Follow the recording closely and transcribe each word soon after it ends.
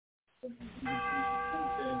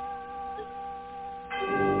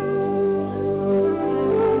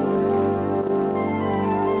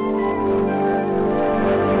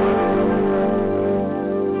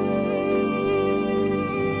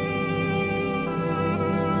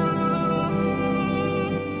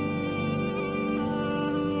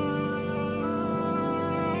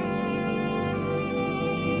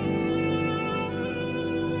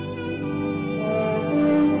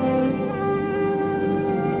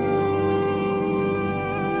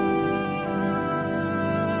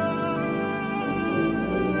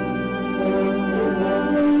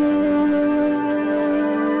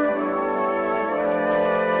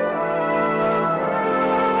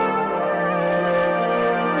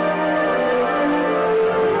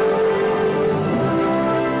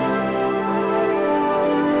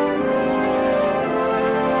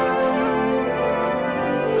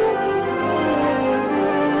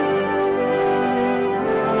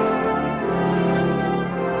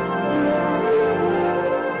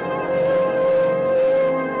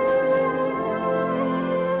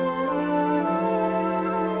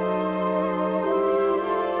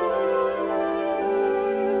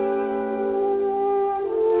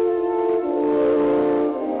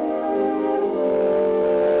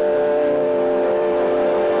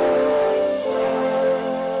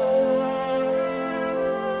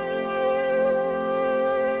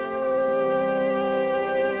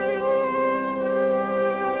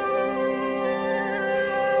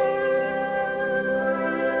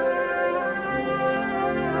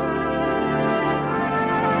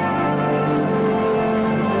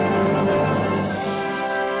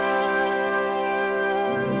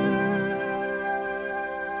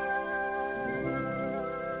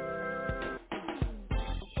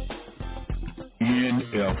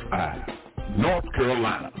NFI, North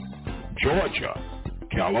Carolina, Georgia,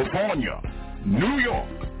 California, New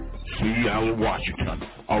York, Seattle, Washington,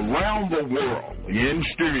 around the world, in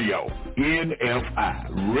stereo,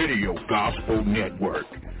 NFI, Radio Gospel Network,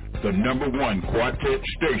 the #1 quartet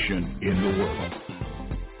station in the world.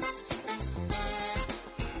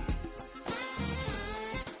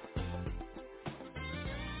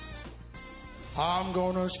 I'm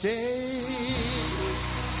gonna stay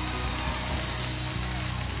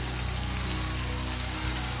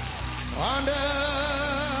under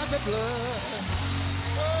the blood.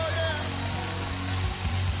 Oh yeah.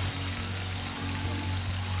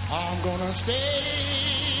 I'm gonna stay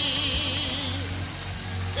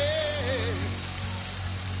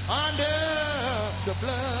under the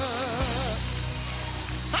blood.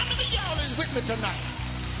 How many of y'all is with me tonight?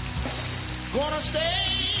 Gonna stay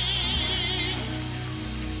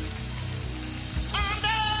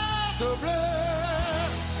the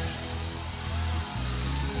blood,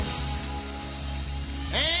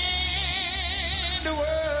 and the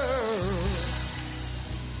world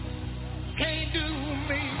can't do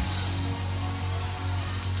me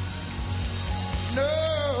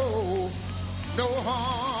no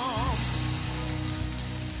harm.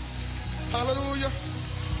 Hallelujah,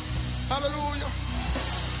 hallelujah,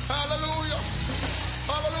 hallelujah,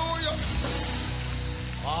 hallelujah.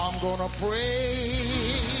 I'm gonna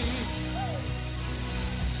pray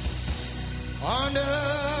under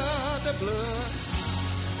the blood.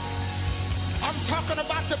 I'm talking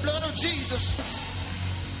about the blood of Jesus.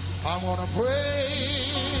 I'm gonna pray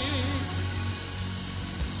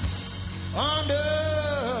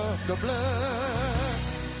under the blood.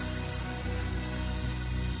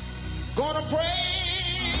 Gonna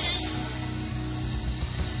pray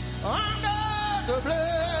under the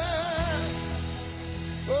blood.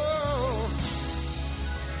 Oh,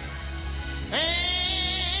 and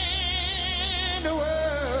the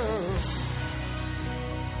world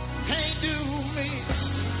can't do me.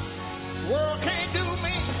 The world can't do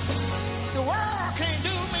me. The world can't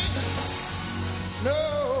do me.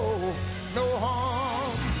 No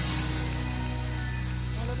harm.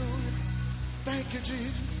 Hallelujah. Thank you,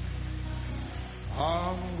 Jesus.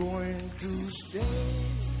 I'm going to stay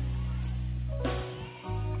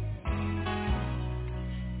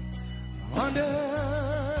under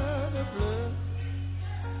the blood.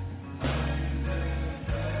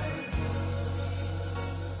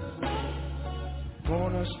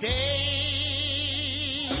 Gonna stay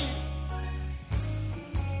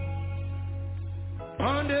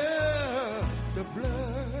under the blood.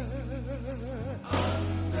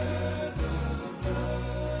 Under the blood.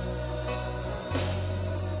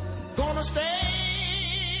 Gonna stay.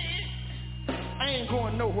 I ain't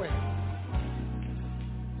going nowhere.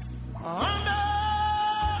 Under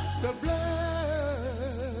the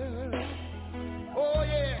blood. Oh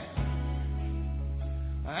yeah.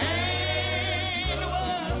 And the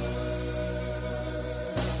world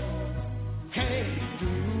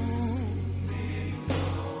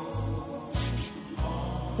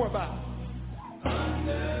about?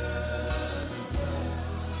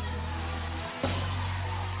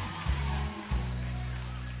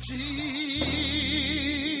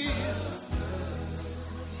 Jesus.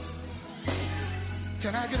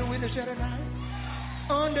 Can I get a witness here tonight?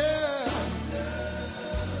 Under.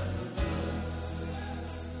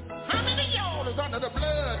 How many of y'all is under the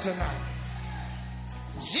blood tonight?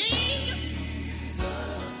 Jesus.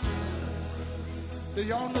 Do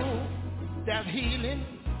y'all know there's healing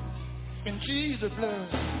in Jesus' blood?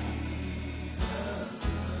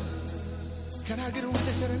 Can I get a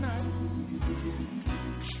witness here tonight?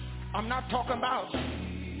 I'm not talking about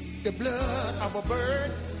the blood of a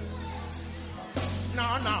bird. No.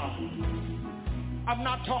 I'm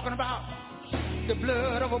not talking about the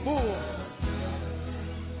blood of a bull.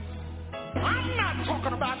 I'm not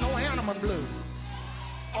talking about no animal blood.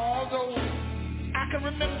 Although I can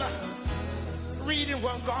remember reading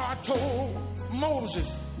what God told Moses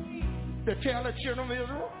to tell the children of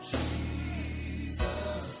Israel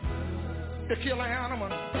to kill an animal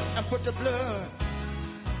and put the blood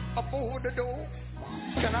up over the door.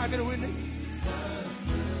 Can I get a witness?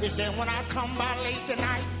 He said, when I come by late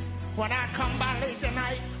tonight, I'll fly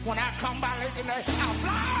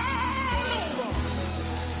over.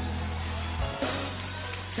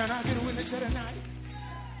 Can I get a witness here tonight?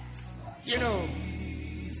 You know,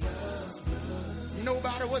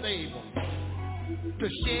 nobody was able to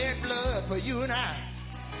shed blood for you and I.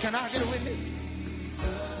 Can I get a witness?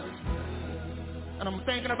 And I'm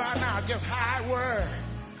thinking about now just how it was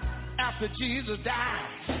after Jesus died,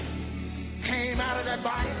 came out of that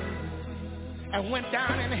body and went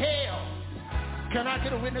down in hell. Can I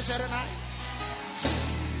get a witness here tonight?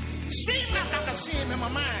 Seems like I can see him in my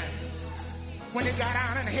mind. When he got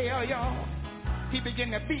down in hell, y'all, he began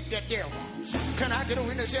to beat that devil. Can I get a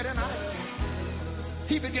witness here tonight?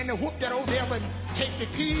 He began to whoop that old devil and take the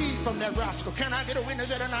keys from that rascal. Can I get a witness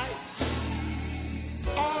here tonight?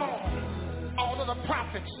 All of the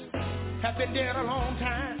prophets have been dead a long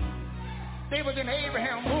time. They was in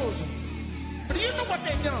Abraham's bosom. But do you know what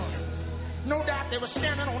they done? No doubt they were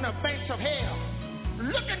standing on the banks of hell,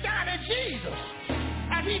 looking down at Jesus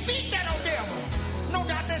as he beat that old devil. No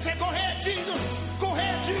doubt they said, go ahead, Jesus. Go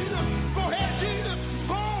ahead, Jesus. Go ahead, Jesus.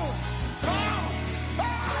 Go.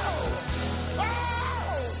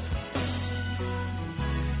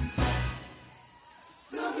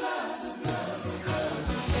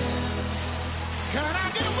 Can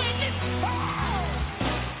I get a witness?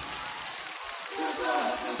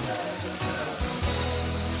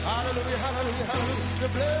 Hallelujah, hallelujah, hallelujah. The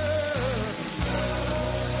blood.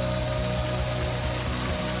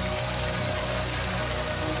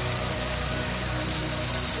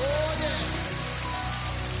 Oh, yeah.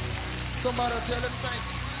 Somebody tell him thank you.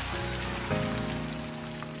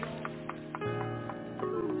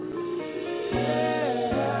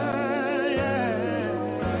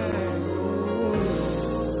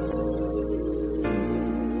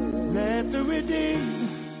 Let the redeemed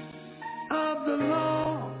of the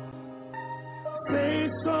Lord say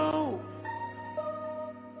so.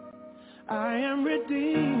 I am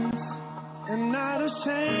redeemed and not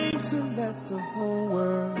ashamed to let the whole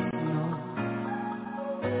world know.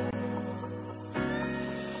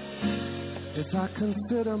 As I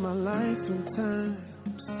consider my life and times,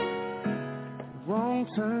 wrong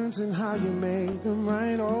turns and how you made them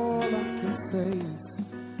right, all I can say is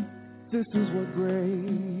this is what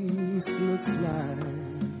grace looks like.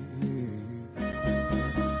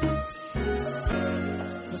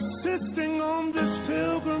 Persisting on this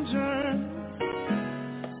pilgrim journey,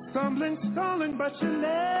 stumbling, stalling, but you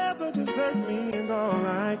never desert me. And all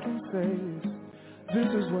I can say is this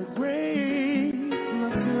is what grace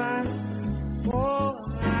looks like. Oh,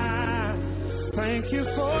 I thank you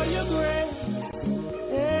for your grace,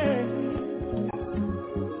 yeah,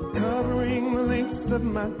 covering the length of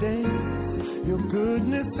my days. Your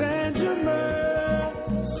goodness and your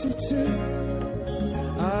mercy too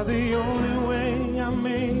are the only way I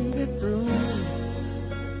made it through.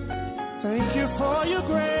 Thank you for your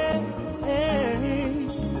grace,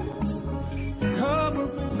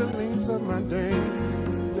 covering the length of my days.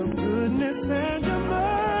 Your goodness and your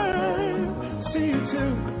mercy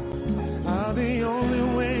too are the only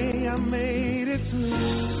way I made it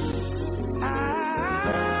through.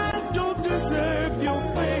 I don't deserve your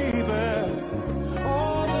favor.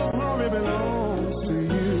 All the glory belongs to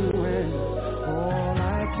you, and all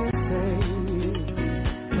I can say is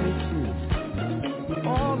thank you.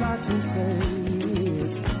 All I can say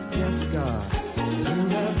is yes, God, you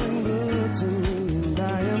have been good to me, and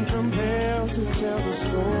I am compelled to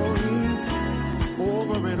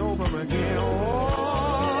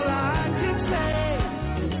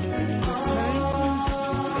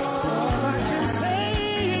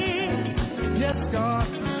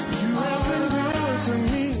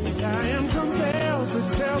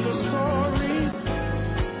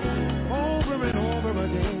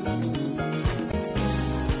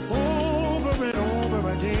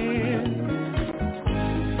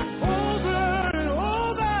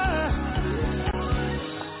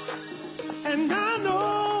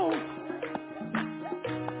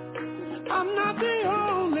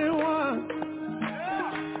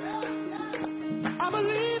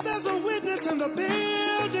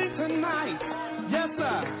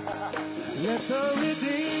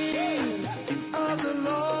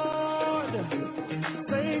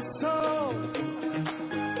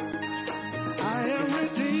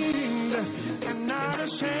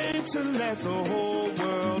let the whole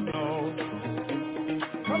world know.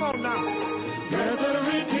 Come on now. Let the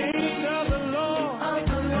redeemed of the Lord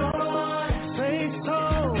say so.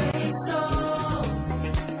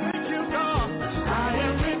 Thank you, God. I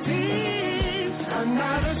am redeemed. I'm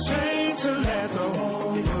not ashamed to let the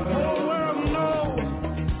whole world know.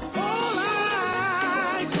 All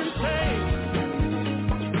I can say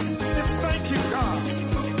is thank you, God,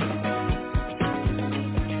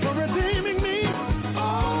 for redeeming me.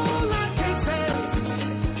 All I can say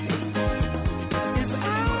is I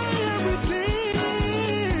am redeemed.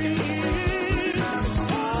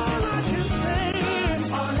 All I can say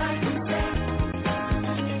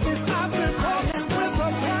is I've been bought with a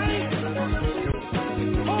price.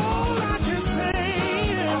 All I can say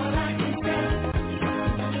is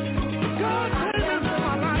God came into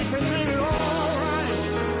my life and made it all right.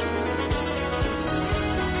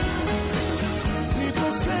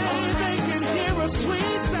 People say they can hear a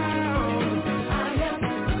sweet sound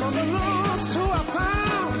from the lost who are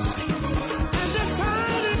found and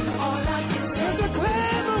decided to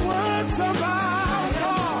declare the words of our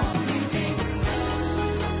God.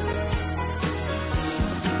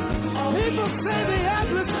 People say the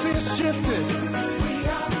atmosphere shifted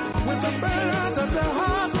with the birds of their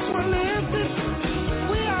hearts were lifted.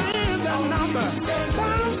 We are in that number,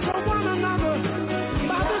 bound for one another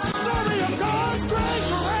by the story of God's great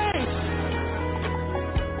grace.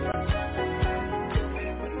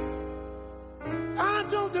 I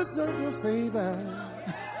don't deserve your favor.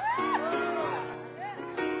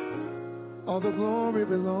 All the glory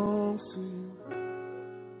belongs to you,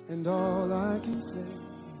 and all I can say,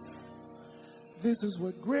 this is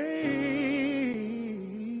what grace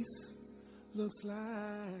looks like.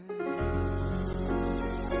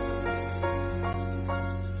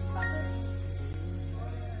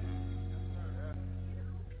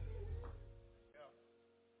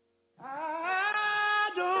 I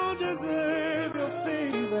don't deserve your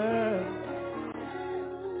favor.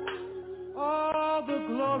 All the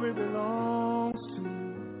glory belongs to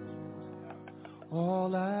you.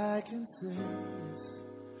 All I can say is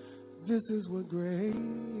this is what grace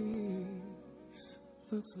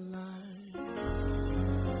looks like.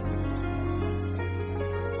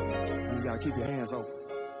 You gotta keep your hands open.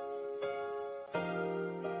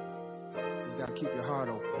 You gotta keep your heart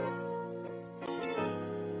open.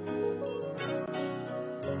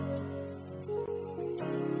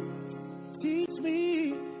 Teach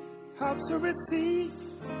me how to receive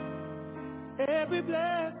every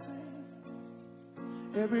blessing,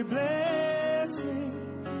 every blessing.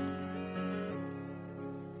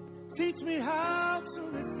 Teach me how to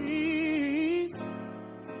receive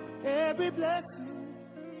every blessing,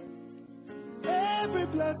 every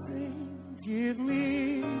blessing. Give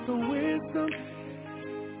me the wisdom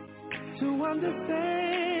to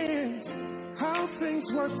understand how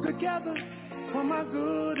things work together for my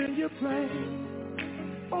good and your plan.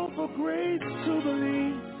 Oh, for grace to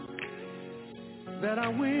believe that I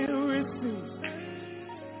will receive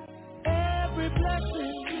every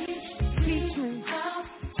blessing. Teach me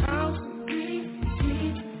how to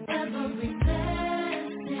receive every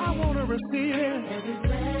blessing. I want to receive it. Every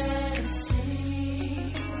blessing.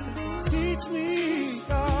 Teach me,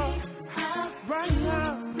 God, right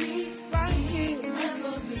now, right here.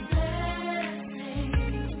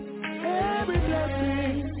 Every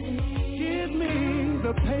blessing. Give me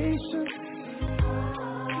the patience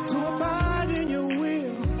to abide in your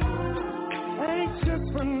will. Anxious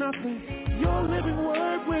for nothing, your living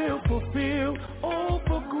word will fulfill. Oh,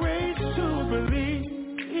 for grace to believe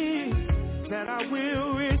that I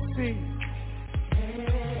will receive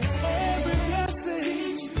every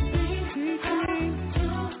blessing. Teach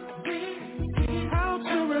me how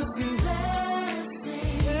to receive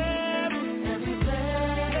every blessing.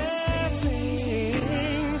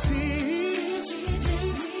 Teach me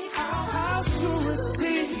how to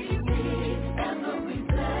receive every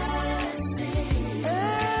blessing.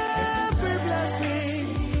 Every blessing.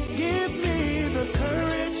 Give me the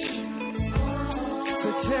courage to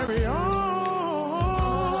carry on,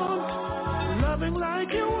 loving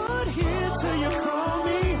like you would here till you call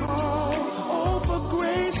me home. Oh, for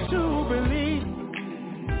grace to believe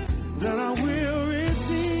that I will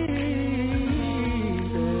receive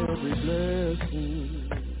every blessing.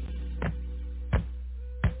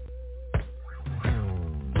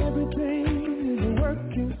 Everything is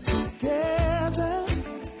working together.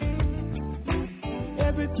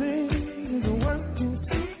 Everything is working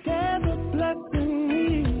together, blessing me.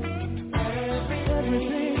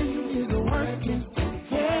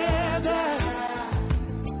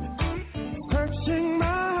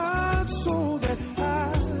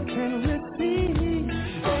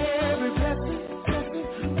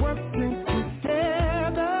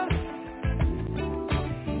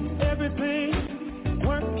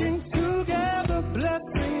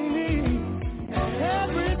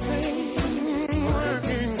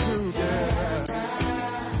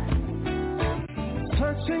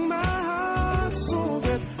 searching my heart so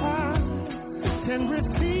that I can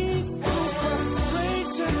receive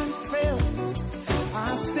frustration and fail.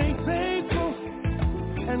 I stay faithful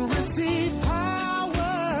and receive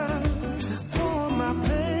power for my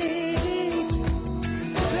pain.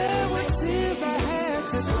 There were tears I had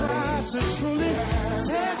to cry to truly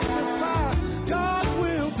testify. God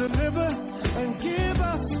will deliver and give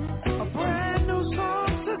us a brand new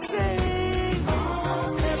song to sing.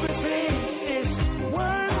 Everything is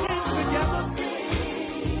working together.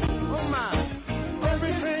 Oh my.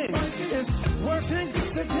 Everything is working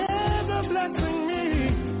together, blessing me.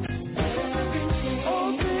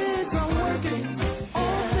 All things are working.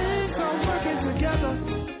 All things are working together.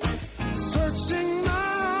 Searching my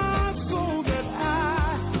heart so that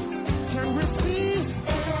I can receive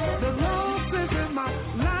the losses in my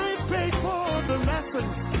life, paid for the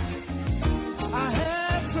lessons I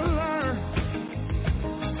had to learn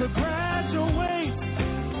to graduate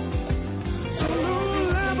to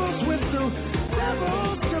new levels with new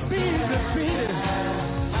devils to be defeated.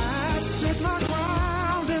 I stood my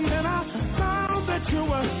ground and then I found that you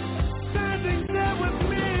were standing there with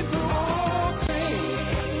me through all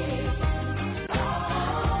things.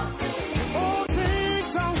 All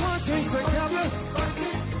things are working together,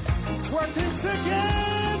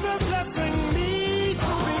 blessing me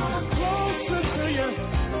to be closer to you.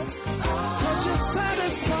 'Cause you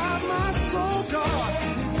satisfy my soul, God,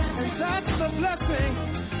 and that's the blessing.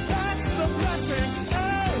 That's the blessing.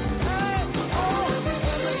 Hey, hey, oh,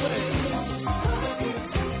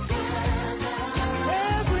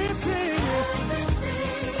 everything is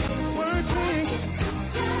working.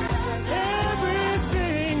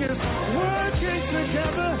 Everything is working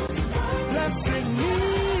together, blessing me,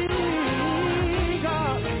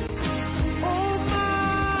 God. Oh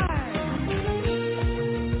my.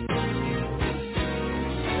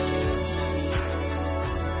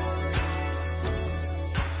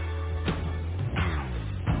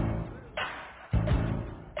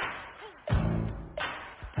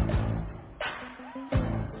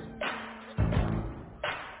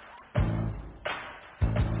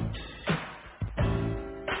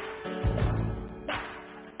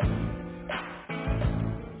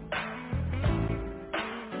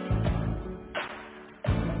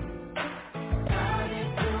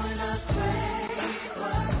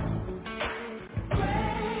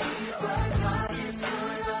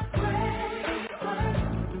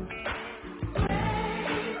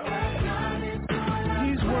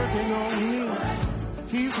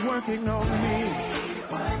 He's working on me,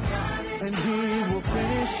 and he will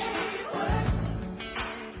finish.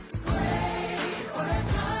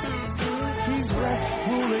 He's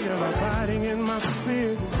ruling and abiding in my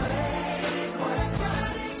spirit,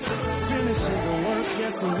 finishing the work.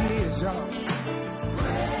 Yes, he is, y'all.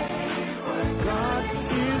 God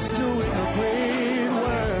is doing a great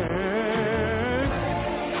work.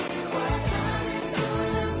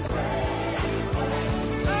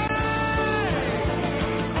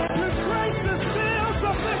 His grace is still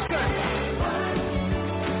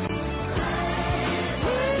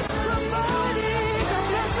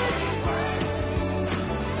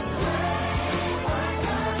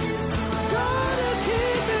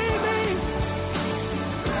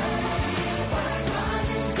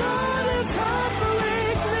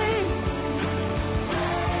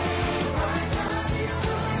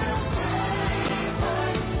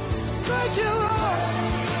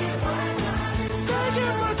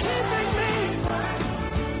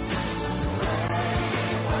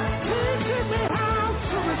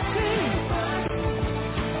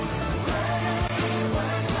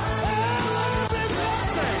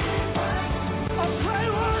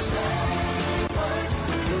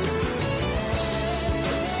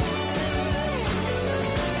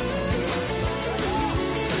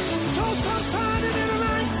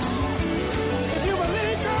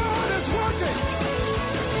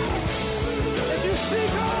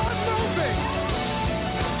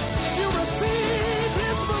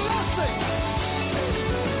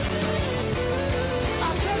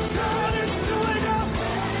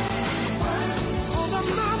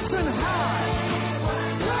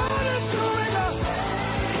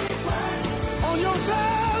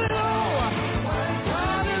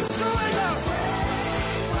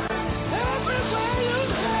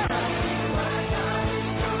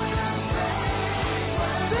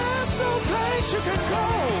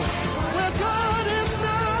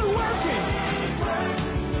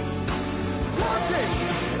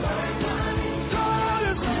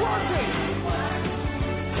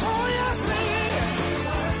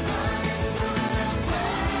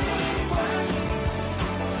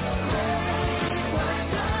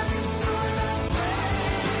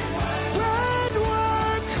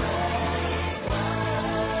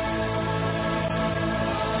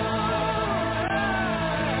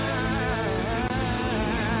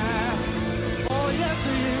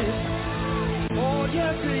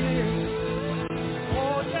yes he is.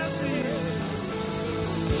 Oh, yes he is.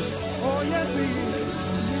 Oh, yes he is.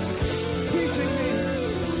 Teaching me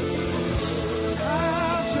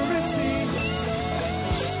how to receive.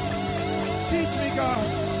 Teach me, God,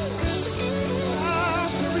 how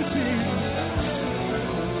to receive.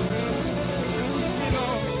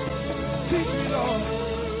 Teach me, Lord.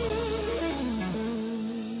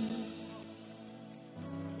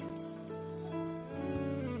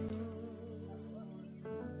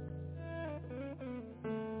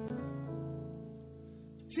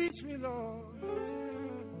 Teach me, Lord.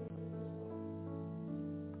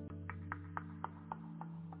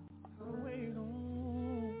 I'll wait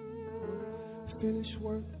on finished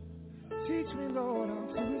work. Teach me, Lord, how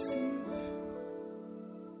to receive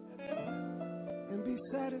and be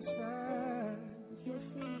satisfied with your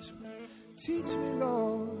finished work. Teach me,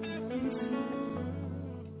 Lord, how to receive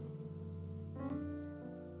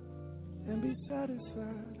and be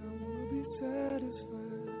satisfied. I want to be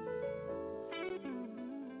satisfied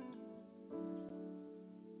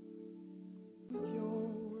with your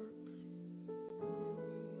work.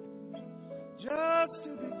 Just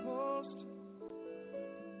to be close to,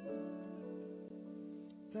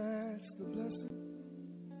 that's the blessing.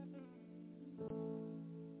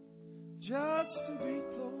 Just to be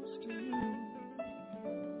close to you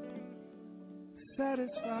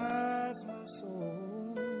satisfies my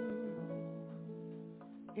soul.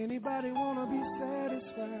 Anybody want to be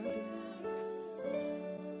satisfied?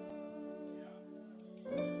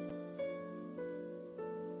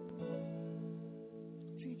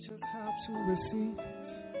 Teach us how to receive.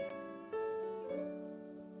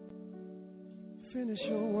 Finish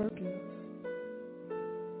your working.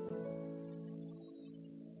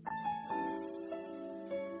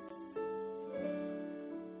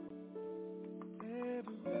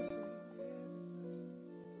 Every blessing.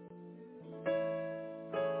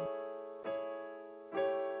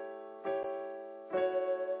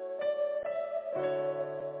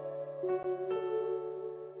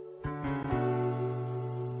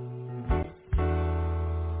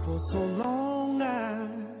 For so long I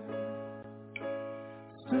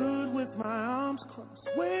stood with my arms crossed,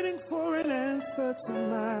 waiting for an answer to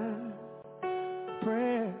my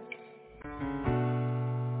prayers.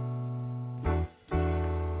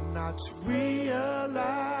 Not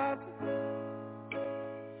realize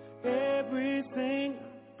everything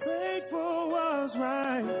I prayed for was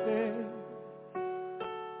right there.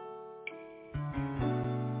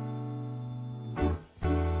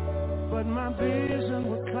 But my vision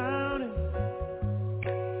was clouded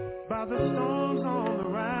by the storms on the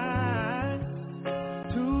rise,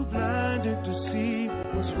 too blinded to see what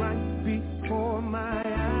was right before my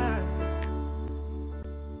eyes.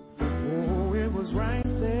 Oh, it was right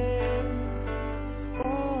there.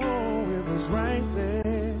 Oh, it was right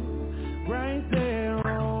there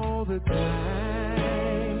all the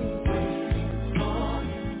time,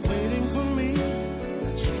 waiting for me.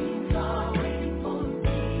 The dreams are waiting for me.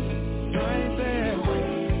 Right there,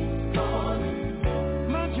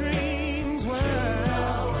 my dreams were.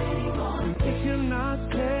 If you're not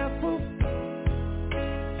careful,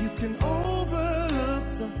 you can overlook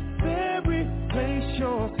the very place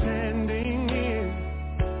you're standing in.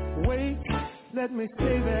 Wait, let me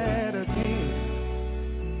say that again.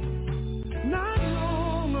 Not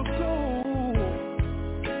long ago,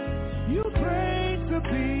 you prayed to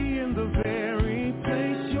be in the very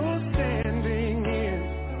place you're standing in.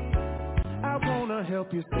 I wanna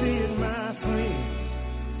help you see it, my friend,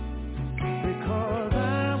 because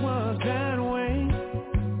I was that way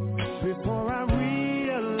before I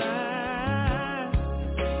realized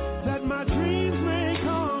that my dreams may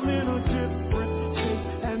come in a different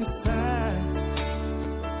shape and size.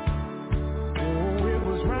 Oh, it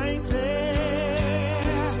was right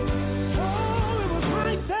there. Oh, it was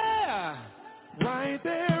right there. Right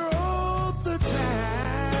there all the time.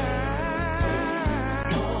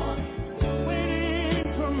 Waiting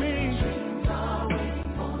for me.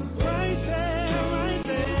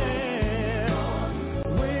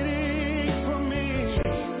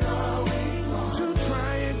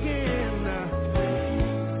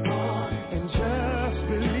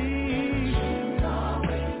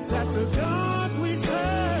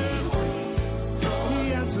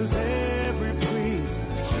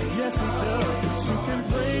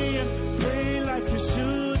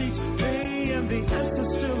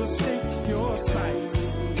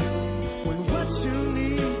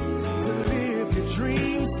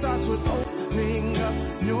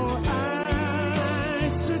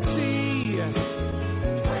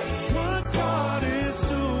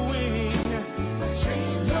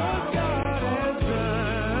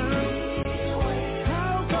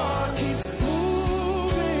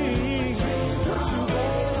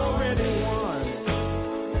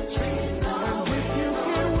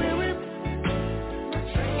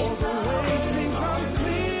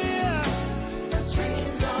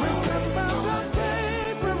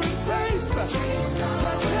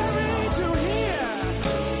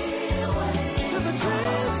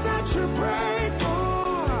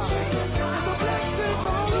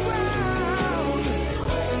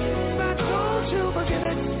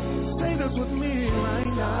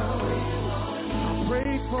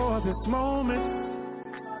 for this moment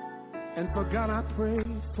and forgot I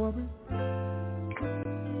prayed for it.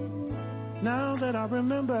 Now that I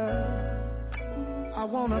remember, I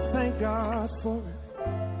want to thank God for it.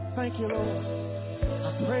 Thank you, Lord.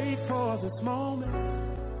 I prayed for this moment,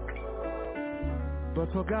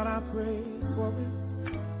 but forgot I prayed for it.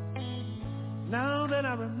 Now that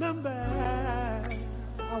I remember,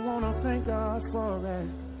 I want to thank God for it.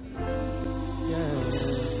 Yeah.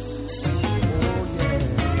 Oh, yeah.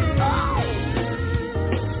 Oh!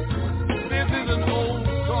 This is an old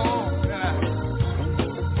song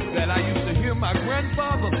that I used to hear my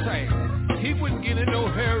grandfather sing. He wouldn't get in no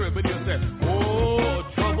hurry, but he'd say, oh,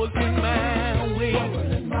 trouble's in my way.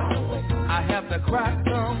 I have to cry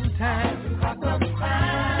sometimes.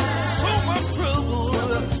 So much trouble.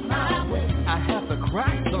 I have to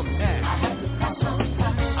cry sometimes.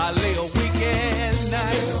 I lay awake at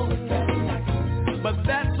night. But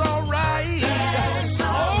that's all right.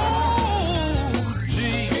 Oh,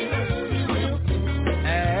 Jesus.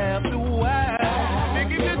 After a while,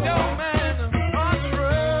 think if you don't mind our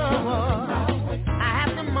trouble, I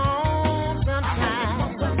have to moan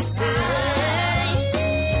sometimes.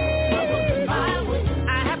 I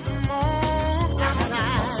have to moan sometimes.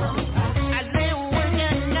 I lay awake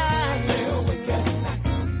at night.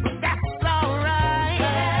 That's all right.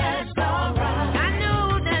 I know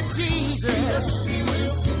that Jesus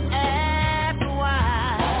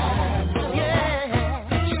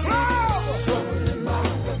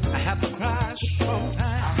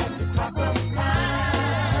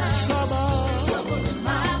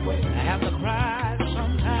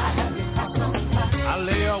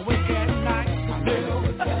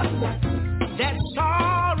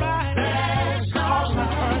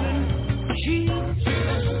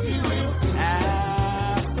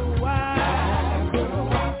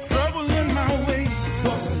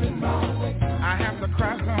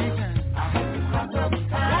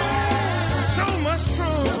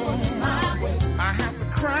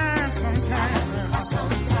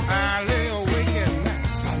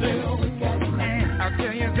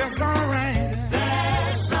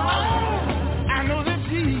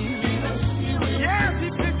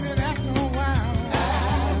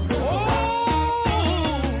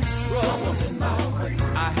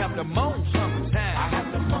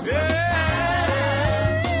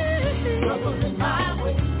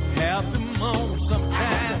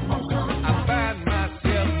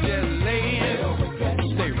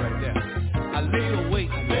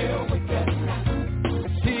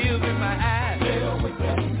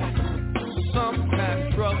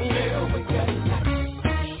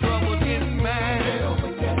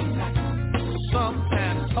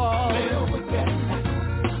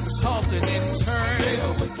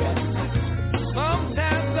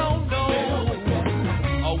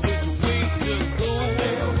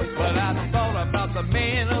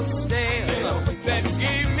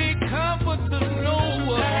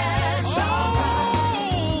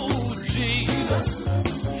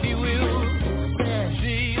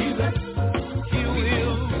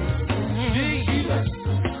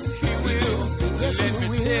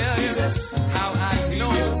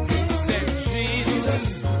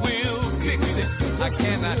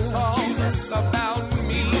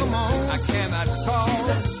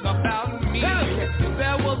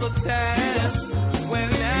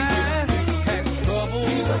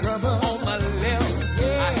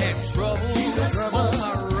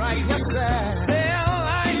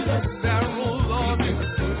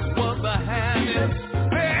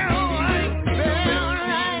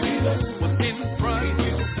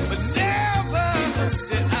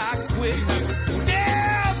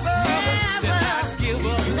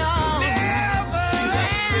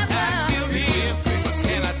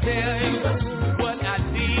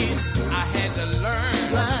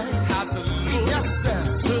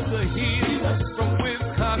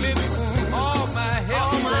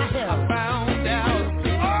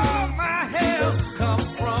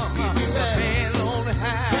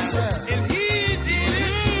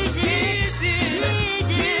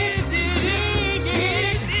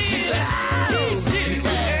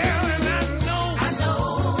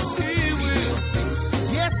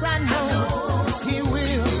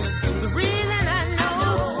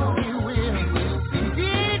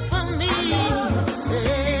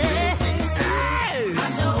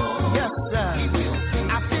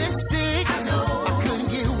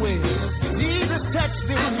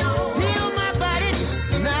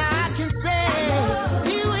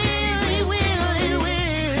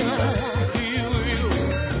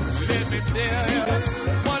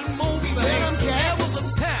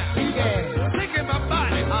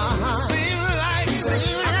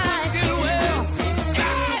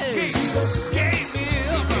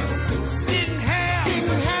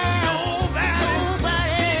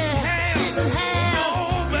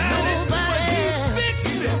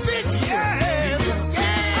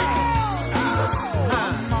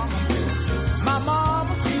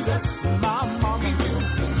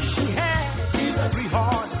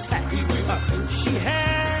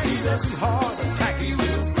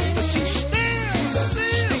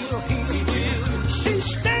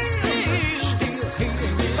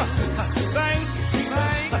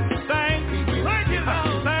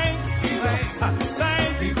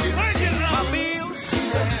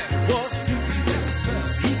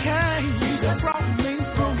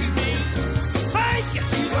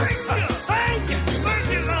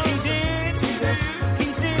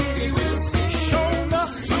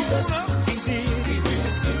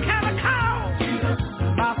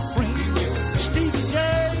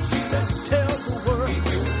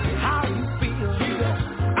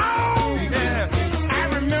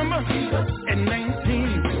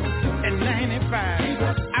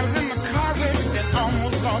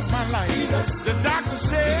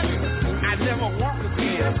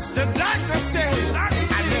The doctor said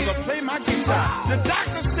I never play my guitar. The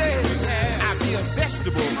doctor said I'd be a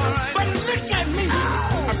vegetable. But look at me.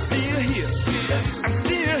 I'm still here. I'm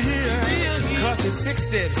still here. Because he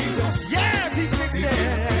fixed it. Yeah, he fixed it.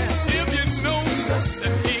 If you know that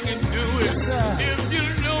he can do it. If you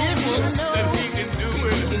know that he can do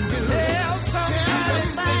it. Tell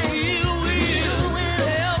somebody he will.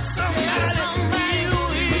 Tell somebody he will. Tell somebody he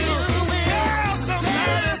will.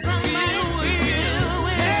 Tell somebody he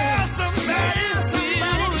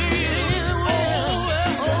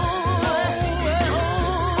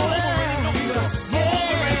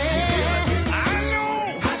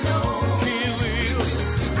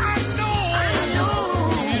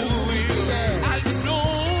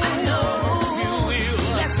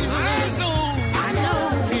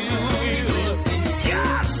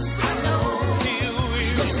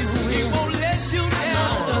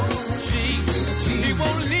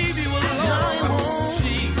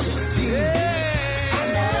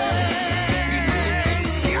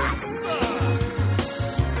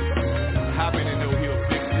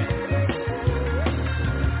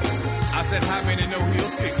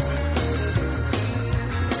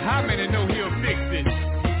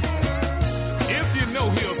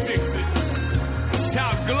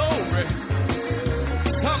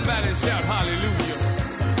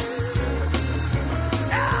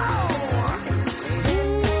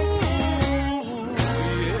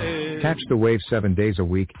Catch the wave 7 days a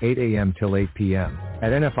week, 8 a.m. till 8 p.m.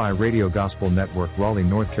 at NFI Radio Gospel Network, Raleigh,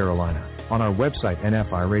 North Carolina, on our website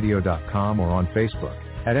nfiradio.com or on Facebook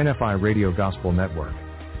at NFI Radio Gospel Network.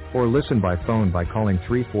 Or listen by phone by calling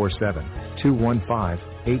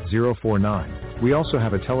 347-215-8049. We also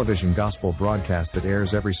have a television gospel broadcast that airs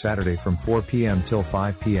every Saturday from 4 p.m. till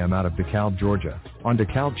 5 p.m. out of DeKalb, Georgia, on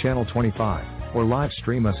DeKalb Channel 25, or live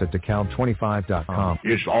stream us at DeKalb25.com.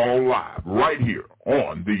 It's all live right here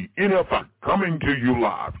on the NFI, coming to you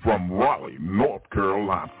live from Raleigh, North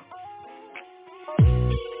Carolina.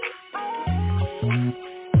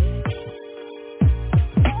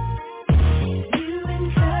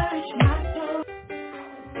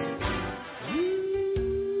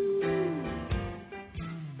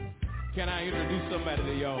 Can I introduce somebody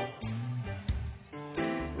to y'all?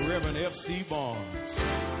 Reverend F.C. Barnes.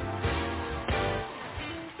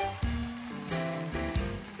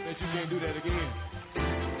 Bet you can't do that again.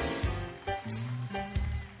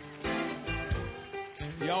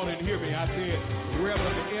 Y'all didn't hear me. I said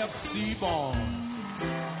Reverend F.C. Barnes.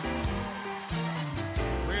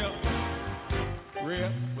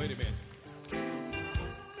 Rev, wait a minute.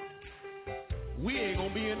 We ain't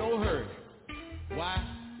gonna be in no hurry. Why?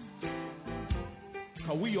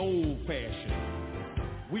 Cause we old-fashioned.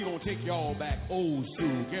 We gonna take y'all back old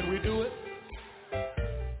school. Can we do it?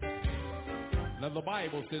 Now the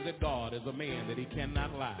Bible says that God is a man that he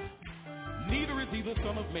cannot lie. Neither is he the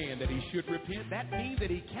son of man that he should repent. That means that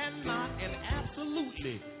he cannot and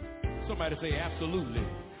absolutely, somebody say absolutely,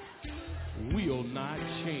 will not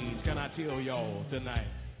change. Can I tell y'all tonight?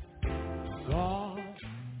 God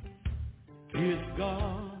is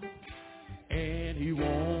God and he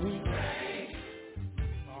won't change.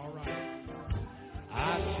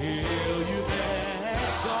 I tell you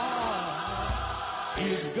that God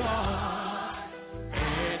is God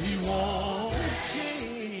and he won't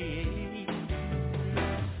change.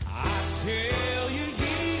 I tell you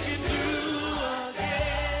he can do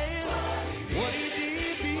again what he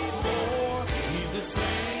did before. He's the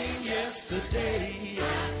same yesterday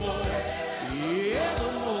and forevermore.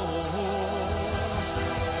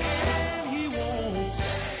 And he won't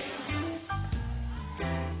change.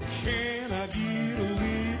 Can I get a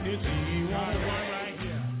witness? He won't right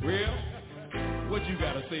here. Well, what you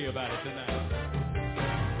got to say about it tonight?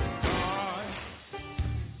 God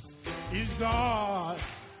is God,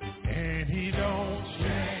 and he don't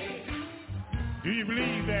change. Do you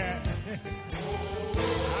believe that?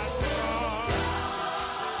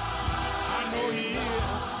 I know he is.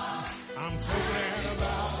 I'm so glad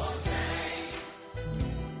about it.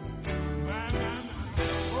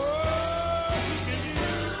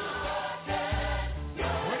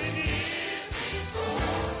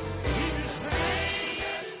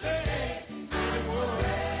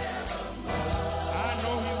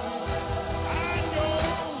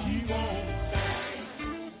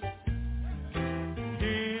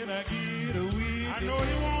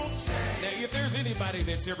 Anybody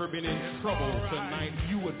that's ever been in trouble tonight,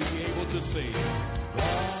 you would be able to say,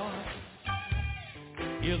 God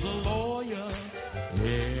is a lawyer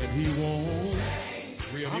and he won't.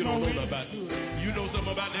 Real, you don't know nothing about that. You know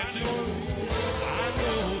something about that too? I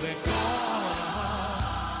know that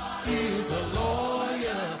God is a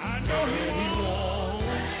lawyer and he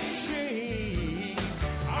won't.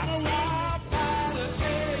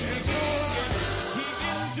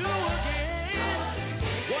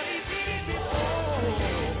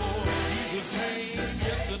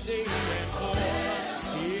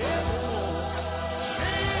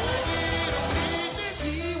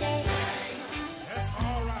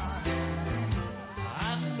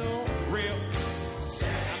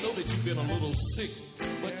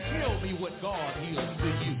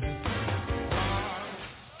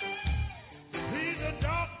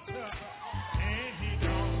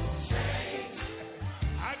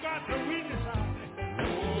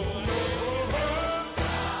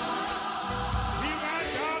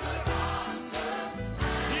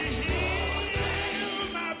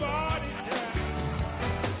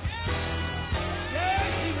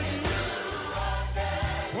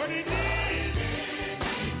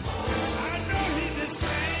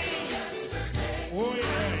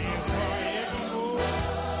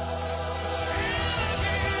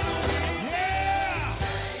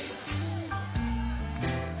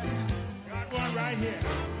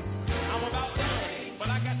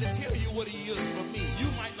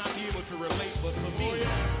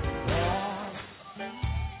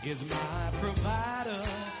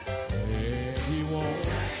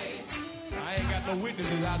 no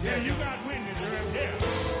witnesses out there. Yeah, you got witnesses right there.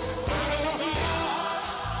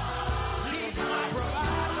 He's my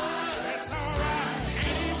provider. That's all right.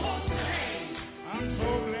 And he won't change. I'm so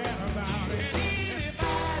glad about it. Can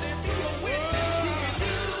anybody be a witness? He can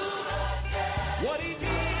do what he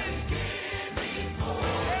did.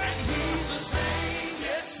 And he's the same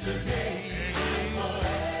yesterday.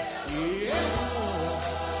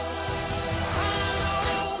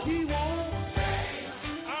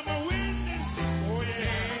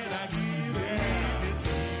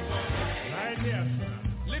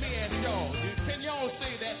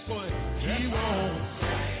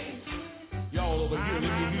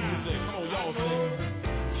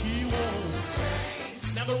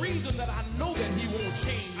 Now the reason that I know that he won't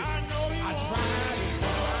change, I tried it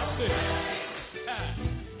for myself,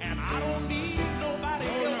 and I don't need nobody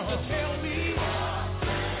else to tell me.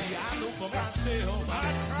 See, I know for myself. He's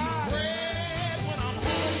bread when I'm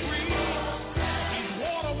hungry, he's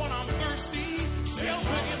water when I'm thirsty,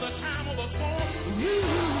 shelter in the time of a storm. He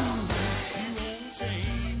won't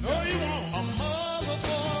change. No, he won't. A mother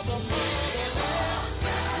for the motherless.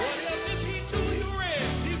 What else did he do? You read?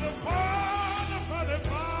 He's a father for the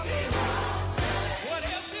fatherless. What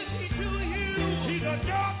else did he do you? He's a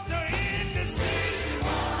doctor in the city.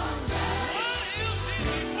 What else did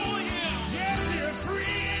he for you? Yes, he's a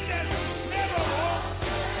friend that never walks.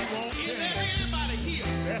 He won't. Is there anybody here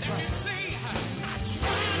that can say, I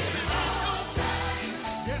tried it and I don't?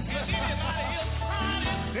 Yes, Is anybody else trying it?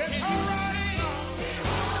 That's Can all you right.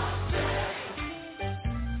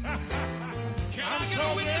 Can I get a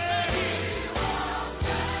witness here?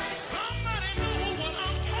 Somebody know what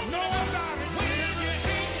I'm talking about. Wave your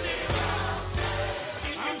hand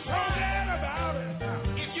and I'm so glad about it.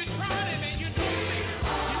 if you tried it and you don't think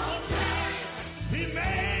you won't change. He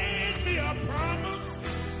made me a promise,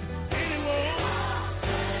 and he won't.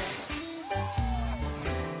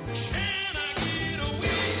 Can I get a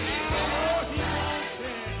witness? Oh, he won't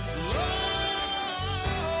change. Oh,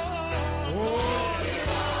 Oh,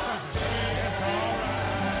 yeah. That's all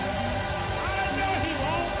right. I know he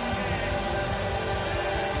won't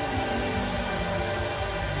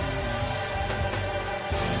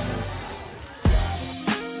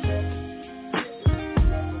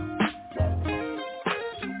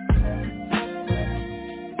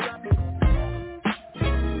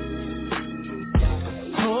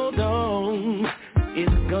Hold on,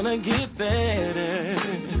 it's gonna get better.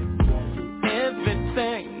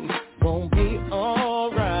 Everything gon' be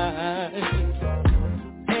alright.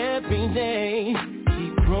 Every day,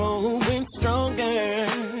 keep growing stronger.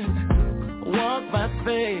 Walk by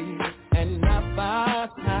faith and not by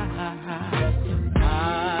sight. I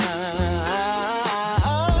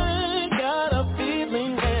got a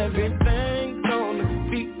feeling everything's gonna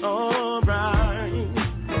be alright.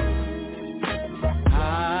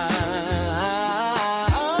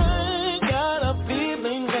 I got a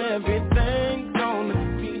feeling everything's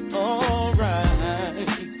gonna be alright.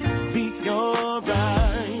 Be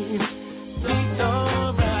alright. Be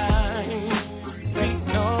alright. Be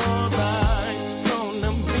alright.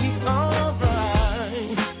 Gonna be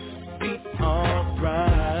alright. Be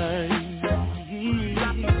alright.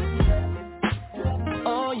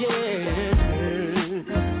 Oh yeah.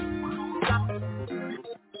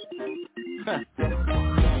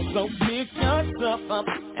 So pick yourself up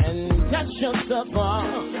and touch yourself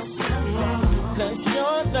off. 'Cause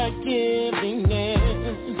you're the giving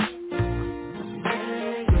end.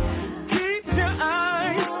 Keep your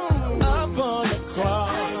eyes up on the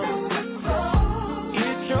cross.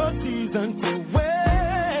 It's your season to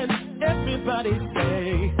win. Everybody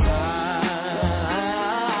say, I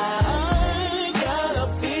got a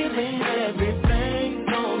feeling everything's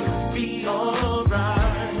gonna be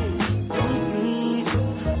alright.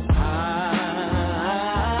 I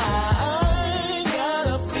got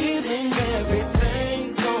a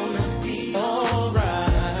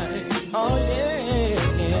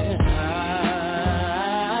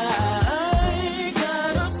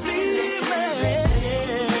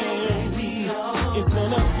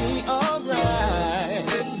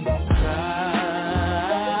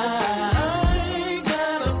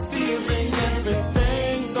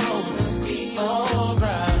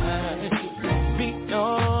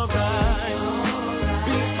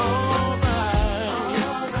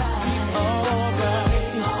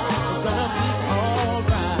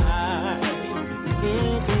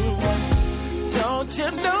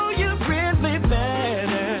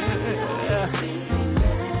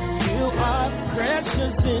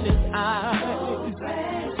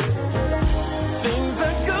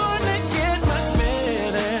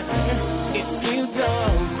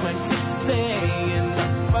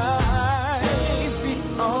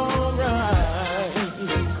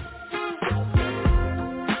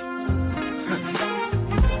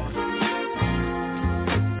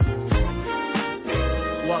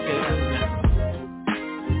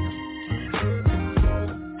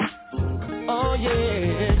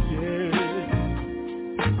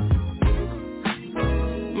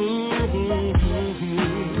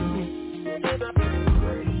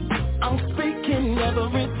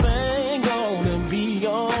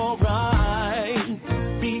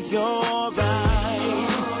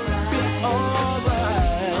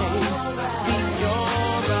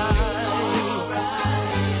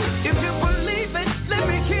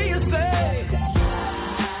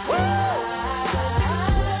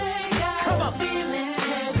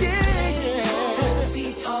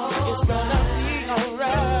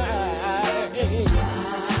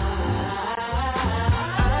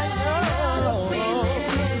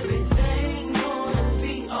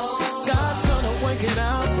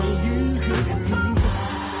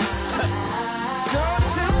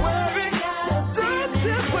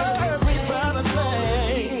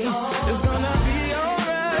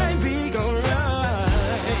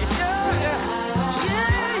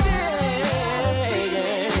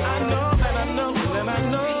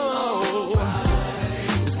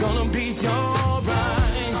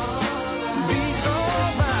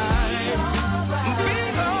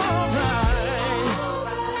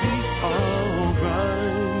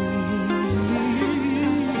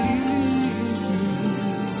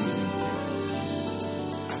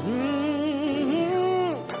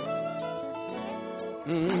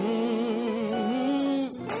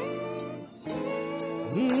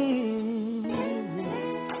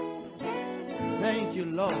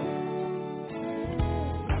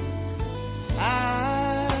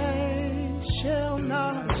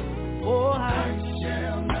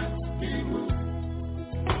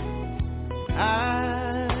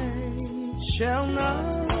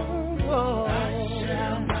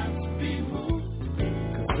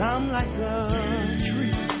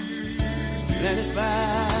tree planted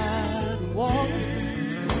by the water,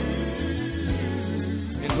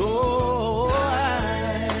 and oh, I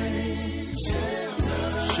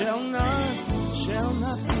shall not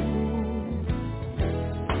be moved.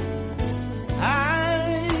 I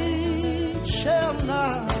shall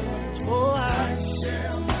not, oh, I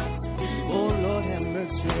shall not be moved. Oh, Lord have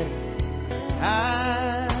mercy. I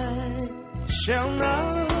shall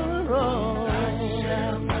not run.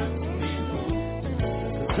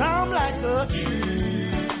 I'm like a tree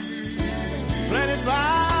planted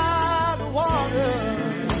by the water.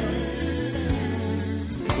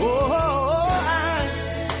 Oh, I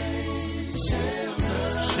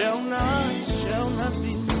shall not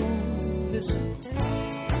be moved. Listen,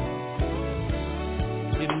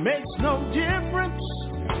 it makes no difference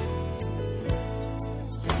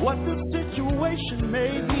what the situation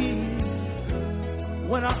may be.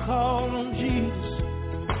 When I call on Jesus,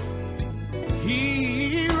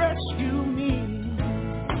 He rescued me.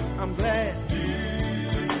 I'm glad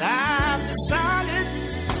that I've decided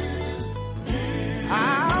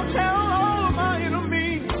I'll tell all of my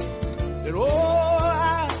enemies that, oh,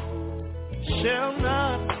 I shall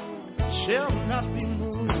not be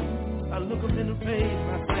moved. I look them in the face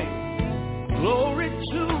and I say, glory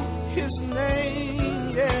to His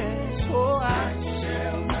name, yes. Oh, I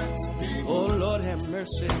shall not be moved. Oh, Lord have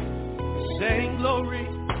mercy. Saying glory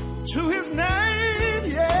to His name,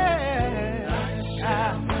 yeah. I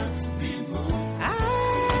shall not be moved.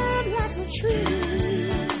 I'm like a tree,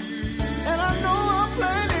 and I know I'm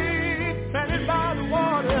planted by the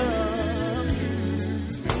water.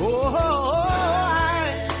 Oh, I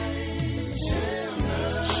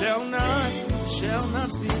shall not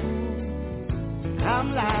be moved. I'm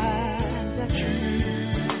like that tree,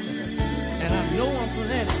 and I know I'm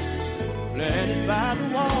planted by the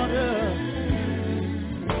water.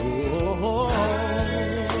 Oh, I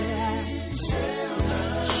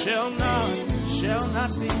shall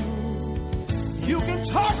not be moved. You can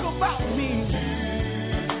talk about me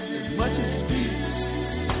as much as you please,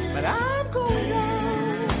 but I'm going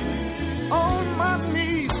down on my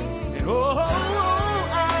knees, and oh, I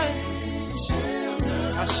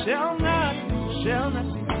shall not be moved.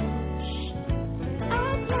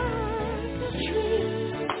 I'm like a tree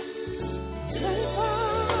planted by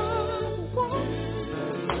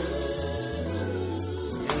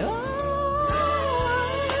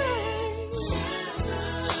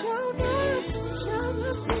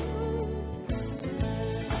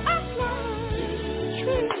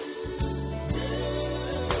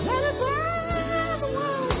the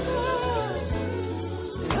water.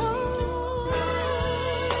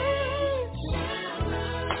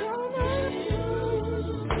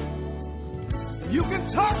 You can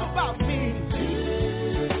talk about me,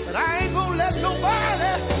 but I ain't gonna let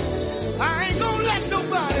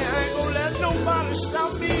nobody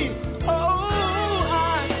stop me. Oh,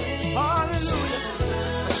 hallelujah,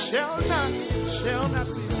 I shall not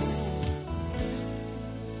be moved.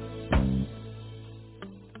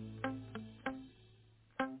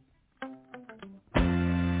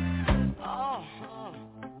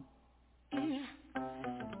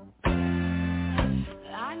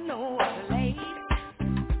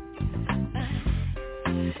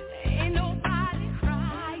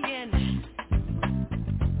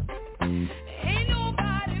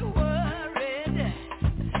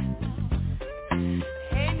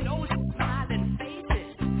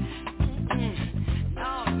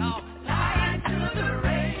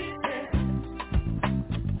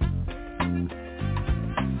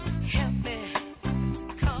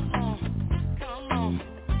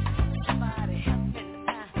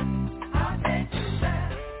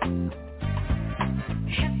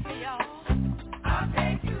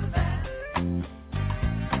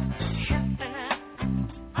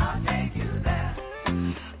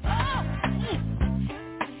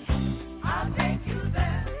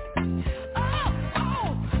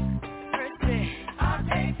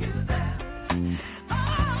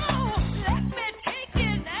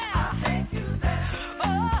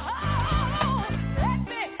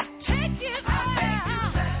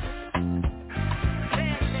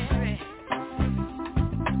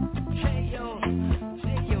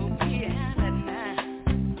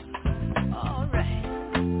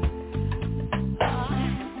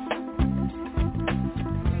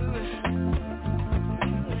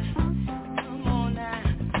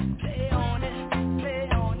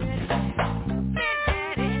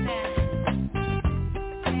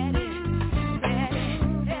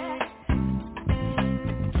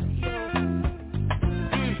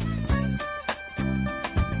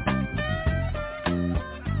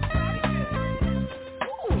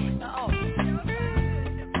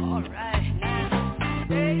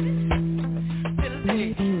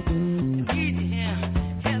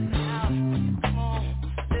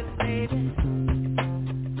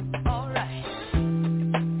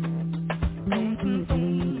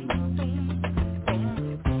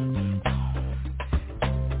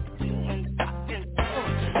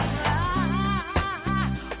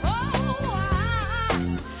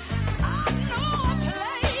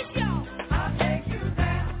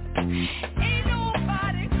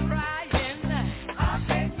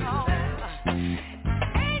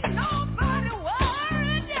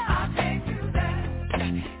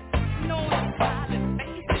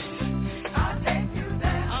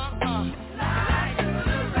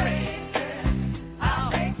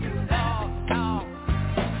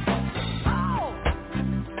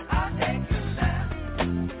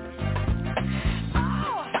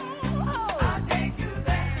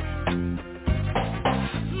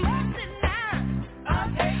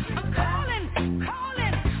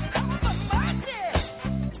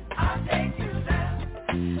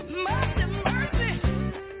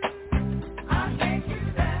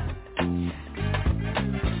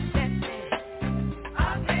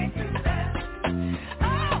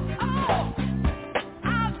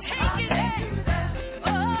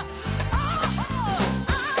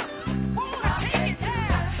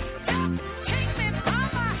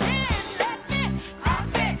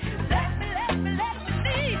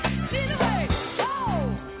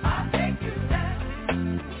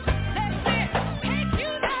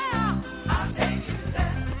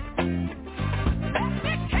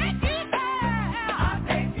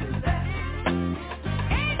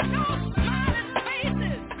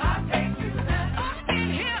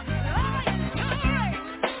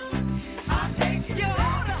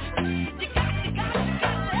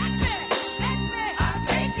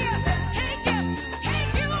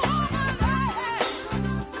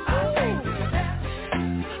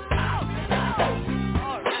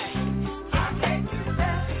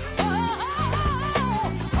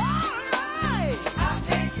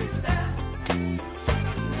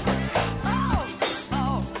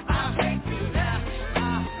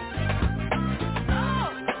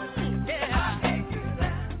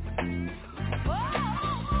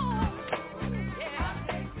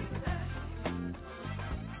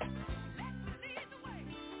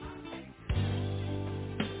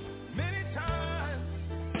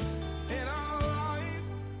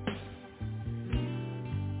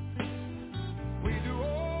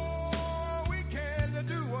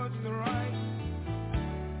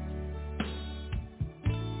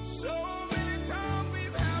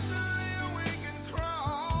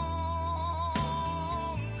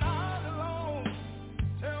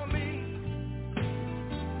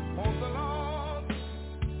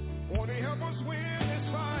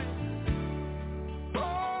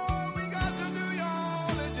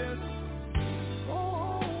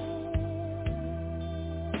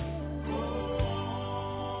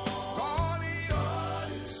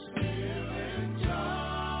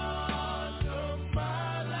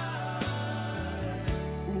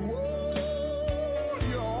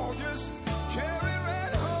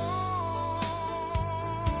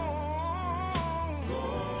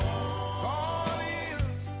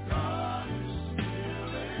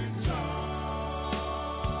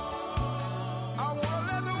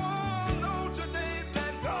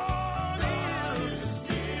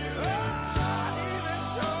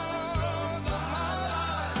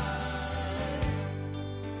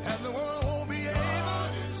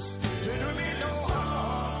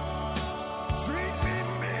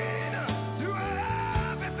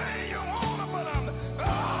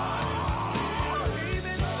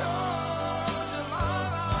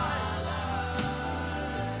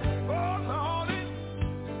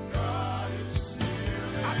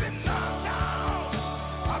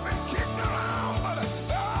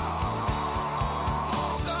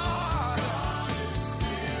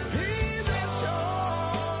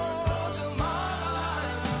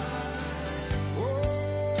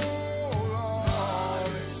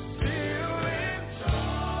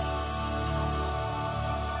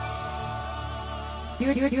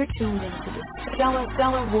 You're tuned into the Stellar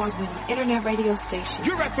award-winning internet radio station.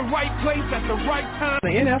 You're at the right place at the right time. The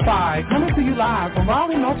NFI coming to you live from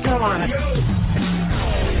Raleigh, North Carolina.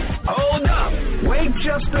 Hold up. Wait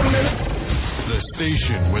just a minute. The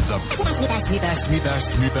station with the best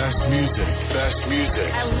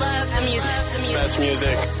music. I love the music. Best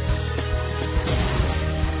music.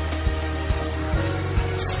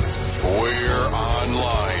 We're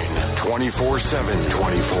online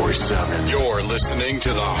 24/7. You're listening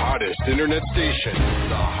to the hottest internet station.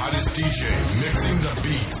 The hottest DJ mixing the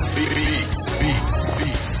beat. Beat.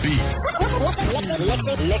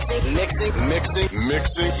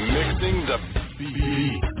 Mixing the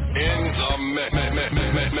beat.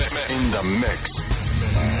 In the mix.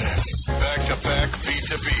 Back to back, beat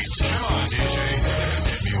to beat. Come on, DJ.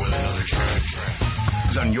 Hit me with another track.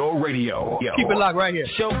 On your radio. Yo. Keep it locked right here.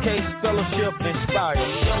 Showcase, fellowship, inspire.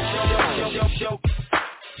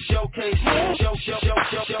 Showcase,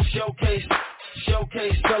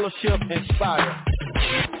 fellowship, inspire.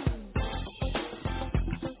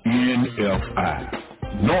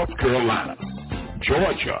 NFI, North Carolina,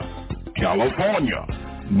 Georgia, California,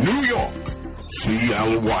 New York,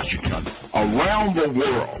 Seattle, Washington, around the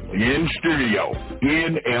world, in studio,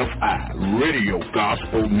 NFI, Radio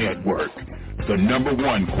Gospel Network, the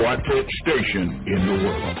 #1 quartet station in the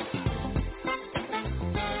world.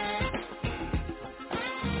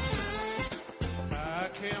 I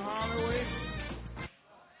can't hardly wait.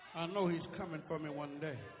 I know he's coming for me one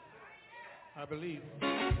day. I believe.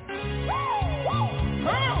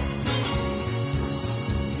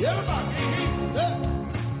 Everybody,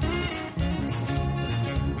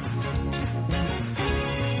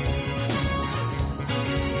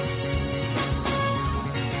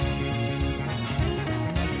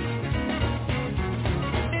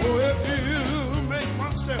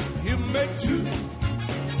 you make two,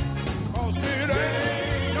 'cause it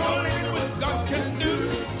ain't only what God can do.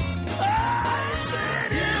 I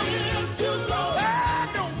said if you go,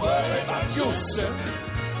 don't worry about yourself.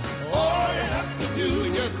 All you have to do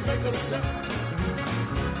is just make a step.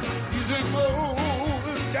 He's a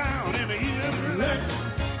going down in the east left.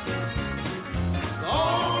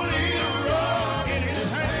 Only a rock in his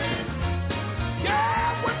hand.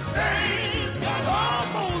 Yeah, when things are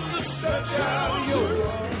almost to stretch out your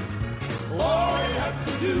all you have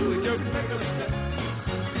to do is just make a step.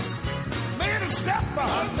 Made a step, I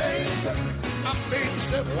made a step. I made a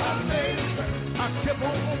step, I made a step. I kept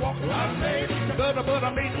on walking, I made a step. But I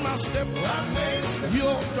made my step, I made a step. You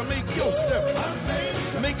ought to make your step, I made a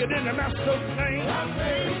step. Make it in the master's name, I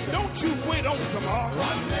made a step. Don't you wait on tomorrow,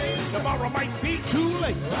 I made a step. Tomorrow might be too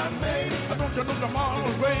late, I made a step. Don't you know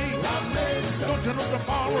tomorrow's rain, I made a step. Don't you know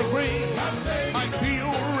tomorrow's rain, I made a step. Might be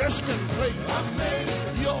your resting place, I made a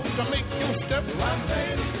step. You ought to make your step, I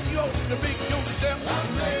made a step. You ought to make your step, I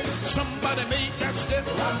made a step. Somebody made that step,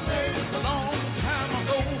 I made a step. A long time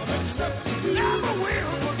ago, never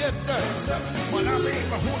will forget that. When I made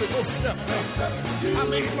my Holy Ghost step, I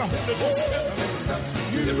made my Holy Ghost step.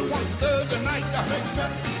 It was one Thursday night,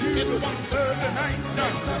 it was one Thursday night.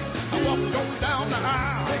 I walked on down the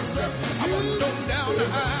aisle, I walked on down the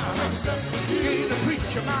aisle. You gave the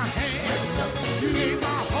preacher my hand, you gave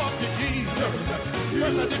my heart to Jesus.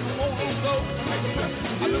 First I didn't want to go,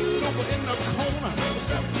 I looked over in the corner,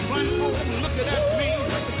 right on looking at me.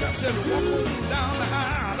 Said walk on down the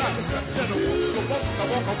aisle. Said walk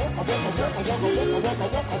on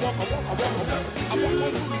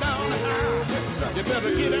down the aisle. You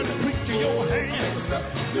better get that preacher your hand.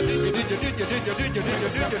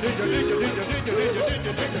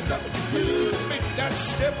 Make that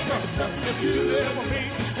step. If you ever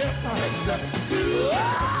made the step.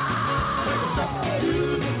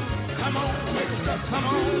 Come on, come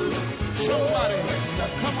on. Somebody,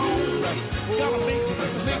 come on. Gotta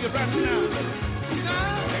make it right now.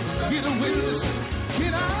 Get a witness.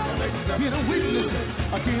 Can I get a witness?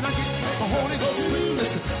 Can I get a Holy Ghost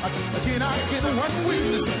witness? Can I get one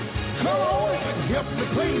witness? Come on, help me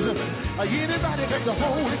praise him. Anybody got the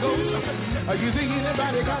Holy Ghost? You think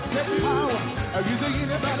anybody got that power? You think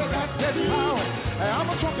anybody got that power? I'm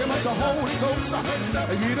talking about the Holy Ghost.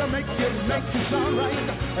 You to make you sound right.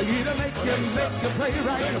 You to make you play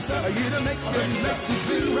right. You to make you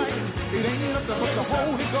sing right. It ain't nothing but the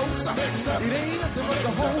Holy Ghost. It ain't nothing but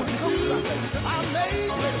the Holy Ghost. I made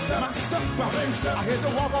my stuff right. I had to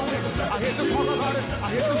walk on it. I had to talk about it. I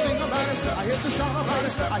had to sing about it. I had to shout about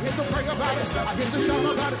it. I had to pray about it. I had to shout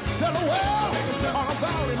about it. Tell the world all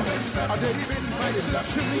about it. I did he been good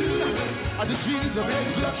to me. I did Jesus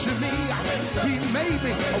been good to me. He made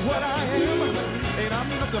me what I am. And I'm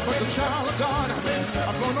nothing but the child of God.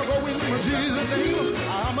 I'm gonna go in Jesus' name.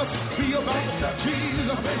 I must be about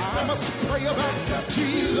Jesus. I must pray about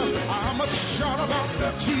Jesus. I must shout about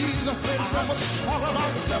Jesus. I must shout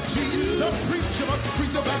about Jesus. The preacher must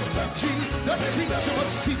preach about Jesus. The teacher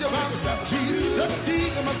must teach about Jesus. The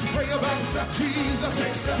deacon must pray about Jesus.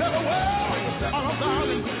 Tell the world all about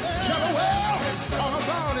it. Tell the world all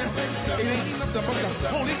about it. It ain't nothing but the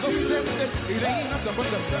Holy Ghost. It ain't nothing but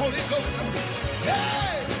the Holy Ghost.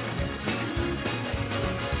 Hey!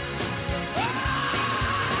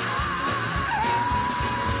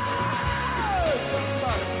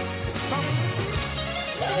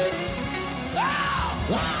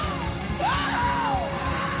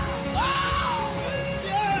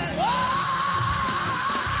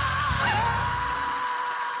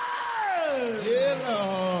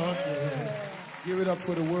 Give it up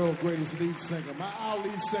for the world's greatest lead singer, our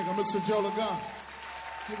lead singer, Mr. Joe Lagan.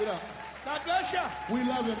 Give it up. God bless you. We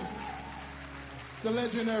love him. The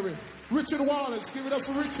legendary Richard Wallace. Give it up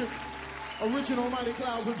for Richard. Original Mighty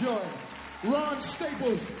Clouds of Joy. Ron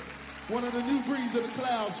Staples, one of the new breeds of the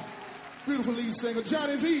clouds. beautiful lead singer,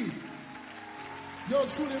 Johnny V. Yours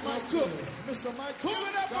truly, Mike Cook. Mr. Mike Cook.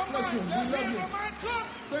 God bless you. We love you.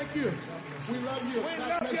 Thank you. We love you.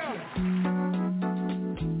 God bless you.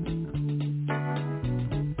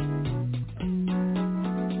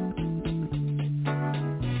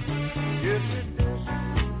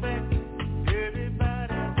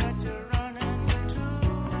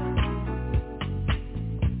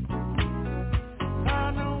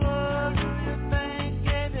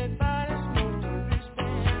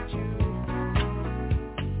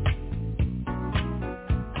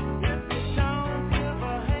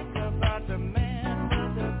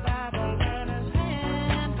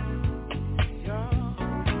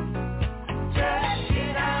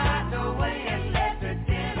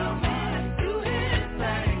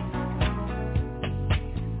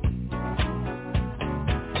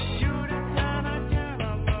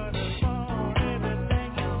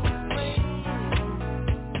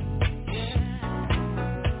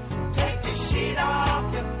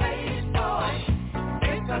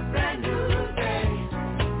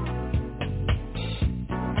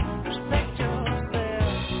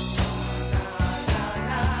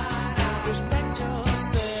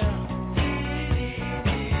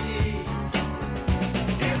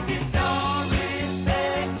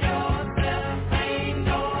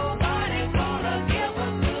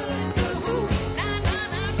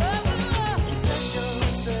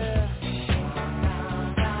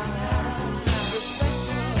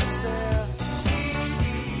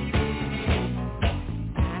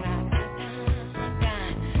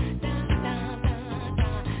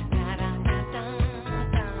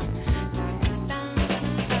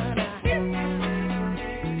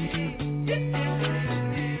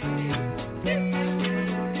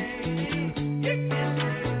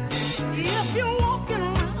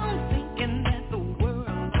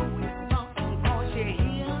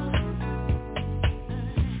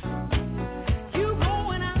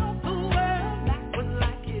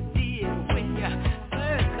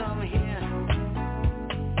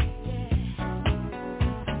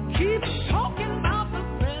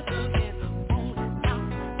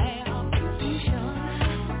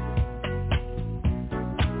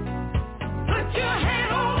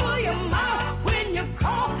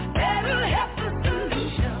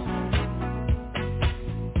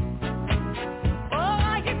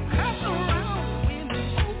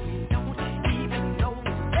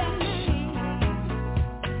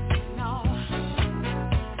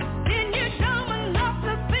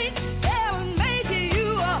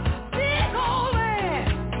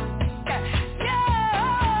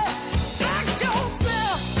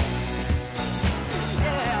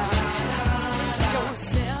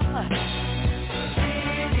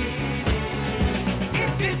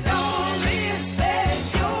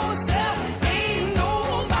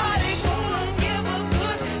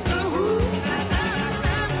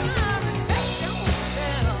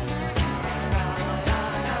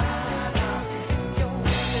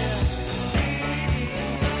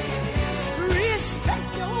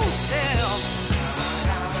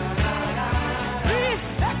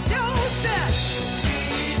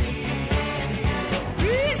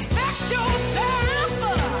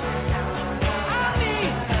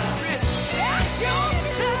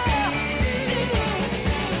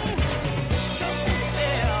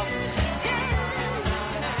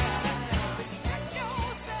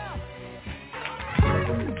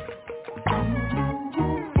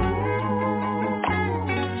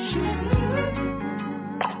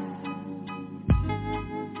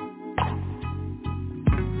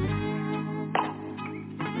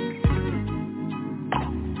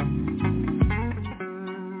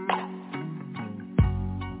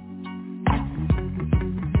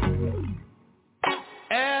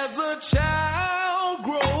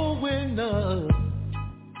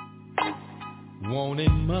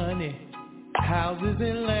 wanting money, houses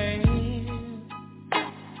and land.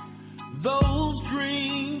 Those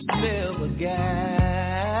dreams never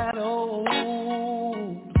got old.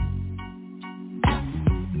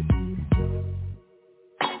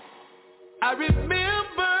 I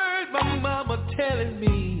remembered my mama telling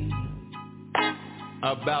me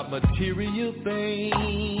about material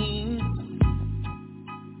things,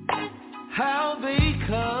 how they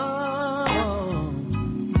come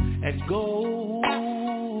and go.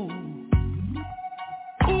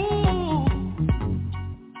 Ooh.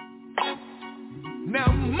 Now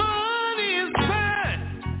money is fine,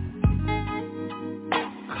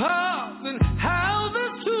 cars and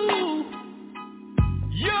houses too.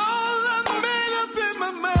 Y'all are made up in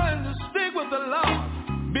my mind to stick with the law,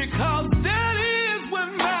 because that is what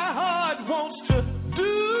my heart wants to do.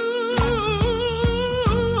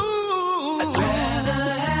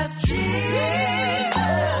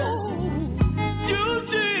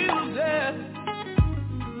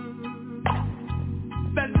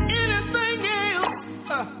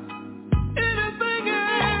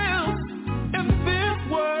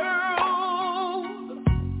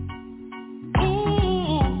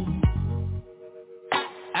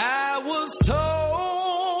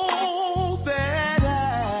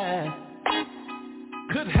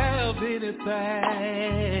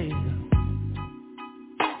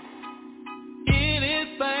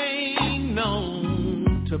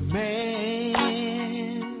 to man.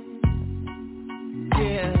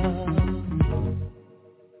 Yeah.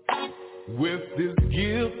 With this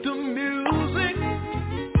gift of music,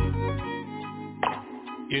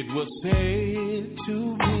 it was said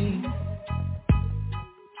to me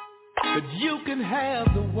that you can have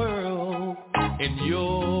the world in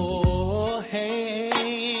your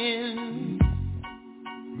hand.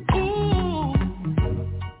 Ooh.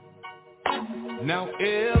 Now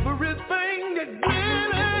everything that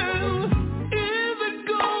glitters isn't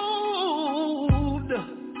gold.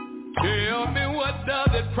 Tell me, what does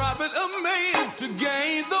it profit a man to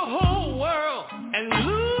gain the whole world and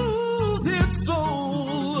lose his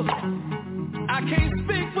soul? I can't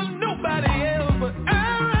speak for nobody else, but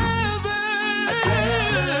I'd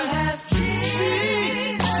rather have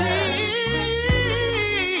Jesus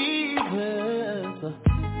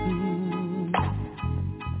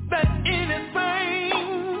than anything.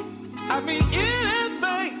 I mean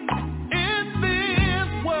anything in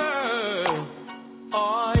this world.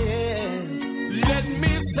 Oh yeah, let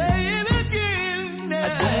me say it again now.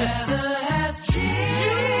 I'd rather have Jesus,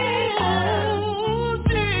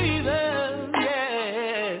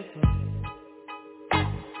 yes,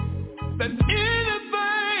 than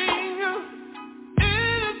anything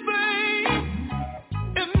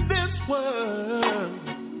in this world.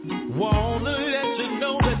 Wanna let you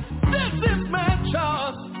know that this is my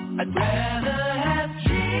choice. I'd rather have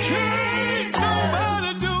Jesus. Can't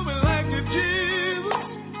nobody do me like you, Jesus.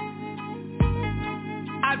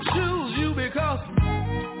 I choose you because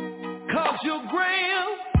you're greater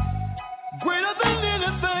than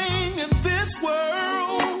anything in this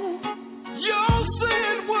world. Y'all say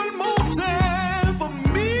it one more time for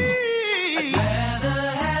me. I'd rather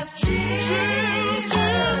have Jesus.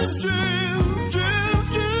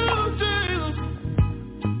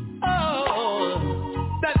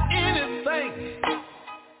 Oh, than anything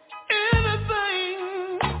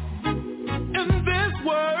in this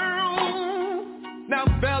world. Now,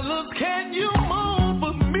 fellas, can you move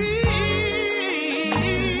for me?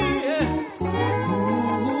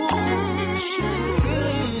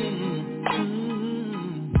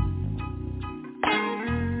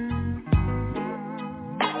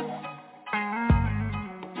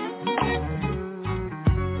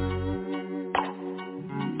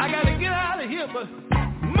 I gotta get out of here, but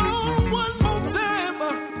move one more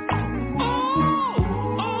time.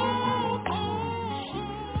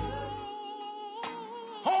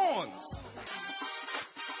 Horns.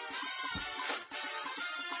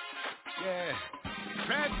 Yeah.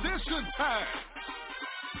 Transition time.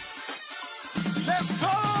 Let's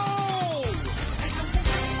go.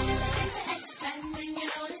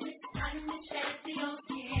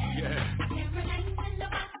 Yeah.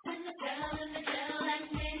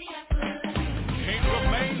 Can't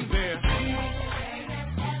remain there.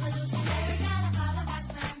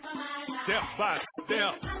 Step by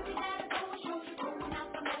step.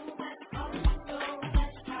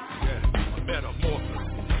 Yeah, metamorphosis.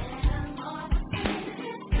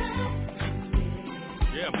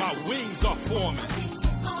 Yeah, my wings are forming.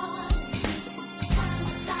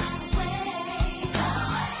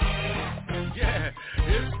 Yeah,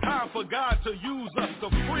 it's time for God to use us to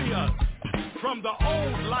free us from the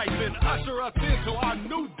old life and usher us into our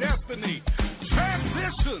new destiny.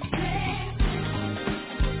 Transition.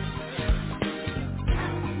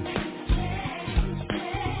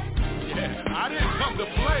 Yeah, I didn't come to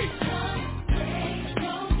play.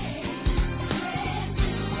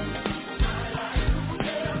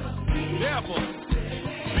 Never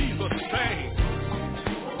be the same.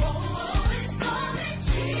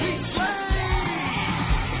 Be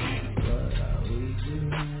slain. What are we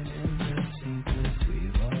doing in the same place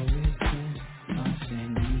we've always been?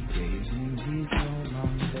 Constantly gazing, we no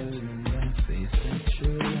longer in that space that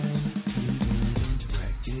you're in. We wouldn't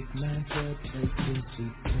recognize the places we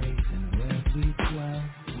place and where we dwell.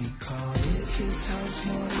 We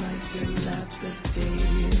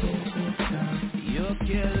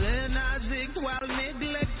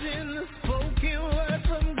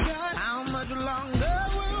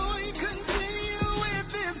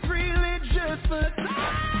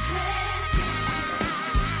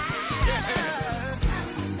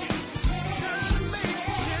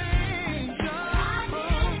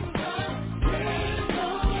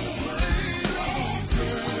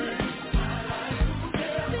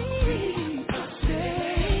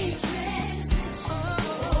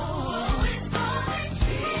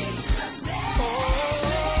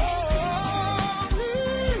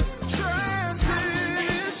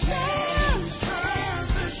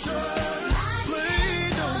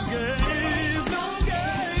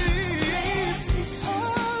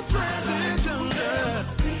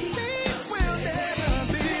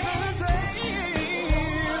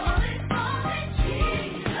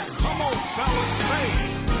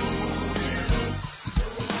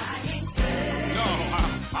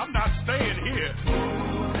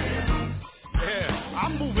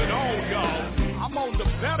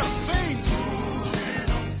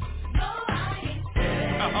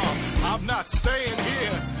I'm not staying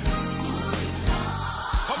here.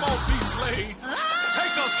 Come on, B-Slade.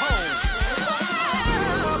 Take us home.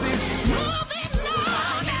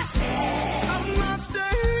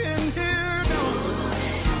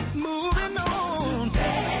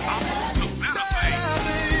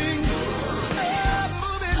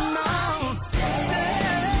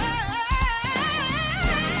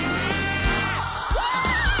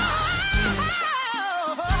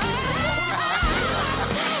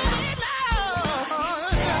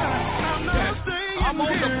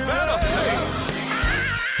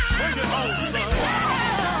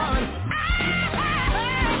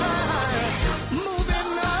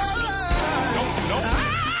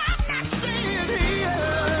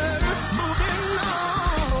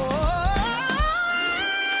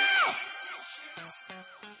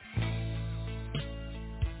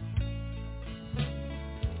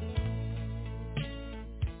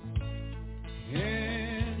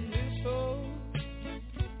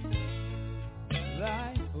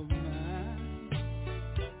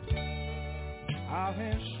 I've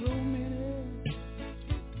had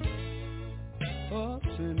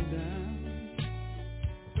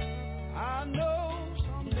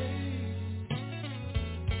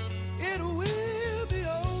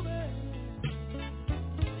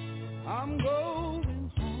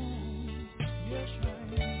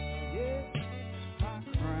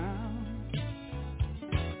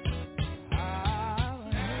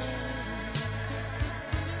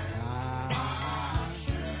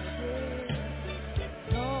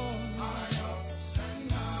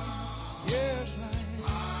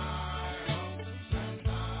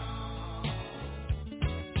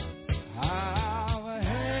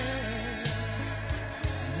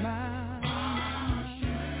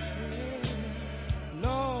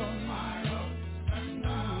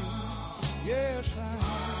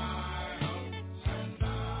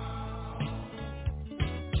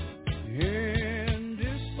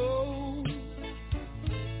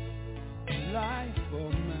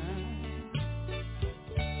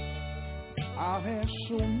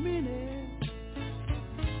so many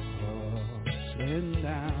ups and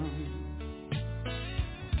downs.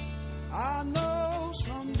 I know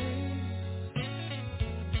someday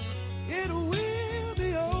it will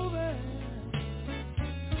be over.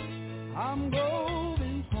 I'm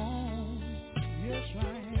going home. Yes, I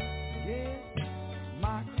am. Yes,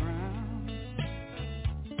 my crown.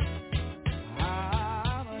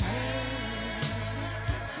 I've had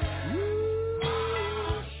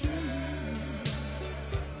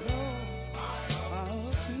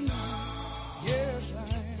yes, I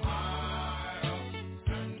am.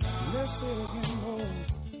 Let's say it again, Lord.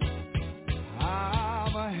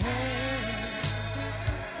 I've had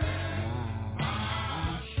my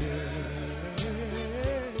share,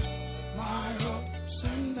 my ups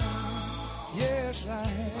and downs. Yes, I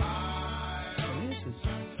have. Listen.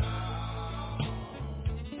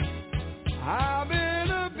 I've been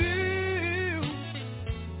abused,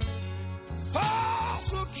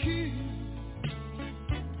 persecuted,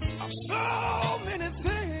 so many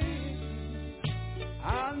things. I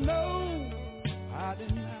know I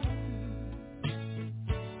did not do.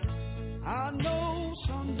 I know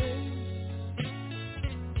someday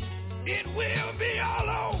it will be all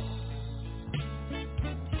over.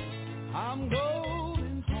 I'm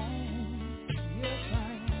going home. Yes, I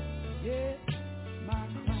am. Yes, my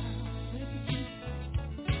crown.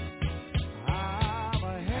 I've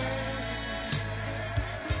had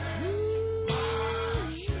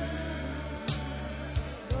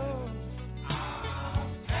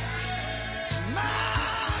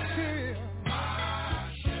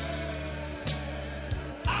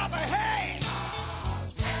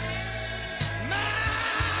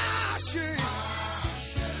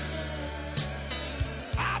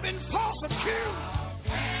persecuted.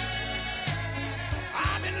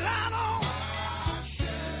 I've been lied on.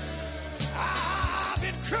 I've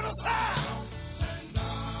been criticized.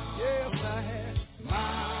 Yes, I had my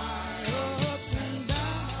ups and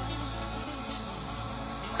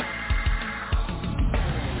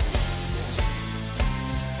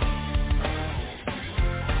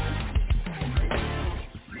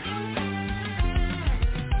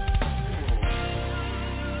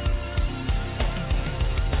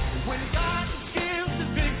when God gives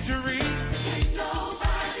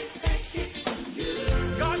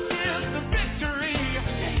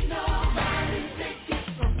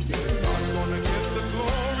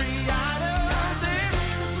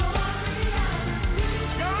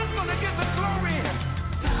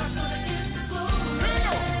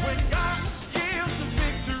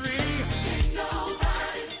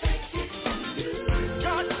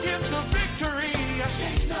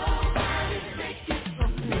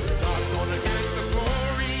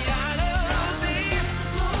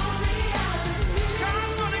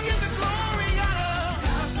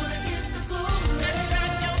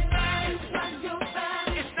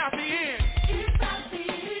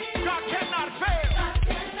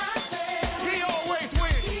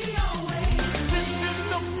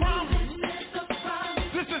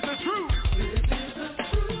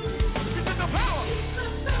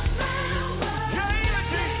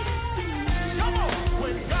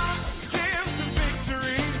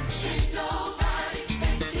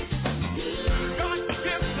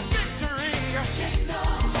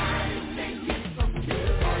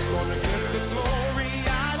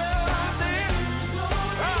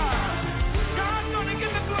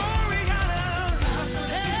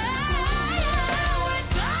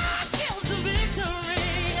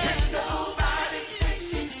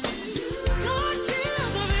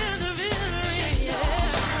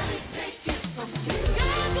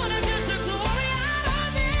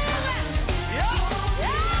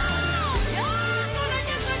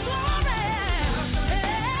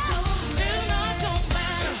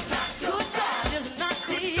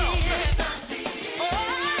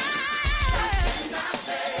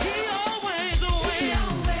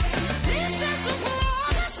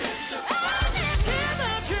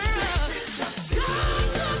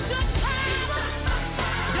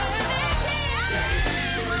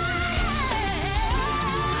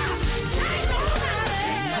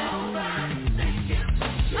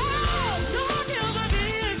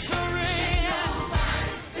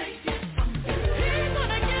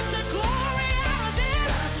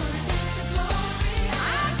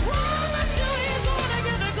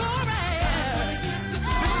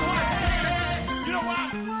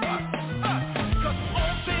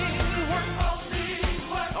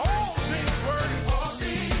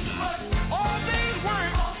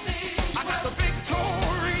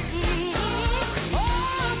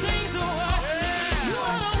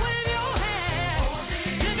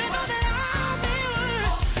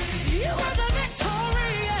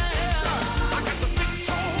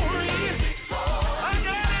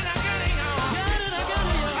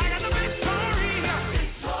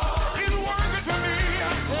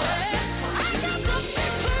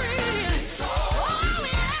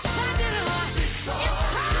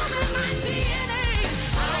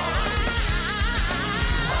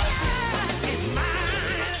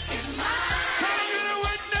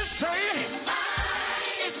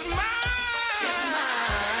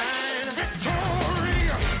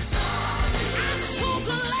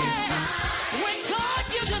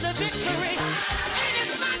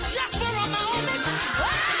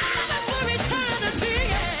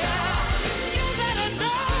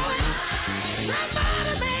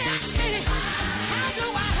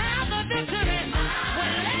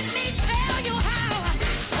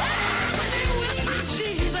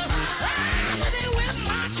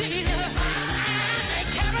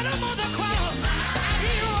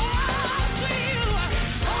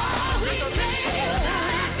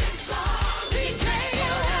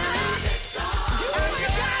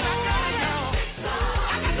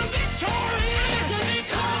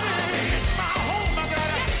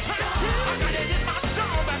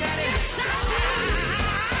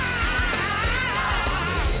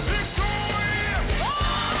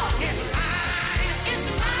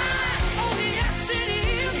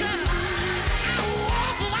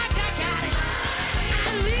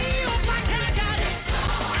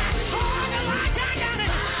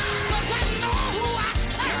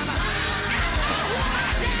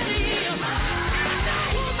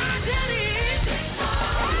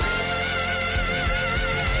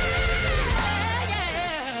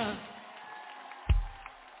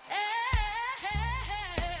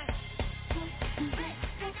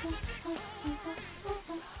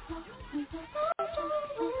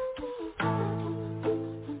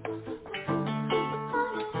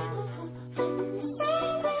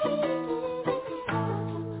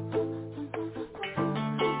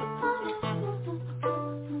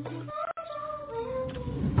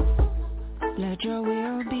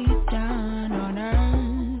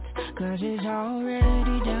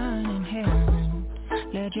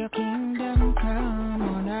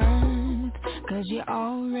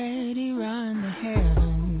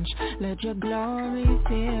Let your glory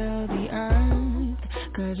fill the earth,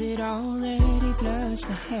 'cause it already floods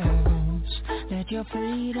the heavens. Let your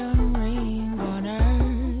freedom ring on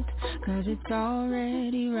earth, 'cause it's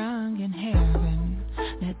already rung in heaven.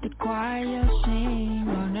 Let the choir sing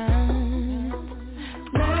on earth.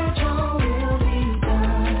 Let your will be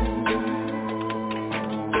done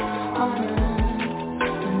on earth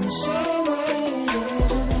in the same way it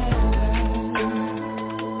is in heaven.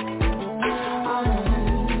 On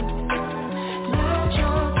earth, let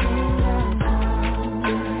your kingdom come,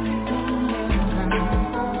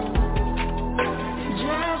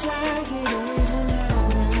 just like it is in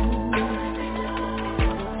heaven.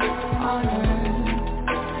 On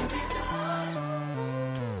earth,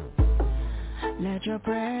 let your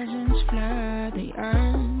presence flood the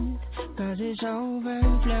earth, 'cause it's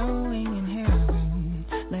overflowing in heaven.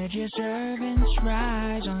 Let your servants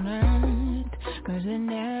rise on earth, 'cause they're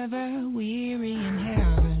never weary in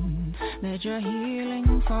heaven. Let your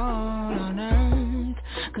healing fall on earth,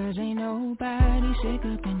 'cause ain't nobody sick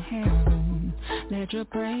up in heaven. Let your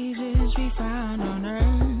praises be found on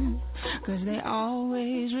earth, 'cause they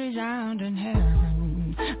always resound in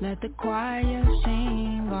heaven. Let the choir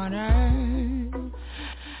sing on earth.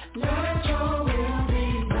 Let your will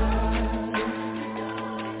be done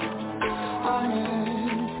on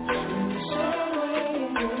earth in the same way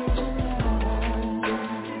it is in heaven.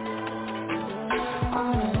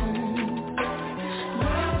 On earth,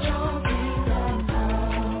 let your kingdom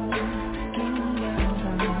come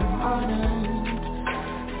on earth,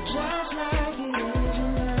 just like it is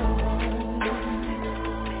in heaven.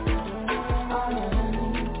 On earth,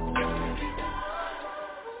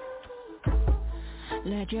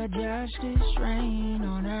 let your justice reign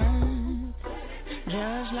on earth,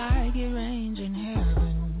 just like it rains in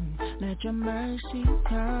heaven. Let your mercy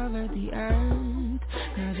cover the earth,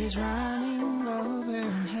 'cause it's running over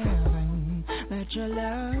in heaven. Let your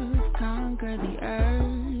love conquer the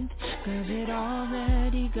earth, 'cause it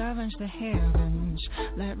already governs the heavens.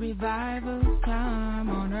 Let revival come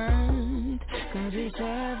on earth, 'cause it's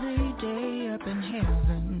every day up in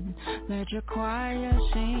heaven. Let your choir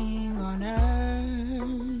sing on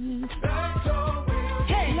earth. Let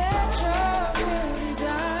your will be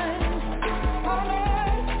done on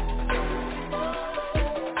earth,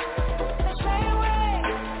 the same way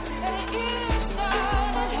that it is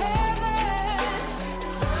done in heaven.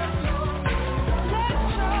 Let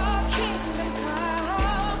your kingdom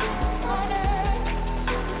come on earth,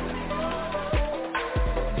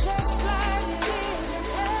 just like it is in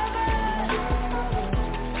heaven.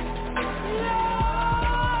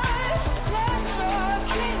 Lord, let your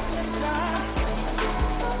kingdom come,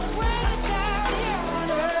 bring it down here on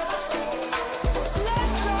earth.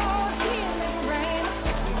 Let your healing reign,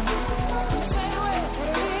 the same way that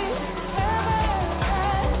it is in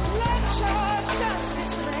heaven. Let your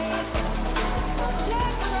justice reign,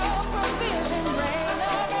 let your provision reign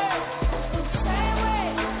on earth, the same way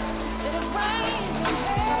that it reigns in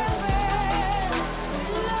heaven.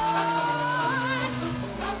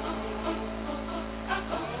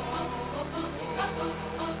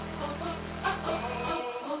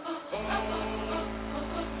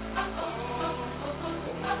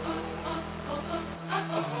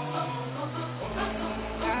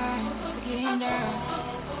 Thine is the kingdom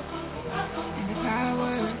and the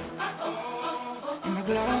power and the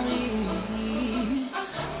glory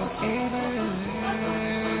forever.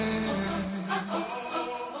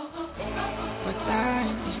 For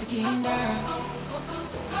thine is the kingdom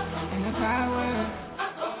and the power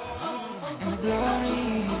and the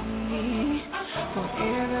glory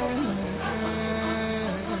forever.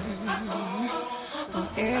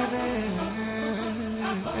 Forever.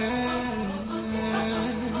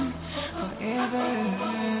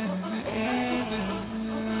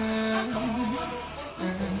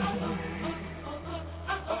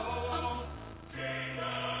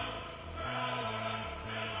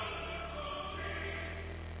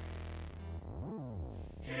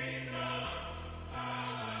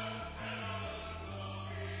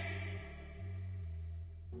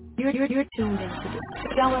 You're tuned into the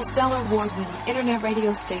Stellar Award-winning internet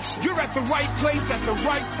radio station. You're at the right place at the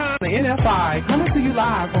right time. The NFI coming to you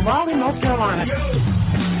live from Raleigh, North Carolina.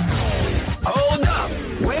 Hold up.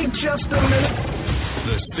 Wait just a minute.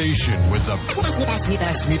 The station with the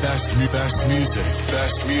best music.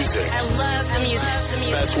 Best music. I love the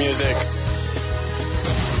music. Best music.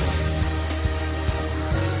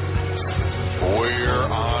 We're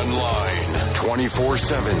online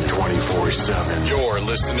 24/7. You're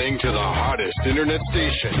listening to the hottest internet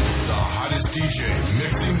station. The hottest DJ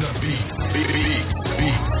mixing the beats.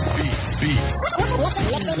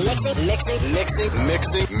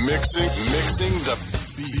 Mixing the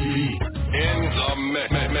beat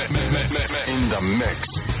in the mix.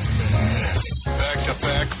 Back to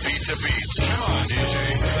back, beat to beat. Come on, DJ.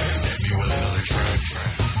 Hit me with another track.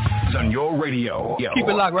 It's on your radio. Yo. Keep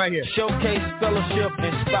it locked right here. Showcase, fellowship,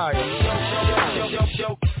 inspire.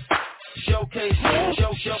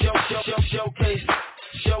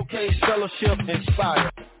 Showcase, fellowship, inspire.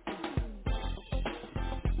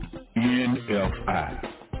 NFI,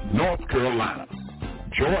 North Carolina,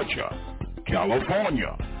 Georgia,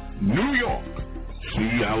 California, New York,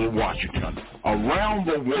 Seattle, Washington, around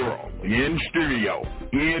the world, in studio,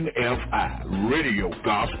 NFI Radio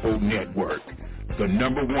Gospel Network, the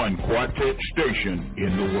 #1 quartet station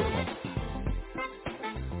in the world.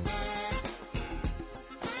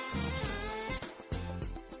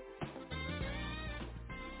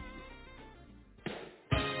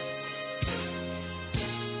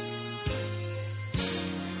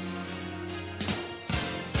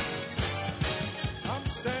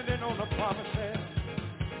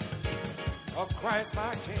 Christ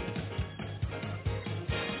my King.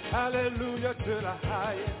 Hallelujah to the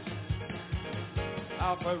highest.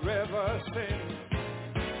 I'll forever sing.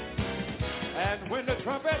 And when the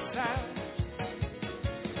trumpet sounds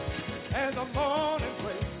and the morning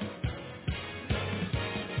breaks,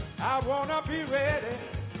 I want to be ready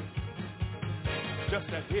just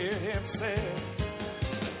to hear him say,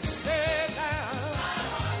 stay down.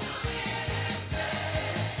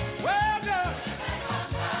 Well done.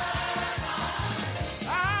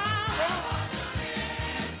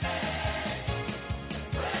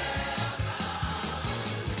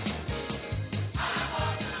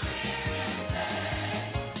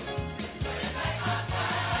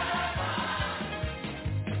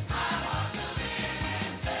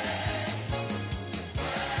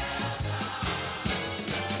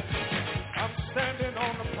 Standing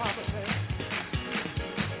on the promises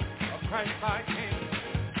of Christ my King.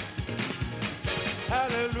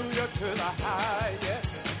 Hallelujah to the highest.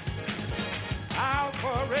 I'll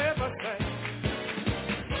forever sing.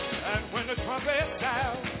 And when the trumpet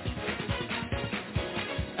sounds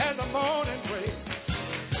and the morning breaks,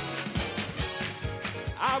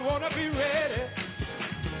 I want to be ready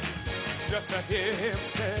just to hear him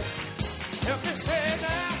say, help me say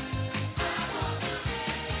now.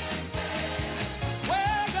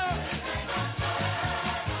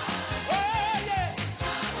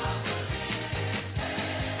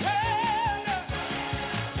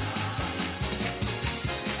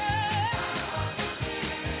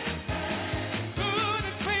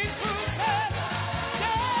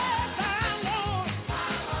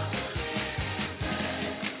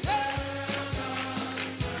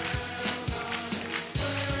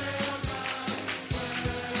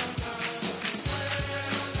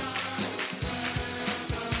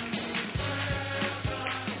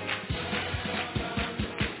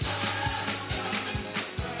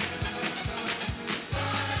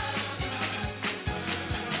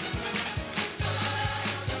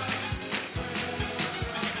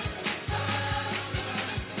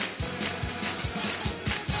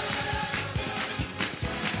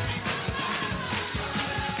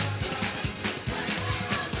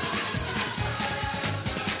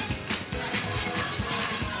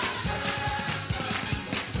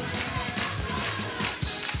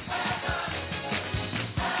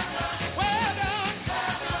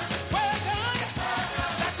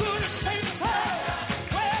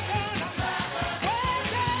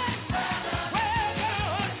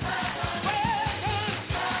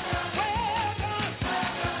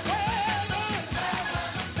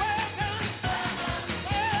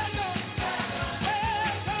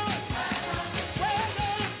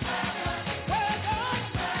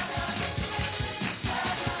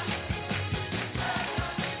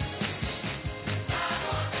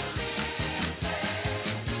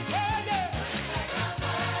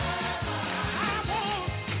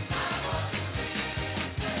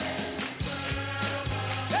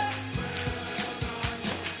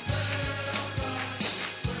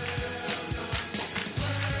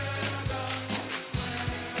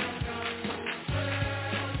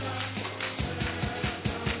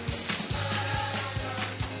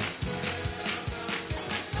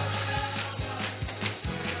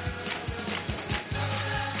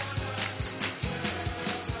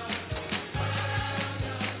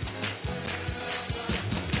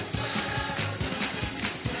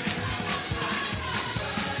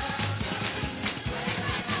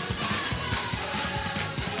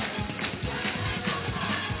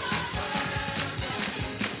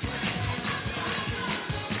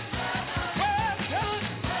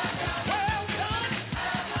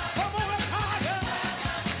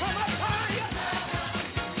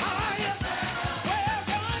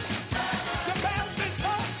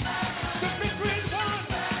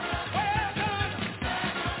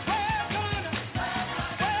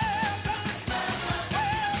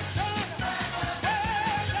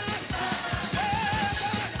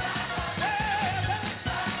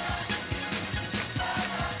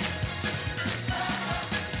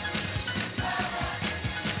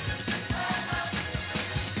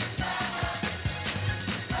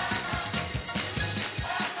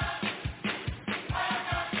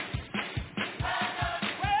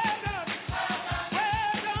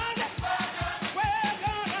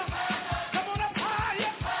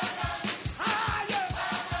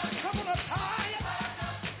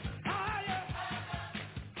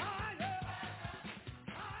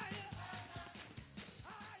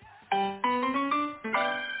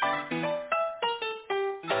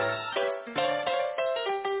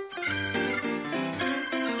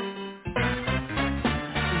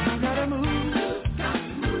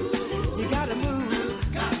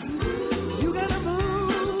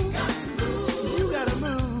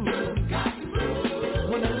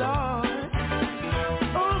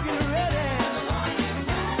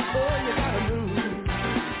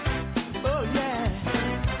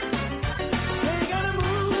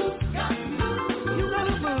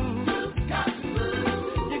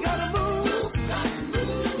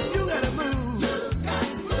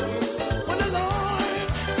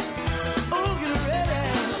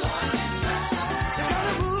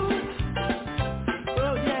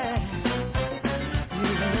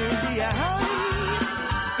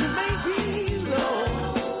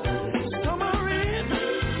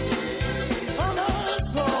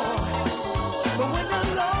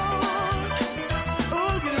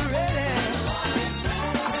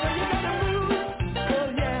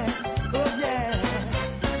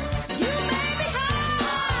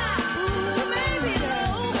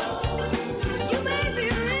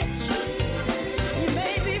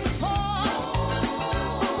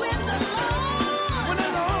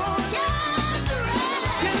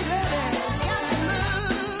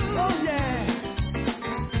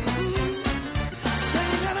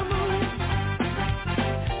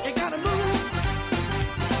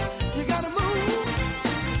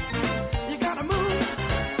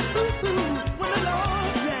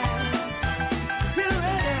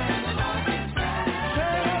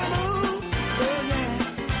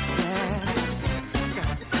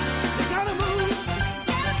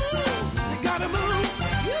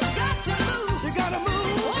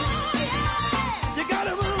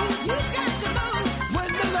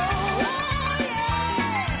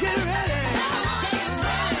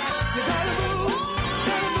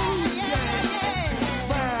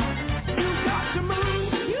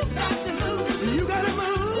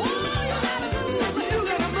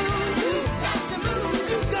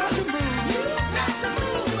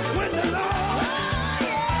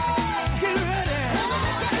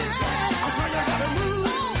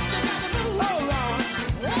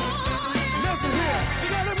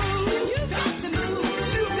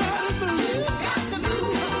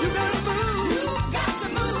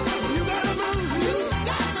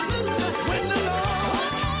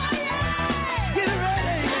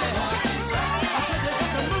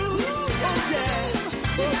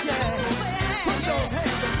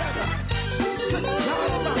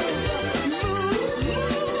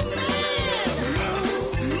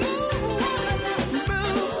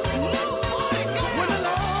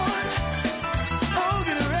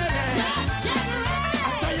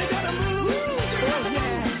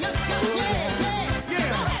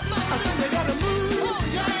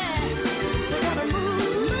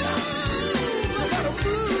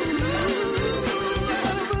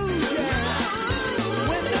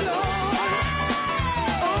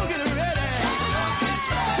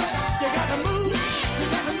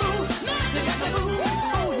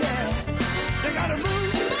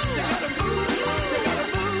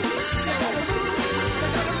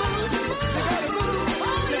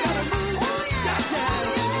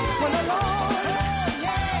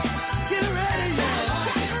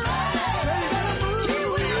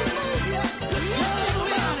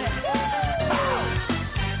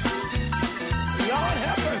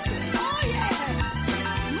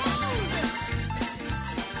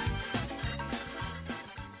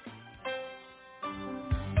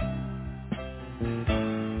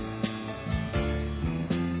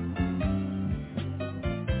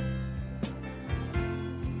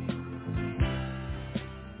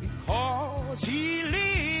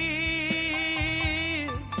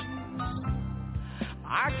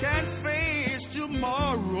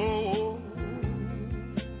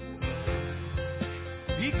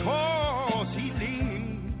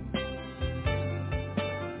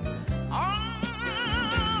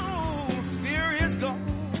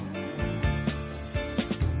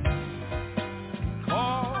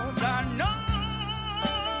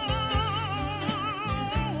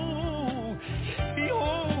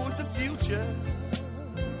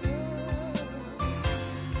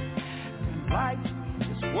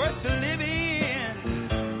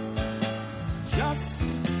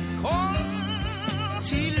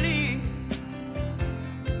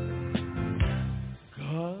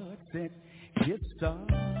 Son.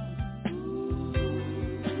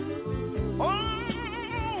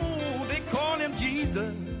 Oh, they call him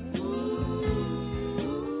Jesus.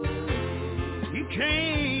 He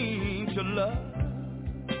came to love,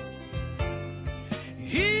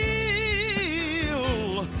 heal,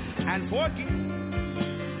 and forgive.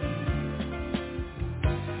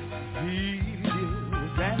 He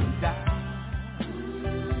lived and died.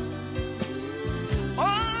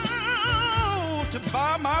 To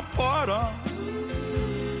buy my pardon.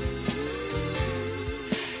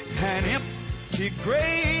 An empty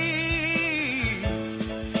grave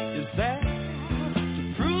is there to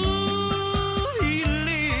prove he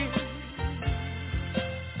lived.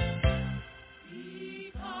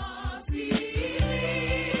 Because he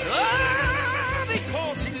lived. Oh,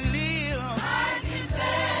 because he lived. I can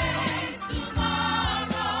face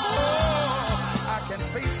tomorrow. Oh, I can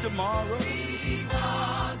face tomorrow.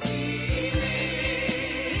 Because he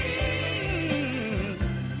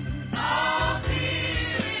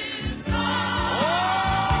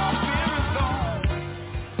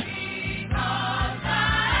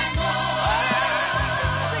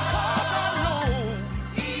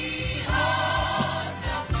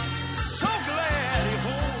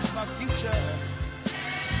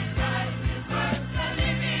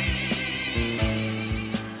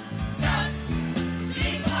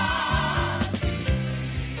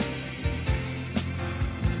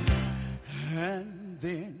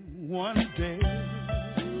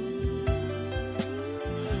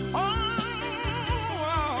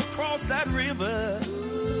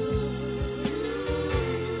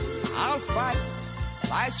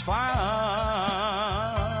life's final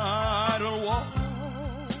war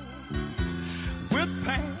with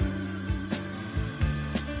pain,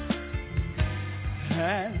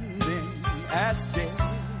 and then at death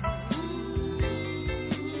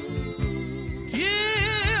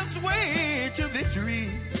gives way to victory.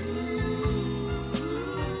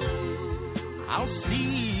 I'll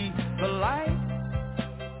see the light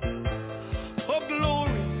of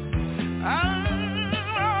glory. I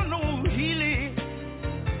know he lives.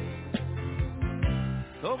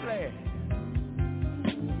 So glad.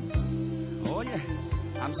 Oh yeah,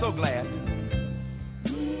 I'm so glad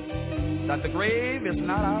that the grave is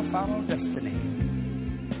not our final destiny.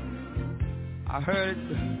 I heard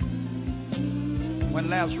when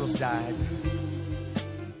Lazarus died,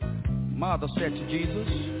 Mother said to Jesus,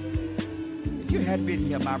 if you had been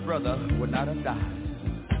here, my brother would not have died.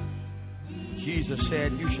 Jesus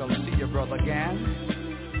said, you shall see your brother again.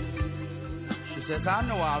 She says, I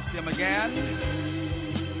know I'll see him again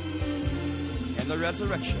in the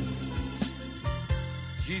resurrection.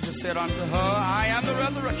 Jesus said unto her, I am the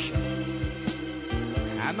resurrection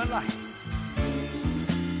and the life.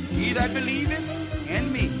 He that believeth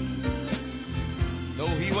in me,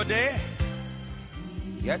 though he were dead,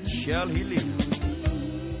 yet shall he live.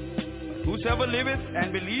 Whosoever liveth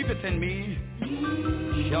and believeth in me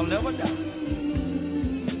shall never die.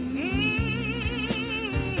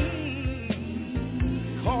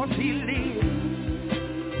 Cause he lives.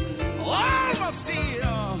 All my fear,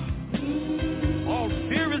 all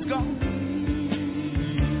fear is gone.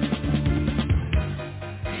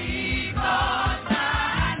 Because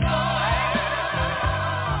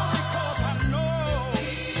I know.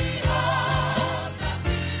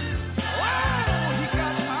 Oh, he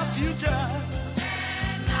got my future.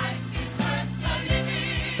 And life is worth the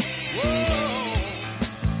living. Whoa.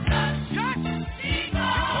 Just because he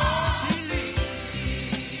lives.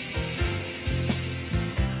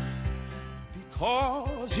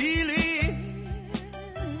 Because he lives,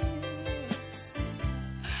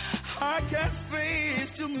 I can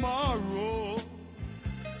face tomorrow.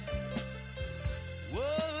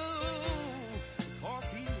 Whoa, because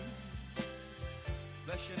he lives.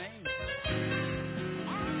 Bless your name.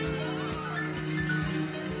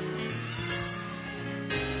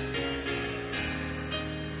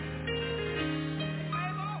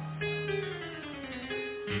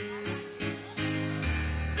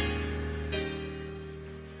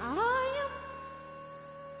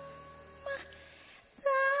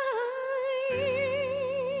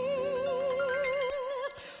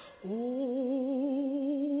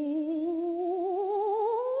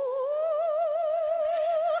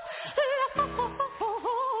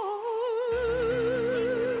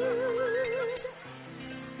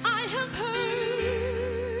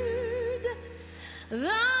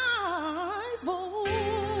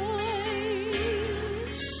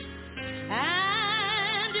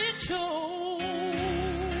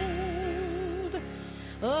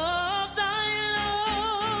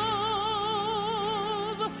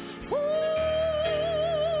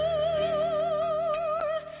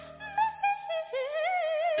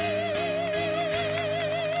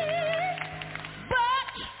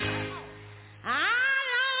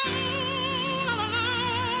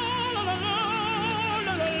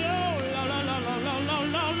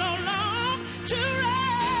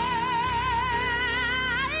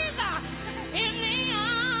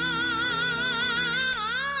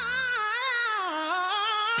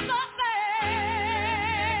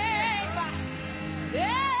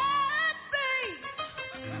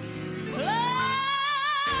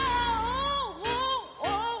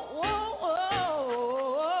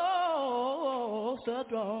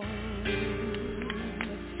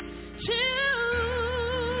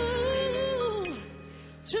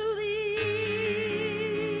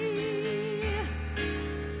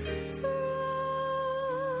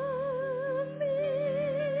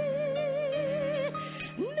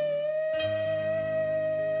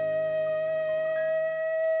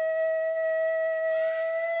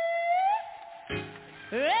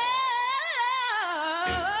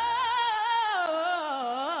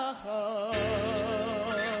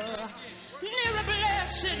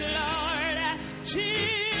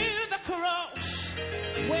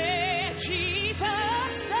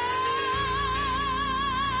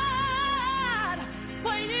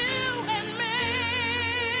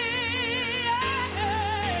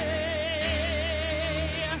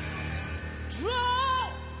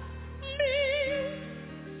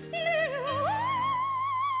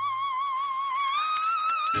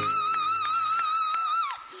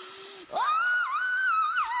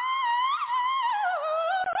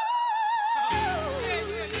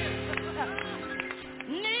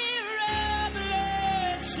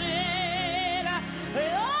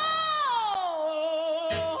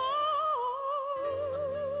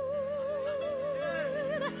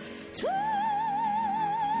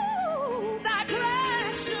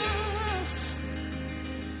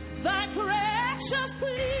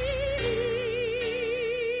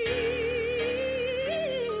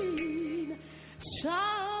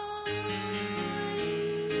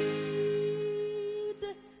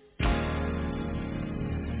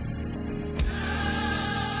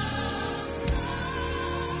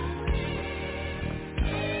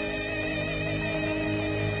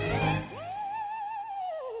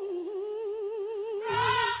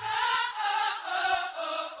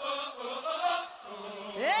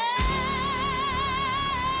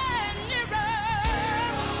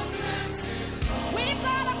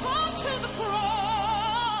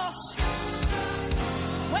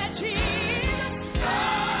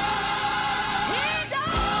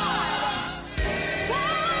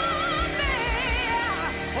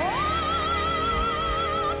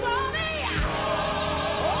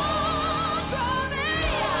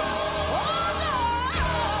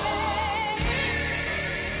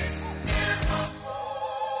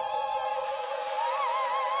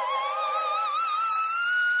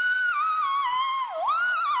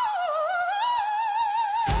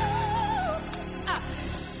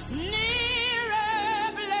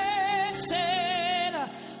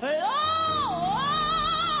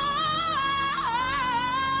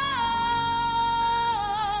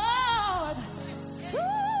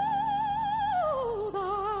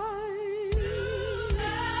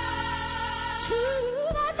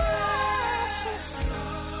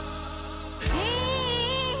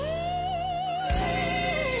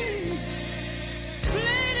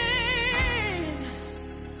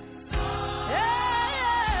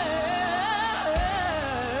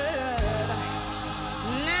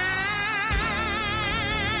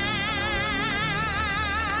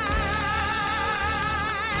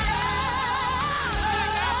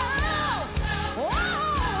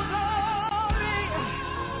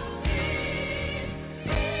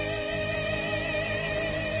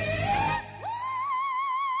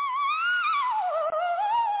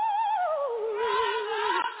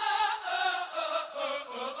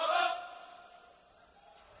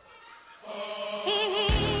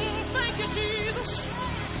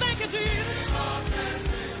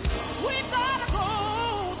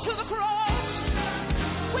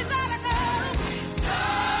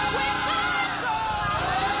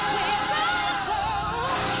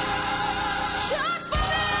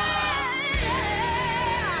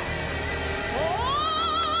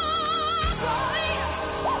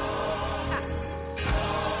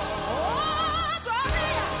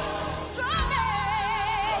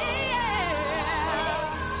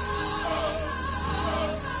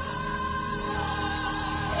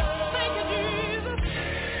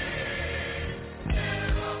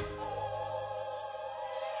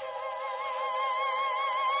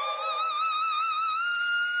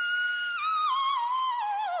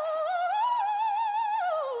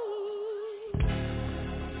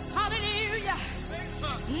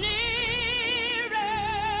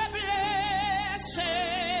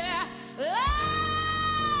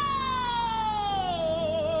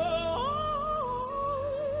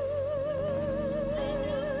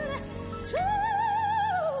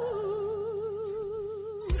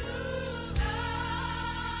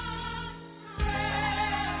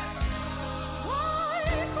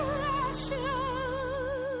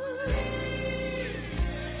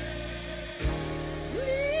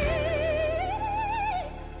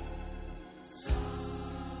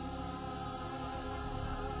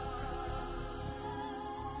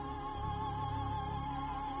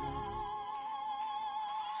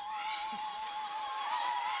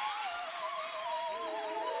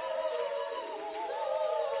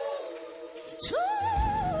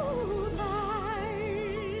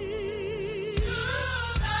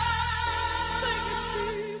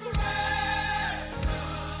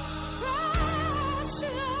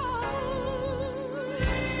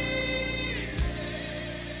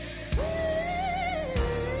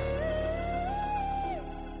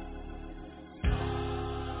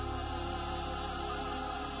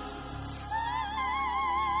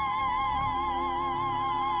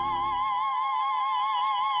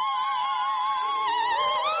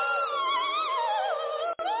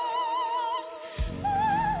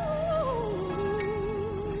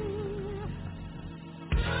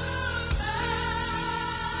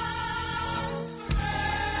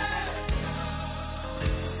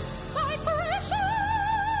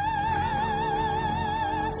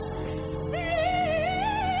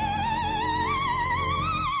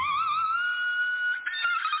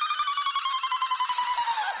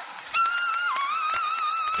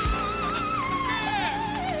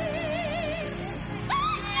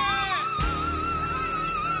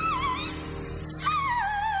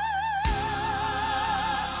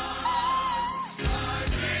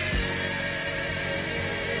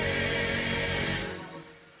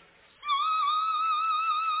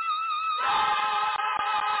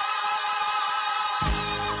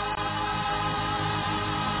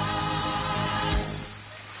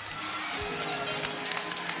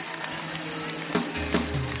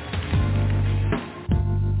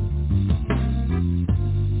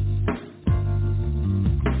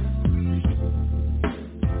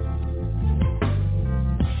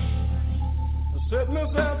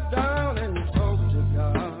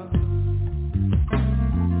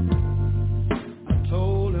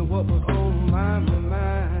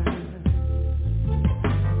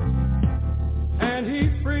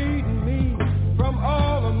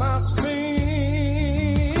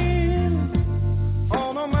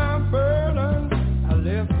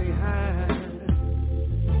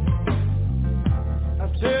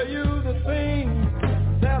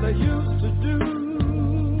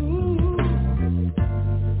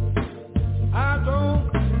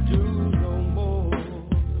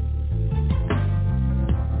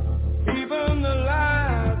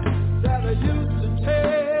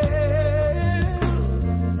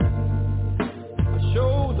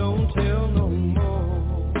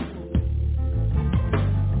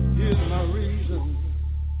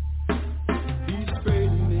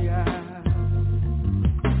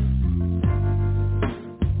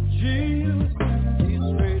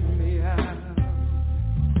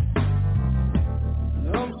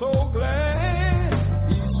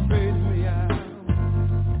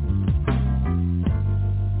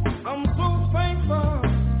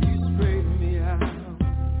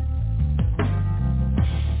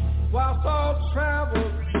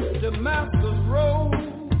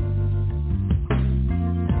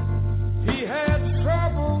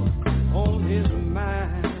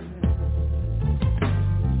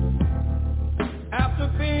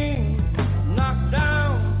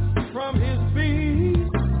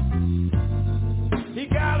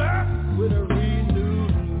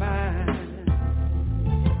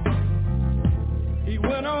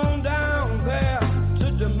 went on down there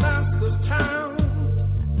to Damascus town.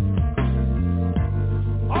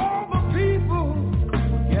 All the people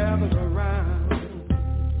gathered around.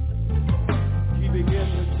 He began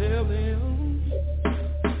to tell them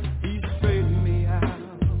he straightened me out.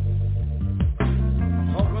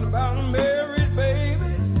 Talking about a married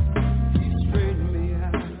baby, he straightened me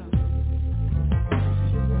out.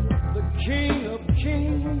 The King of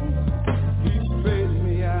Kings, he straightened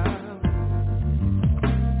me out.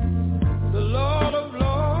 The Lord of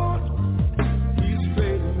Lords, he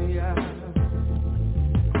straightened me out.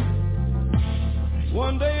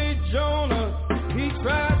 One day Jonah, he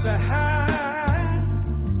tried to hide,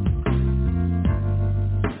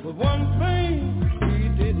 but one thing he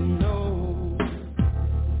didn't know,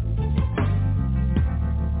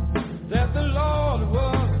 that the Lord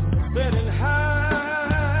was sitting high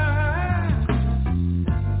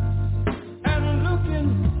and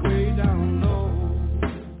looking way down low.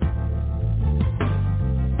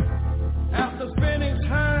 After spending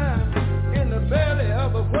time in the belly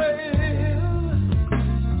of a whale,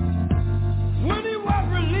 when he was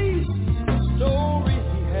released, the story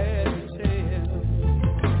he had to tell,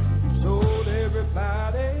 he told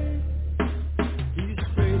everybody he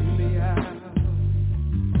straightened me out.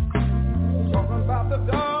 Talking about the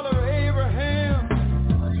God of Abraham,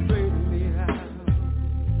 straightened me out.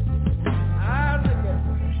 Isaac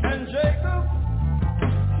and Jacob,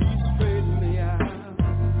 he straightened me out.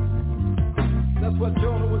 That's what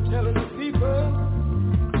Jonah was telling the people.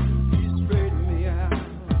 He straightened me out.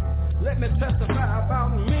 Let me testify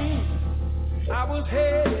about me. I was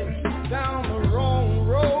headed down the wrong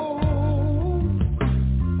road,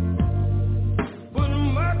 but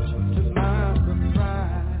much to my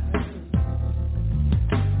surprise,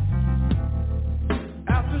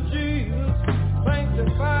 after Jesus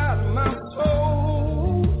sanctified my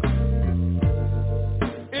soul,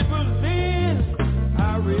 it was then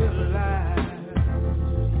I realized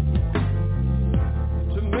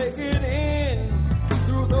to make it in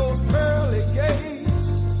through those pearly gates,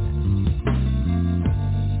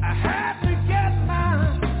 I had to get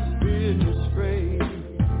my business straight.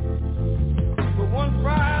 But one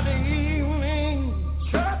Friday evening,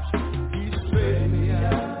 church, he straightened me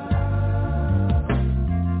out.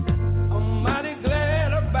 I'm mighty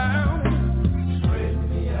glad about it. Straightened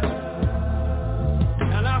me out.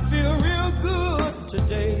 And I feel real good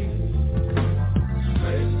today.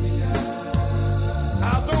 Straightened me out. I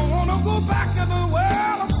don't want to go back in the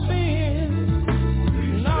world of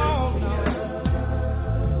sin. No, no.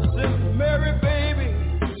 Since Mary, baby,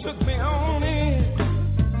 took me on in.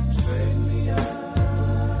 Straighten me out.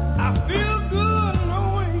 I feel good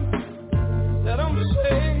knowing that I'm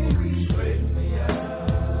saved. Straighten me out.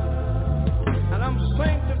 And I'm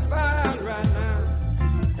sanctified right now.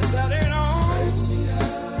 And that ain't all. Straighten me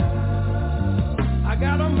out. I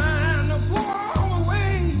got a mind to go all the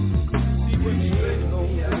way. See what the ain't gonna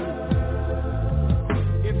do.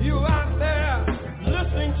 If you out there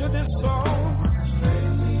listening to this song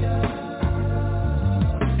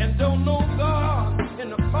and don't know God in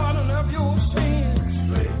the pardon of your sins,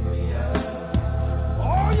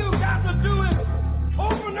 all you got to do is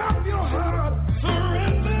open up your heart,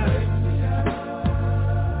 surrender.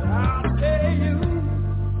 I'll tell you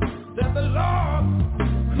that the Lord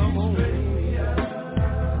come on.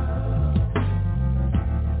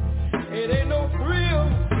 It ain't no thrill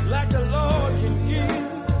like the Lord can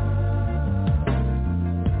give.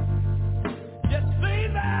 Just stay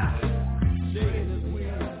there, stay in His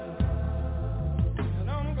will. And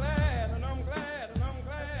I'm glad, and I'm glad, and I'm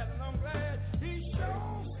glad, and I'm glad He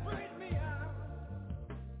sure straightened me out.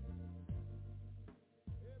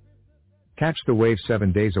 Catch the wave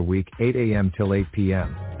 7 days a week, 8 a.m. till 8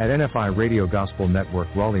 p.m. at NFI Radio Gospel Network,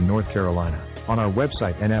 Raleigh, North Carolina, on our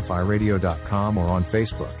website nfiradio.com or on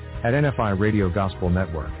Facebook at NFI Radio Gospel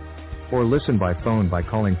Network. Or listen by phone by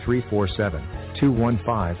calling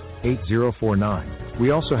 347-215-8049.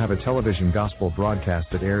 We also have a television gospel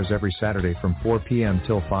broadcast that airs every Saturday from 4 p.m.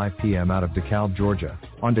 till 5 p.m. out of DeKalb, Georgia,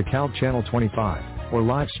 on DeKalb Channel 25, or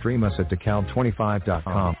live stream us at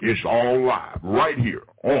DeKalb25.com. It's all live right here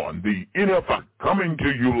on the NFI, coming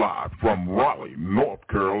to you live from Raleigh, North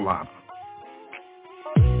Carolina.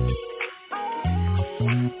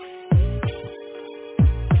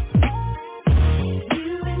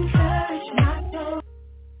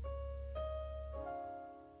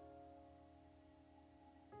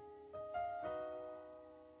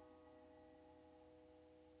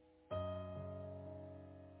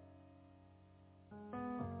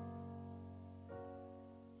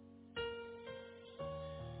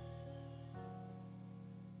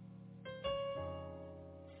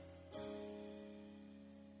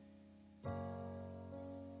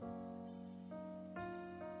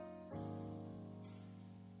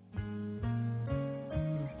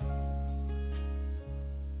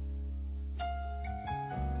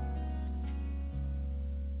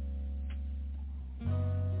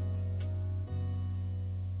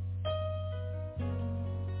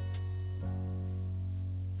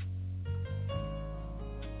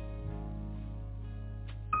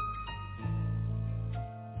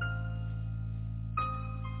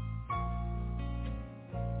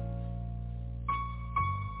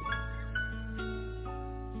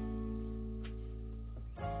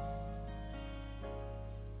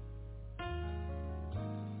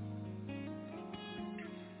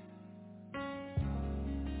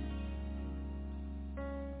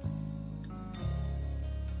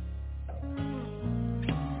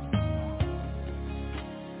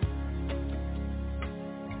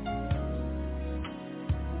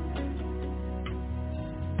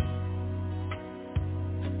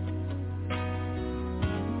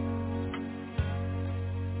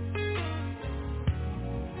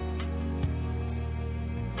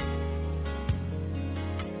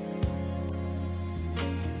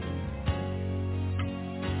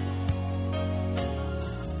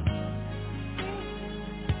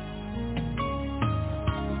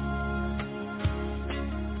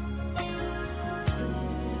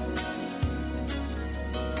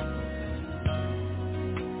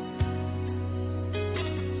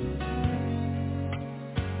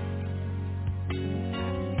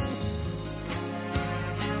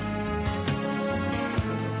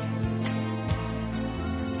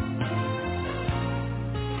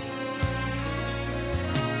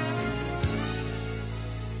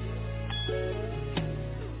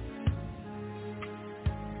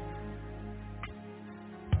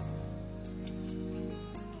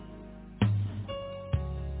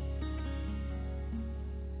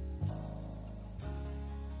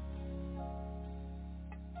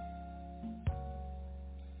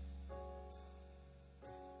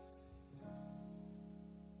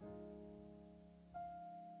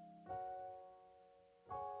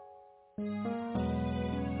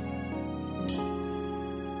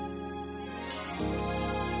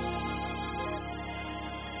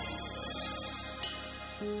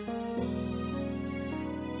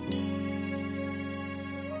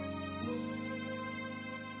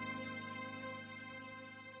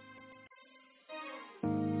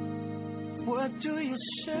 What do you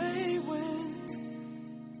say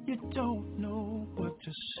when you don't know what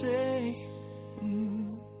to say?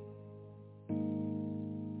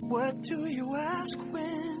 What do you ask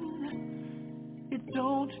when you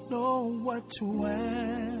don't know what to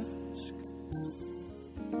ask?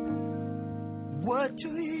 What do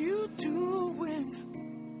you do when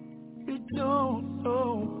you don't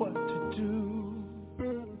know what to do?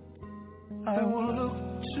 I will look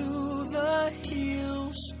to the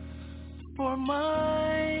hills for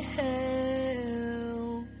my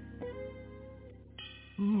help.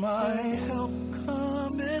 My help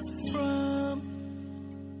cometh from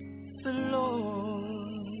the Lord.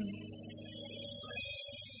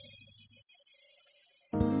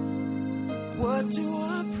 What do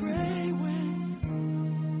I pray when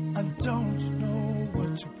I don't know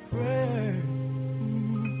what to pray?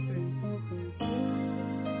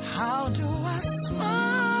 How do I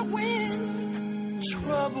smile when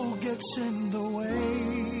trouble gets in the way?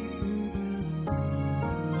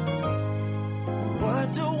 What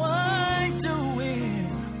do I do when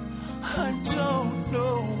I don't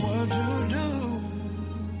know what to do?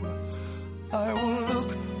 I will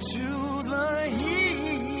look to the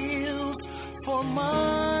hills for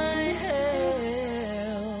my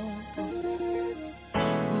help.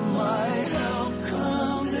 My help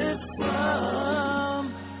cometh from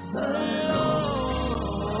the Lord.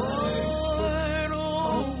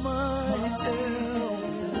 Oh, my help.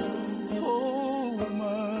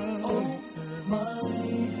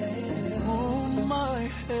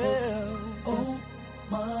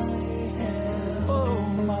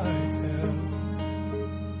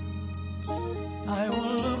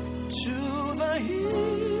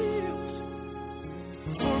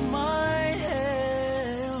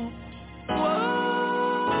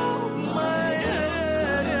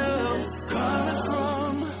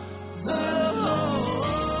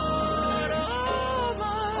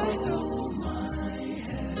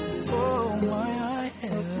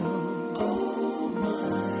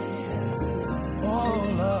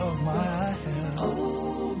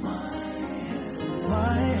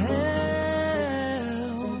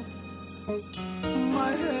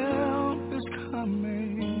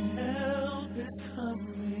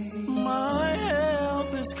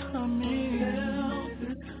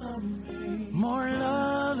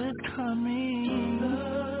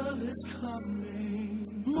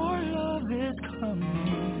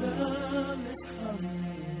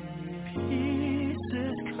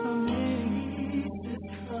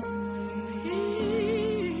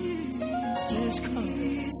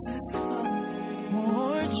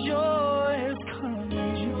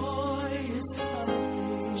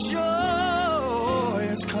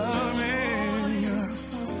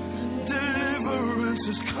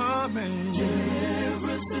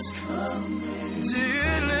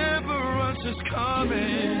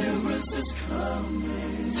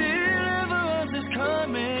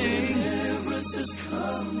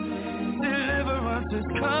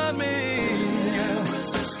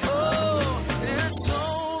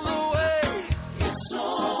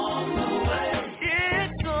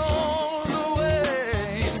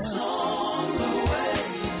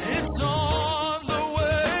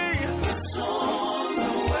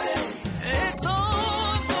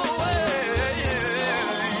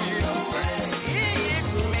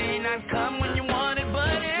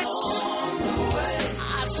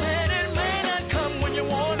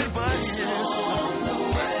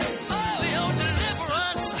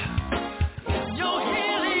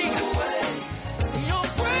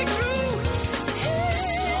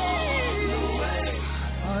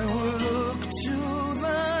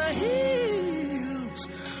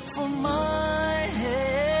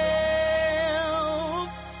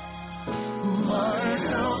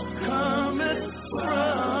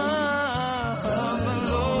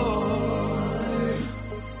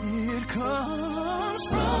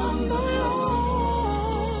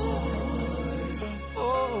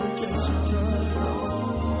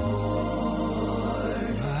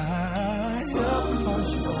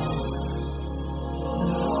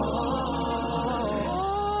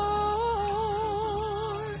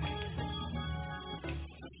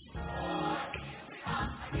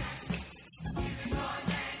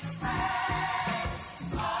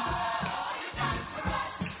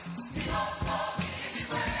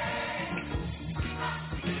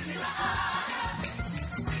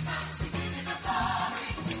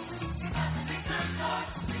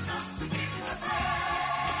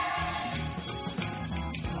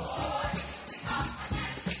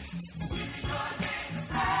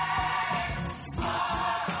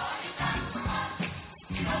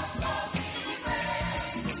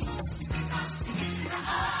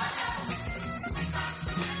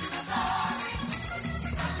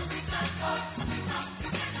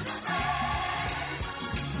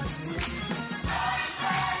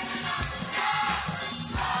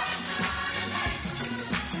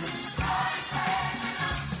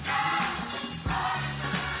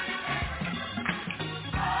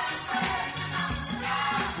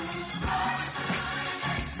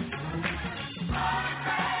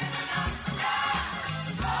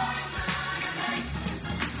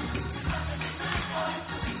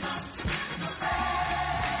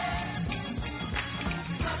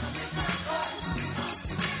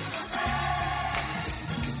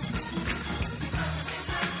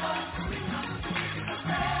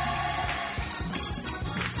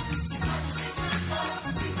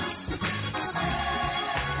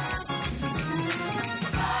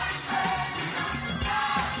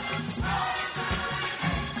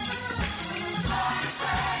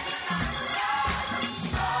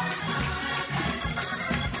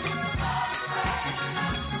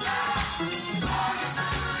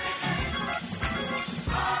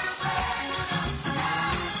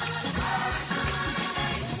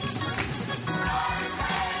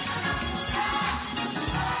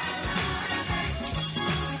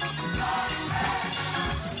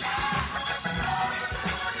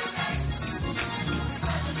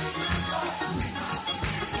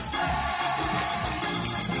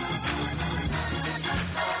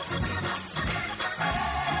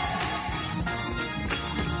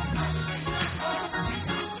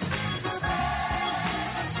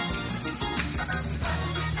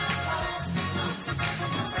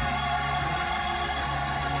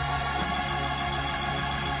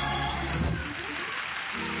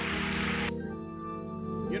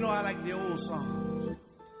 know, I like the old songs.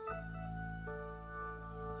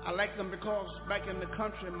 I like them because back in the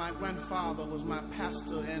country, my grandfather was my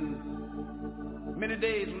pastor, and many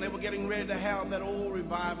days when they were getting ready to have that old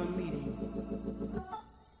revival meeting,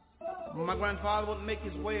 my grandfather would make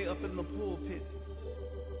his way up in the pulpit,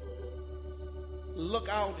 look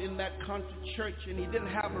out in that country church, and he didn't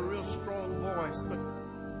have a real strong voice, but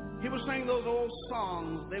he would sing those old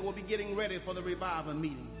songs. They would be getting ready for the revival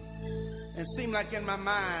meeting. And it seemed like in my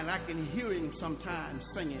mind I can hear him sometimes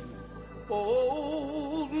singing,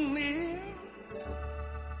 "Oh, near,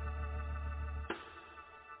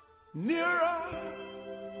 nearer,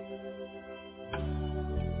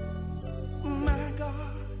 my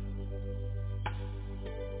God,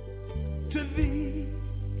 to thee,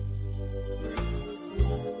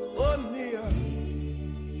 oh, near,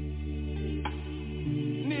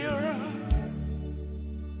 nearer,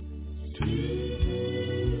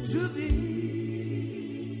 to thee."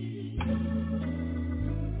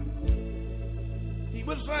 He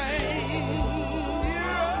would sing,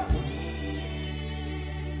 "Nearer,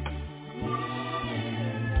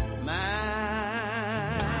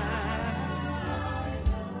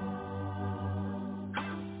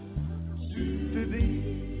 to thee.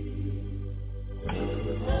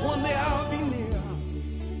 One day I'll be near,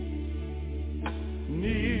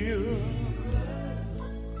 near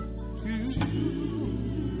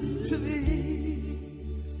to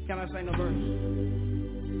thee." Can I sing a verse?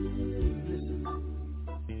 Listen.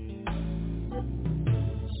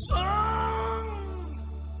 Songs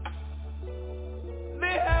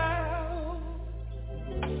they have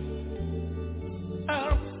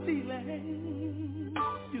out of feeling,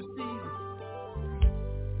 you see.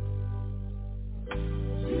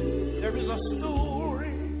 There is a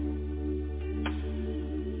story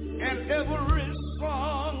in every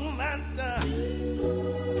song that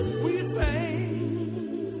we sing.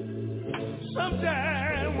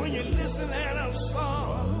 Sometimes when you listen at a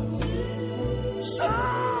song,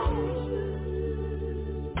 songs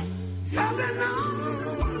have been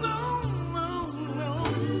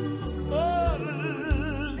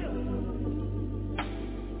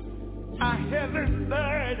I haven't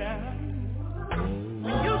heard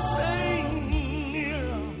you sing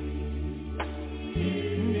near,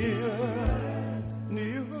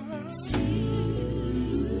 near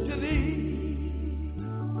to thee.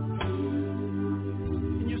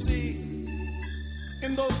 And you see,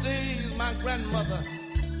 in those days, my grandmother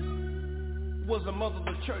was the mother of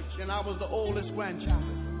the church, and I was the oldest grandchild.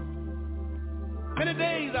 Many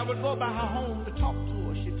days I would go by her home to talk to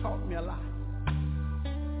her. She taught me a lot.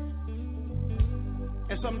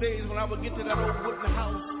 And some days when I would get to that old wooden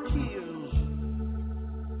house, tears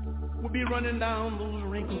would be running down those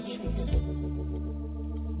wrinkled cheeks.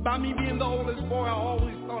 By me being the oldest boy, I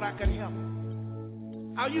always thought I could help.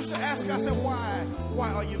 I used to ask her, I said, why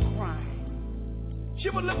are you crying? She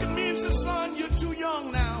would look at me and say, "Son, you're too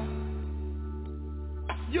young now.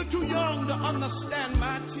 You're too young to understand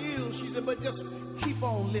my tears." She said, "But just keep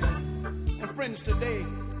on living." And friends, today,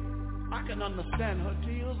 I can understand her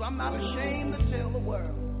tears. I'm not ashamed to tell the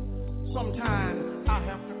world. Sometimes I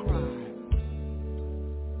have to cry.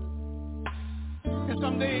 And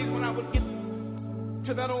some days when I would get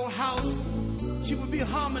to that old house, she would be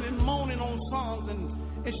humming and moaning on songs, and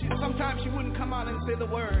sometimes she wouldn't come out and say the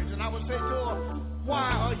words. And I would say to her,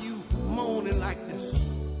 "Why are you moaning like this?"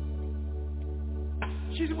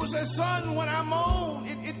 She would say, "Son, when I moan,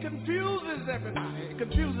 it confuses everybody. It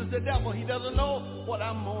confuses the devil. He doesn't know what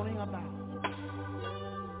I'm moaning about."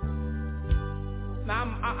 Now,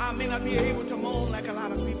 I may not be able to moan like a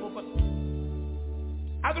lot of people, but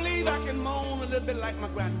I believe I can moan a little bit like my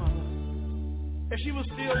grandmother. If she was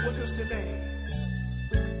still with us today,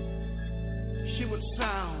 she would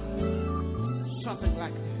sound something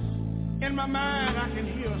like this. In my mind, I can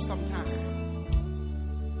hear her sometimes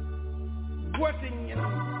working and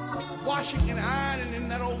washing and ironing in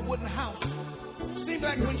that old wooden house. Seems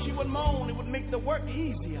like when she would moan, it would make the work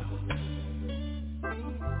easier.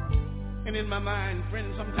 And in my mind,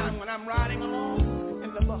 friends, sometimes when I'm riding along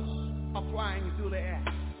in the bus or flying through the air,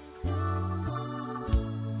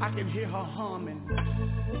 I can hear her humming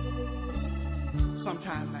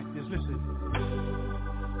sometimes like this. Listen.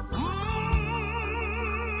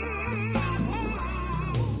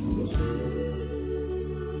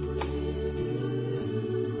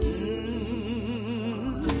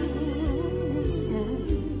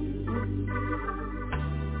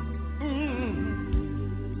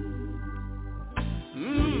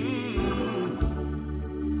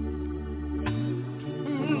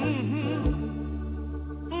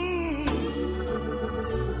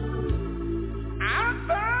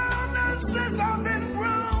 I've been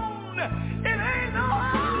grown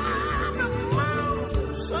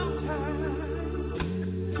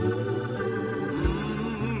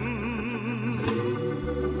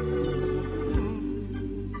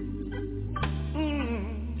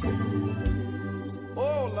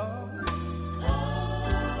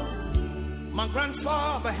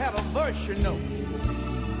had a verse, you know.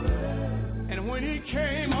 And when he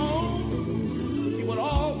came home, he would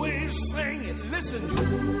always sing it. Listen,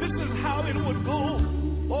 this is how it would go.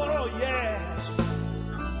 Oh, yes.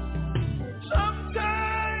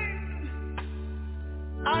 Sometimes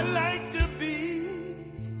I like to be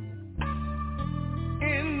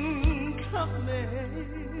in company.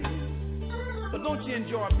 But don't you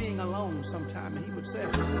enjoy being alone sometimes? And he would say,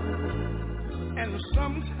 and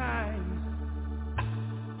sometimes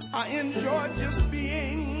I enjoy just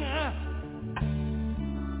being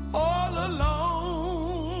all alone.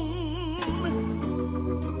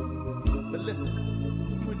 But listen,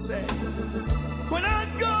 he would say, when I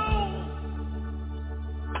go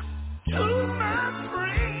to my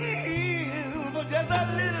friends for just a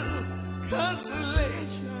little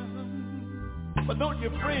consolation. But don't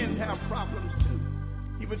your friends have problems too?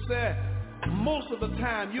 He would say, most of the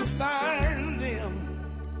time you find them,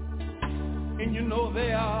 and you know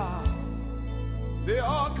they are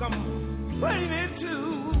complaining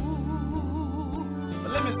too.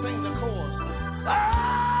 But let me sing the chorus.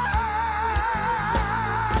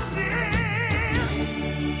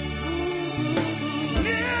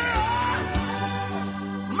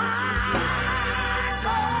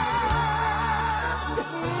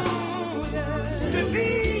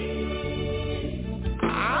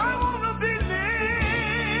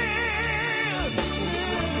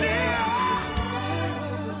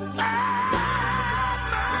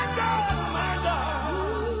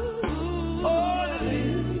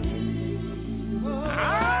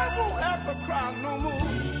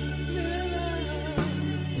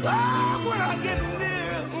 When I get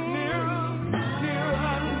nearer,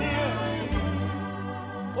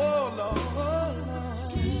 oh Lord,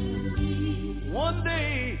 one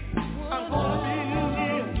day I'm gonna be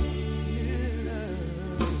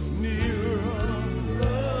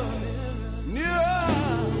nearer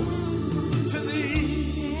to Thee.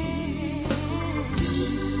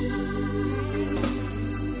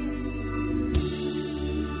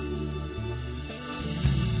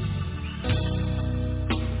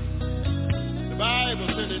 The Bible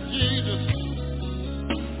said that Jesus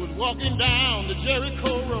was walking down the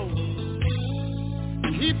Jericho road,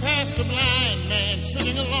 and he passed a blind man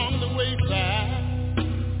sitting along the wayside.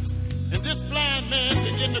 And this blind man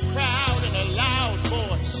began to cry out in a loud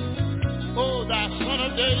voice, "Oh, thou son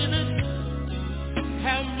of David,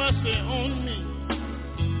 have mercy on me."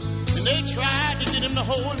 And they tried to get him to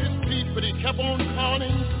hold his peace, but he kept on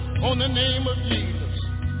calling on the name of Jesus.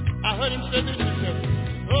 I heard him say this, he said,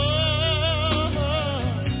 "Oh,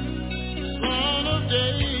 Son of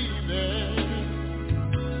David,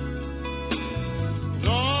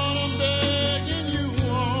 Lord, I'm begging you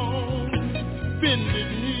on bended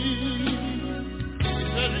knee." He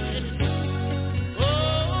said again, he said, "Oh,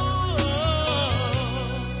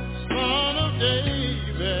 Son of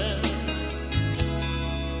David,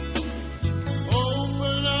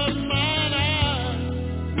 open up mine eyes,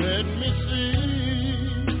 let me see."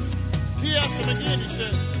 He asked him again, he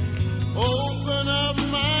said, "Open up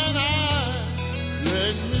mine eyes,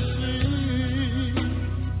 let me see."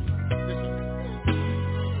 Listen.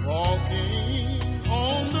 Walking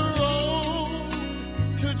on the road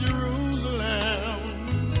to Jerusalem,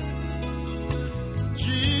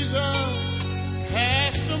 Jesus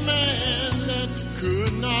passed a man that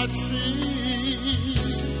could not see.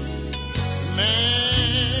 The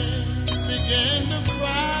man began to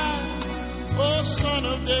cry, "Oh, Son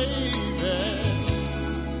of David,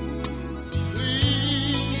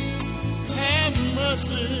 have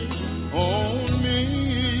mercy on me."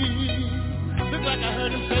 Looks like I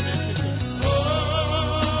heard him say this. He said, "Oh,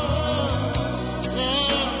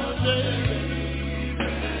 Lord, David,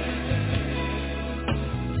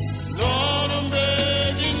 Lord, I'm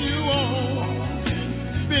begging you on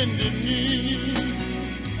bended knee."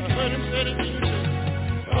 I heard him say this. He said,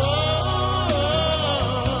 "Oh,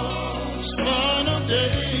 Son of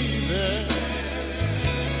David,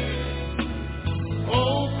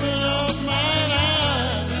 open up mine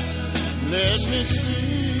eyes, let me see."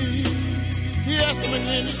 He asked him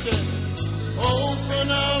again, he said, "Open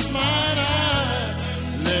up mine eyes,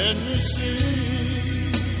 let me see."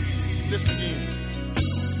 Listen again.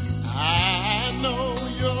 I know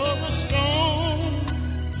you're a stone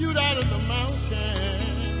hewed out of the mountain.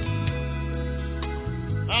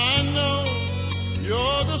 I know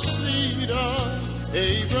you're the seed of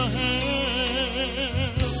Abraham.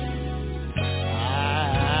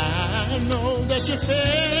 I know that you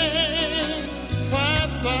fed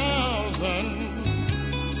 5,000.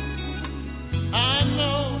 I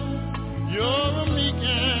know you're a meek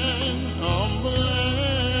and humble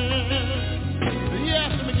lamb. He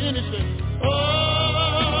asked him again, he said, "Oh,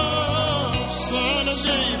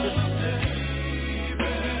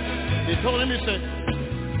 told him, he said,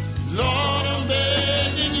 Lord, I'm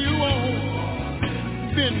begging you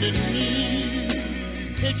on bending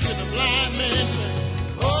knee. Picture the blind man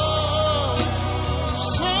saying, oh,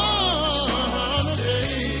 son of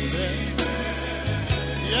David.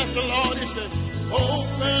 Yes, the Lord, he said,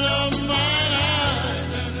 open up mine eyes,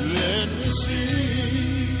 let me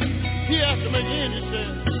see. He asked him again, he said,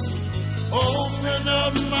 open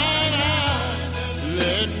up mine eyes,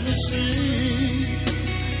 let me see.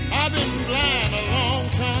 I've been blind a long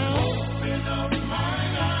time. Open up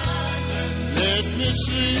mine eyes, let me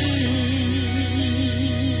see.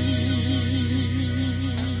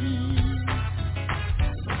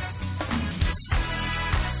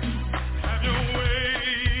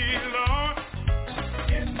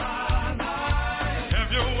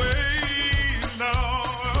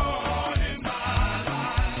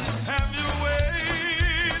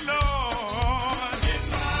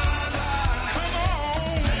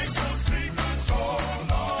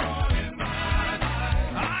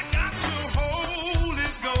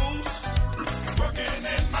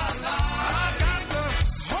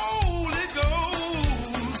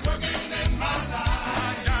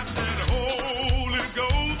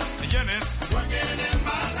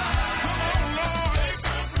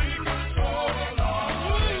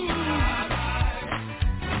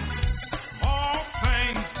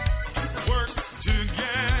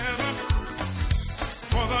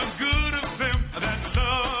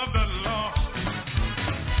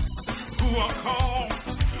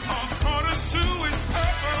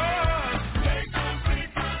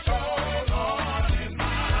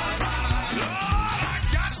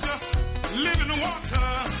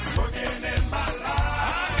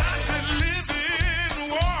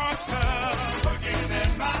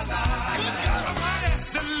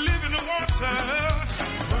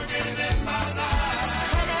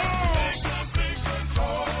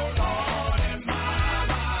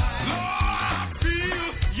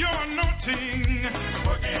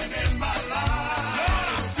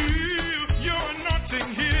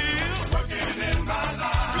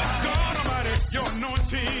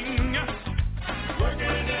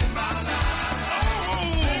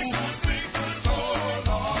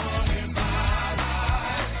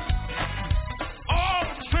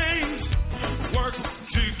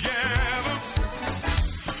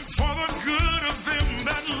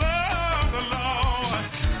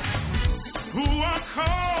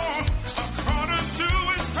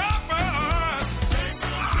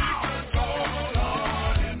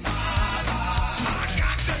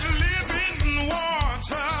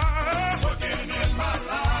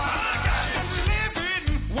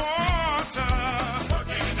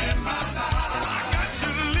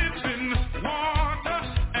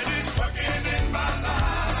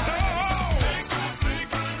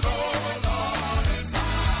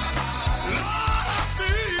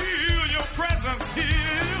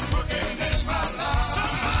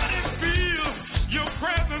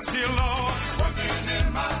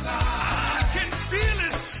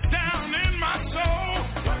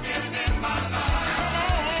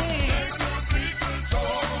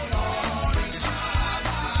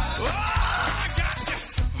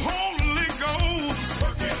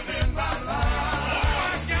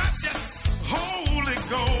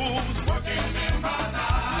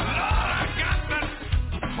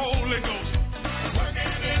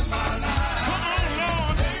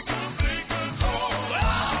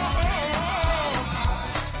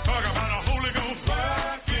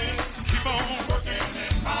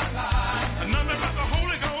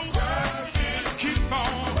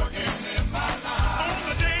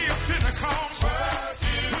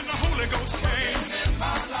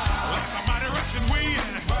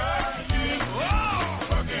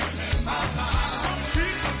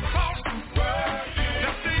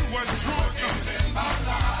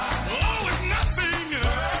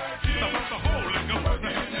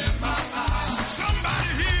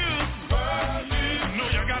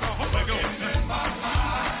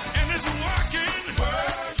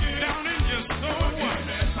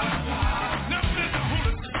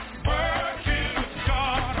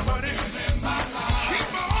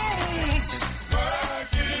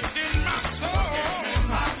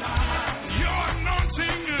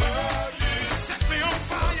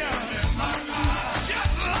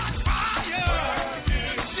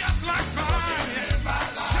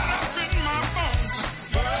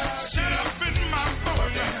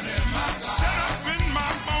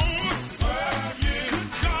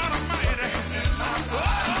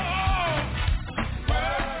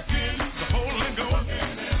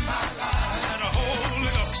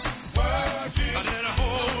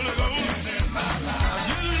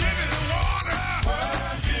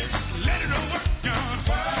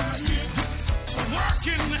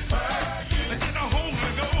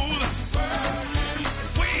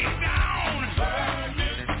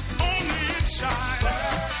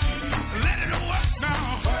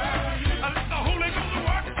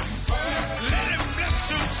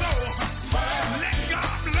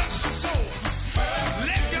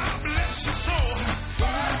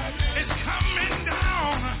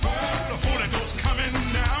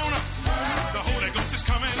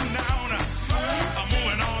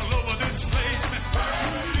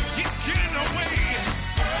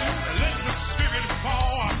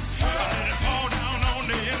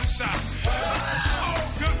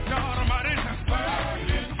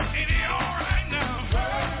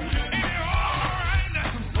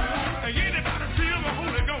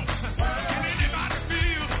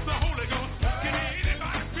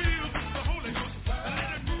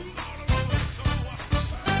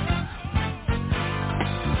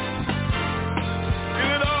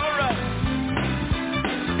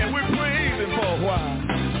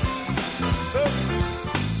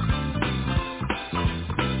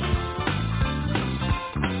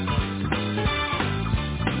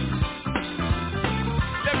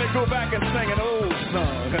 go back and sing an old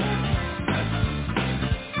song.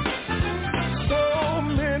 So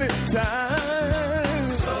many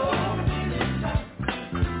times,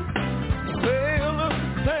 fail to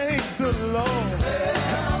thank the Lord.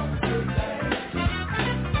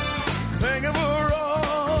 Thank Him for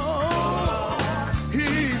all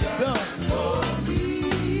He's done for me,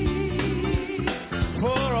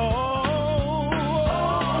 for all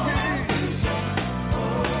He's done.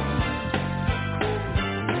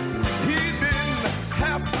 He didn't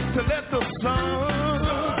have to let the sun,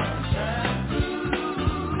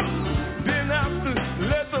 didn't have to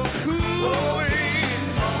let the cool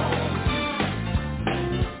wind.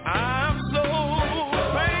 I'm so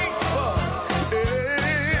thankful.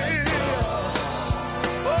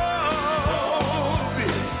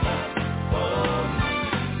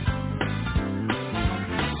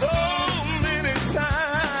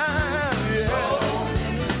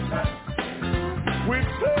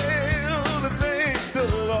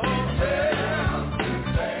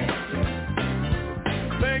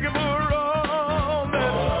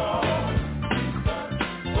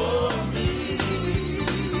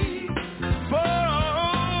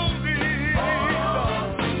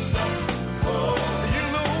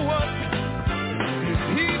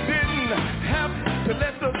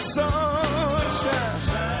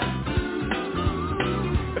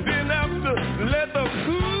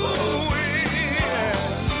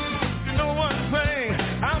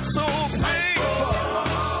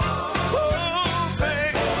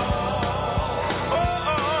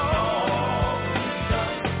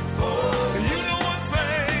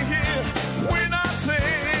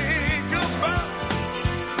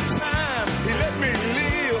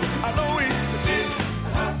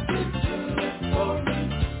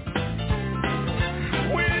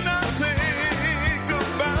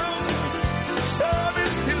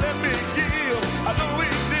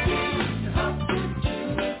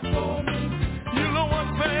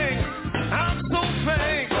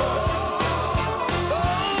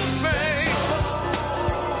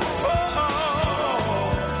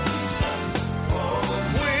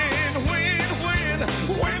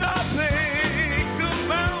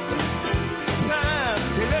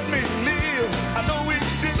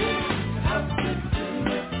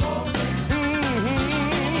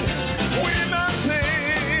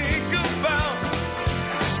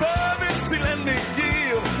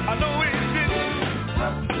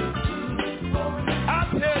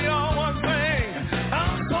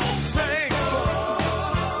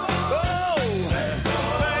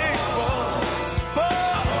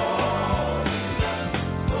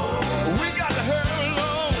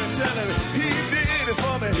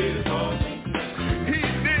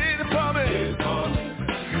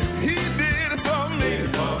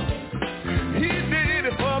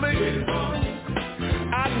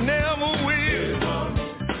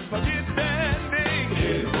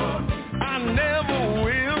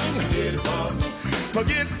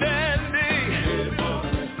 Forget that day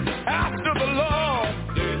after the Lord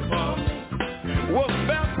was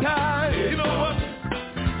baptized. You know what?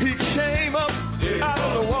 He came up out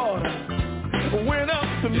of the water, went up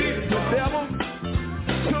to meet the devil,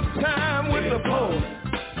 took time with the Pope,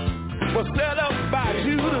 was set up by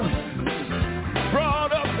Judas,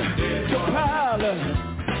 brought up to Pilate,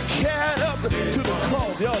 carried up to the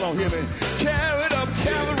cross. Y'all don't hear me. Carried up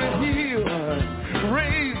Calvary Hill,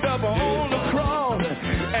 raised up on the cross,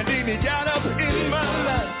 and then he got up in my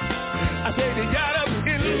life. I said he got up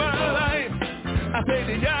in my life. I said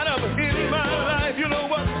he got up in my life. You know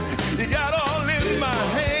what? He got all in my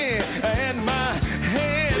hand, and my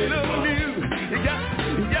hand looked new. He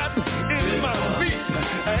got in my feet,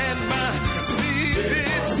 and my feet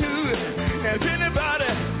did too. If anybody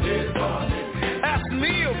ask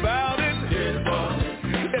me about it,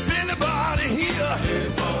 if anybody here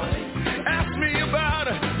ask me about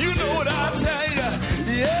it, you know what I'll tell you.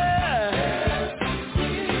 Yeah,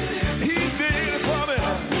 he did it for me.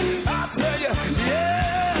 I'll tell you,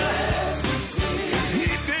 yeah, he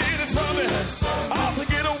did it for me. I'll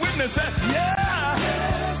forget a witness that, yeah,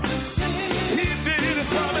 he did it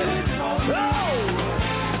for me. Oh,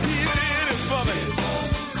 he did it for me.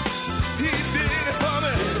 He did it for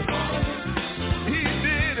me. He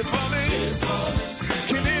did it for me.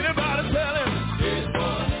 Can anybody tell him?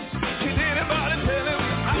 Can anybody tell him?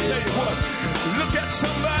 I tell you what, look at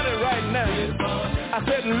somebody right now. I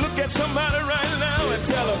said, look at somebody right now and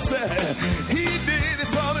tell them, say, he did it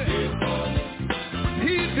for me.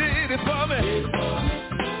 He did it for me.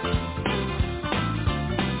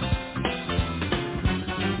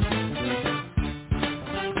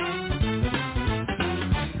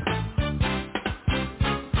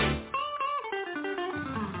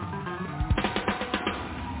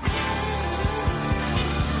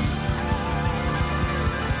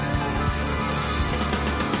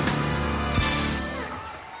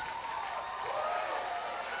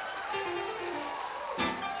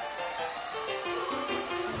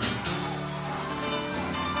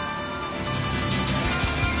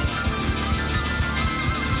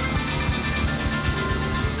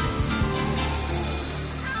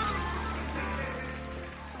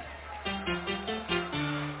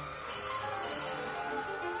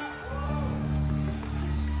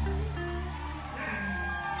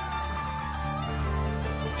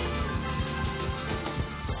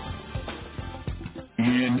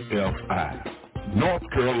 NFI, North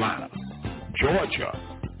Carolina, Georgia,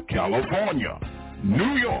 California,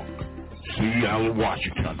 New York, Seattle,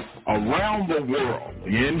 Washington, around the world,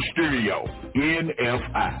 in studio,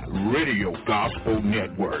 NFI, Radio Gospel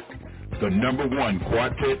Network, the #1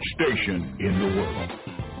 quartet station in the world.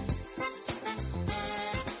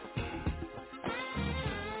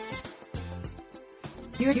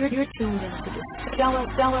 You're tuned into the Stellar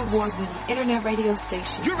Award-winning Internet radio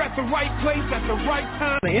station. You're at the right place at the right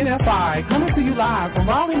time. The NFI coming to you live from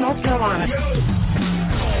Raleigh, North Carolina.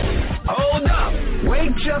 Hold up.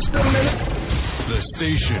 Wait just a minute. The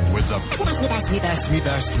station with the best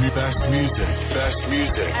music. Best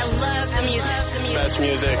music. I love the music. Best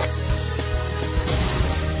music.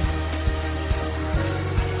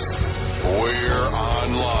 We're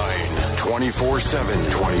online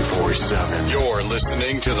 24/7. You're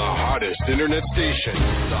listening to the hottest internet station.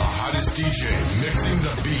 The hottest DJ mixing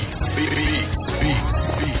the beats. Beats.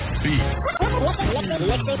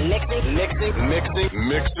 Mixing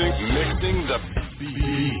the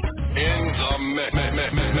beats.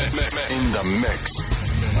 In the mix.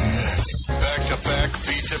 Back,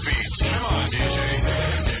 beat to beat. Come on, DJ.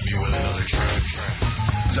 Hit me with another track.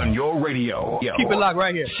 It's on your radio. Yo. Keep it locked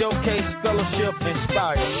right here. Showcase, fellowship,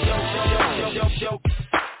 inspire.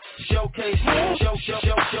 Showcase,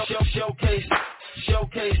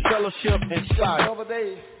 fellowship, inspire. The other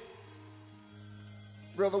day,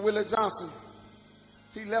 Brother Willie Johnson,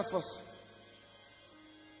 he left us.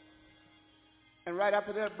 And right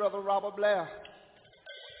after that, Brother Robert Blair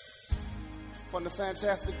from the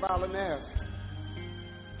Fantastic Violinaires,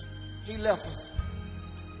 he left us.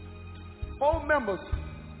 4 members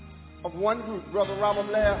of one group, Brother Robert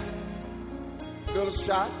Blair, Bill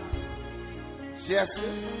Scott,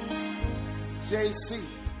 Jesse, J.C.,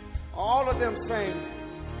 all of them sang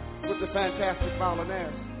with the Fantastic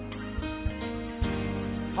Violinaires.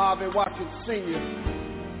 Harvey Watkins Sr.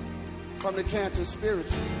 from the Canton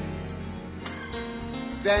Spirits,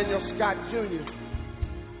 Daniel Scott Jr.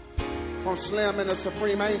 from Slim and the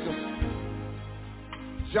Supreme Angels,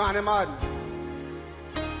 Johnny Martin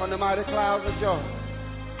from the Mighty Clouds of Joy.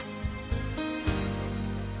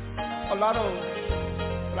 A lot of them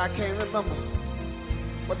that I can't remember,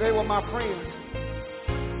 but they were my friends.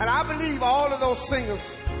 And I believe all of those singers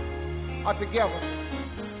are together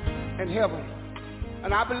in heaven.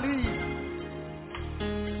 And I believe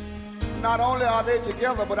not only are they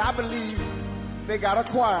together, but I believe they got a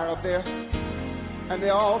choir up there, and they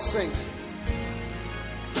all sing.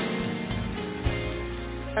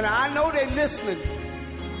 And I know they're listening,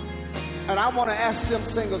 and I want to ask them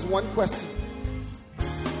singers one question.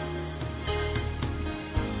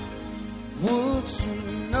 Would you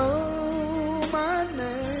know my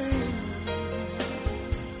name?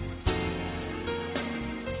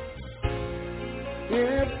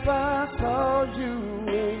 If I saw you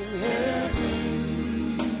in heaven,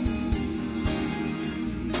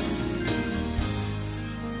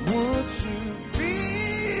 would you be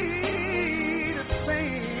the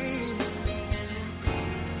same?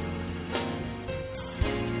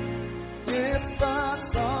 If I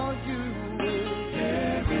saw you in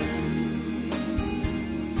heaven.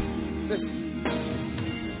 Listen.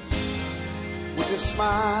 Would you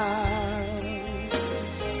smile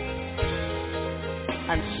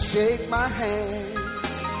and shake my hand?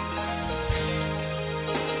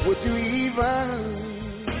 Would you even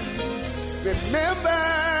remember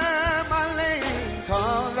my name?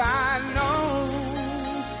 'Cause I know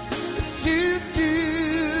that you do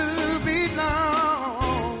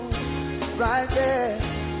belong right there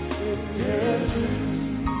in heaven.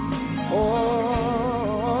 Oh,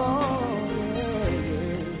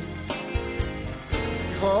 yeah.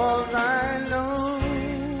 'Cause I know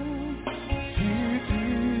you do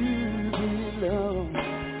belong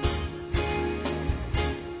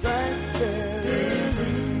right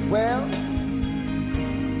there. Well,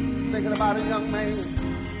 thinking about a young man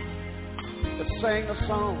that sang a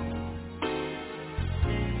song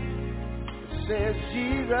that says,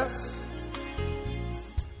 Jesus,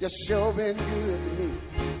 you sure been good to me.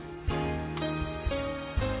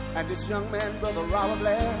 And this young man, Brother Robert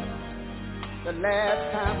Blair, the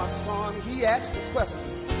last time I saw him, he asked the question.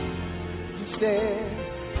 He said,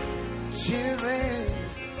 children,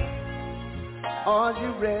 are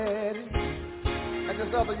you ready? And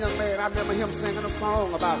this other young man, I remember him singing a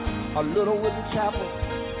song about a little wooden chapel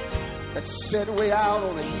that's set way out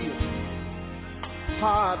on a hill.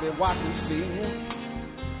 Harvey Watkins Sr.,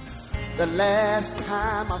 the last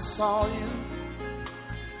time I saw you,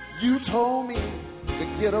 you told me to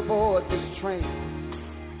get aboard this train.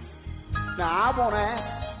 Now I want to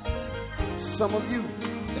ask some of you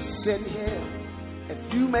that's sitting here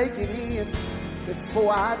if you make it in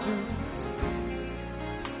before I do,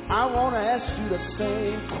 I want to ask you the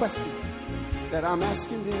same question that I'm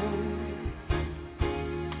asking them.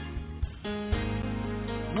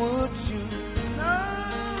 Would you know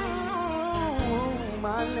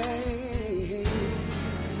my name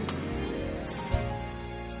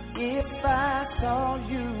if I saw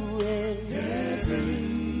you in every?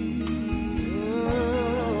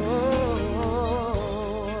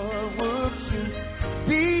 Would you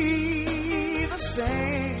be the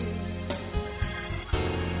same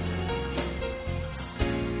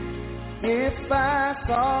if I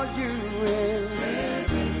saw you in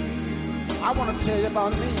every? I want to tell you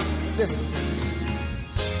about me. Listen.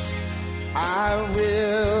 I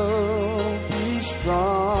will be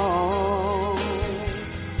strong.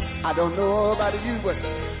 I don't know about you, but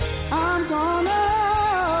I'm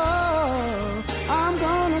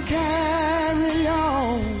gonna carry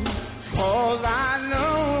on. 'Cause I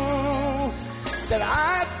know that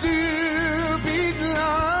I do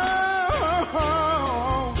belong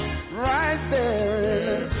right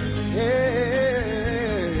there.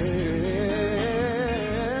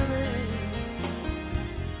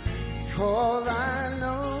 Cause I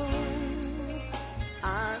know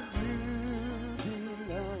I do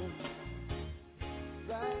belong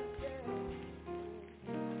right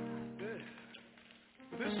there.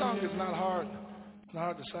 This song is not hard. It's not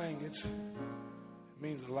hard to sing. It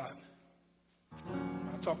means a lot.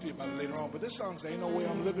 I'll talk to you about it later on. But this song says, ain't no way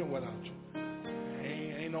I'm living without you.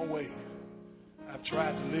 Ain't no way. I've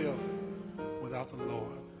tried to live without the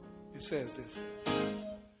Lord. It says this.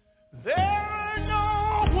 There ain't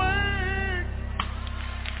no way,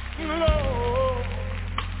 Lord,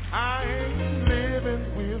 I ain't living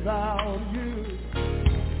without you.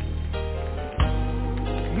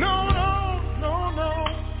 No, no, no, no,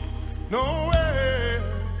 no way,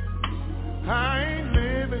 I ain't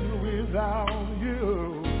living without you.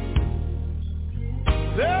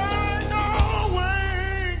 There ain't no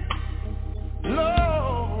way,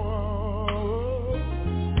 Lord,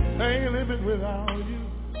 I ain't living without you.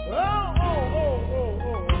 Oh,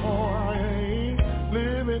 I ain't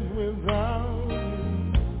living without you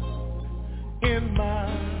in my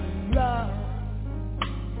life.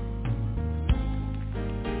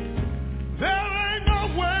 There ain't no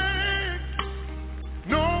way,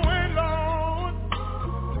 Lord,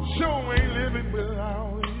 sure ain't living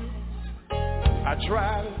without you. I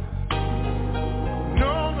tried it. No,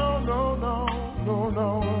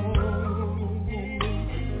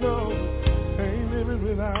 ain't living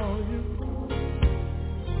without you.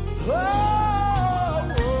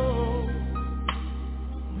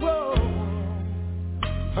 Whoa,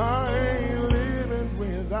 I ain't living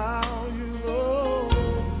without you.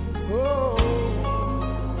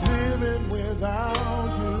 Living without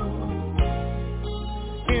you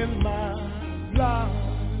in my life.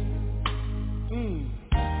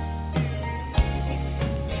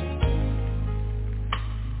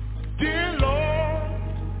 Dear Lord,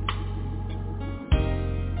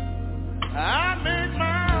 I made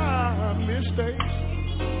my mistakes,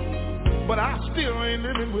 but I still ain't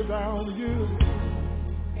living without you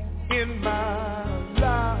in my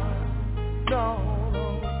life. No.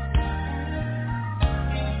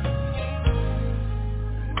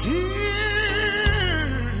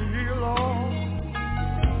 Dear Lord,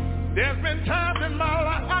 there's been times in my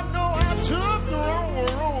life I know I took the wrong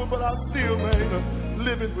road, but I still ain't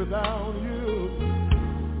living without you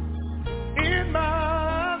in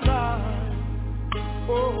my life.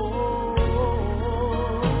 Oh,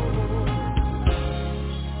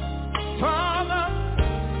 Father,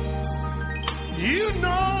 you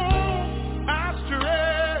know I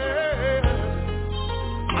stray.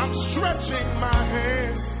 I'm stretching my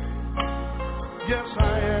hand. Yes, I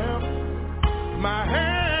am. My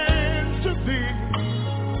hands to thee.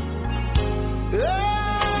 Yeah.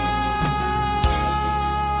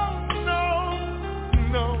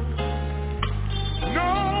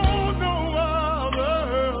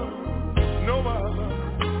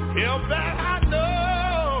 Help that I know.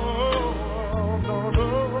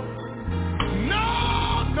 No.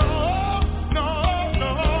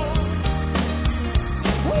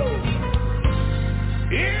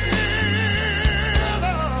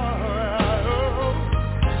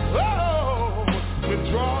 Woo.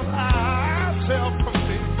 Withdraw ourselves from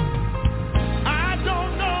thee. I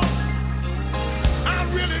don't know. I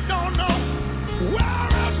really don't know where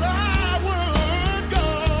else I would go.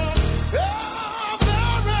 Oh,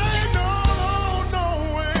 there ain't no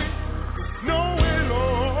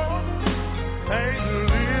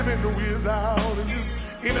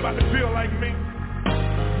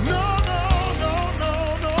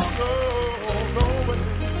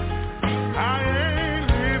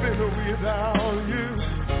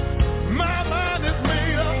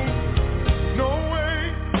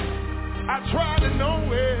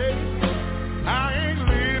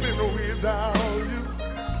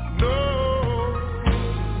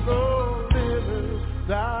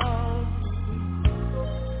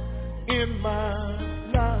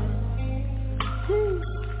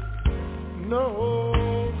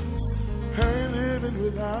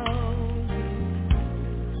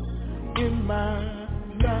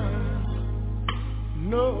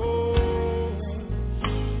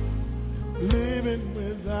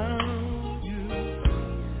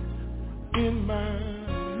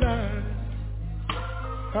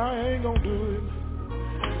I ain't gonna do it.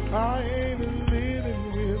 I ain't living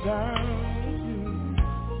without you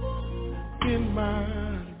in my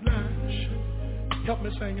life. Help me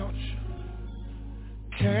sing, y'all.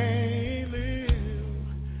 Can't live,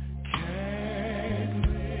 can't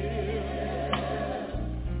live,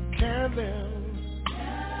 can't live,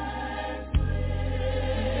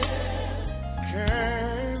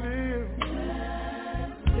 can't live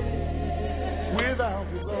without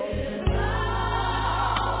you, Lord.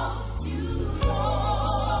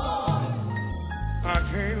 I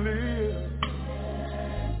can't live.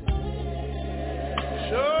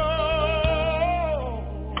 Sure.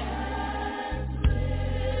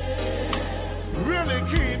 Really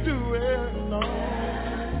can't do it, no.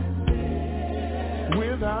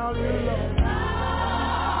 Without you, Lord.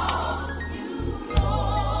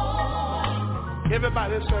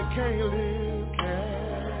 Everybody say can't live,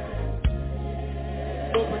 can't.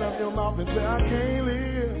 Open up your mouth and say I can't live.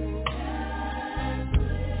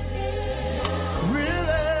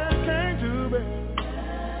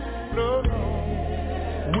 No, no,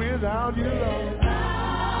 without you, Lord.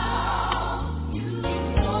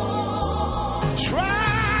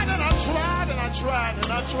 Tried and I tried and I tried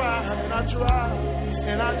and I tried and I tried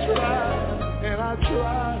and I tried and I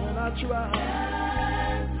tried and I tried.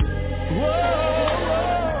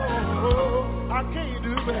 Whoa, I can't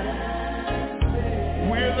do that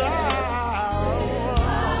without.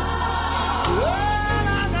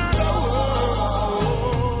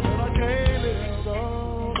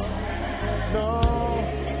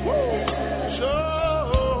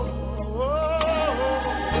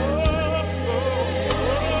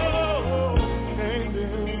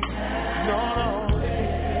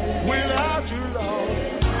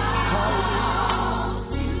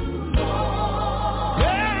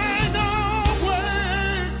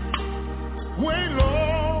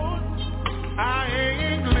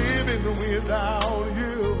 Without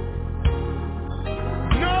you,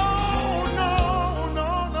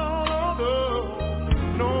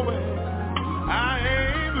 no way. I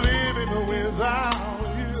ain't living without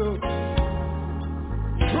you.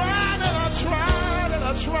 Tried and I tried and I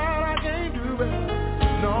tried, I can't do it.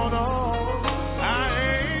 No, I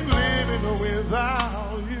ain't living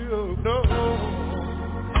without you. No,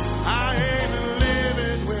 I ain't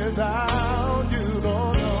living without you. No,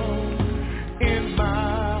 in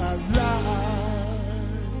my life.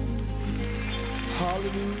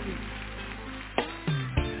 Hallelujah.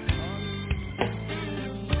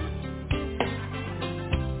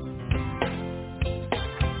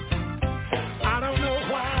 I don't know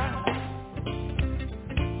why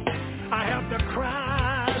I have to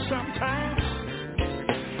cry sometimes.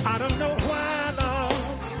 I don't know why,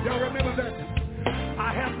 Lord. Y'all remember that?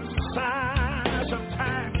 I have to sigh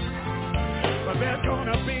sometimes. But there's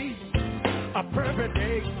gonna be a perfect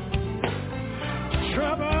day.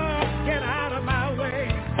 Trouble, get out of my way.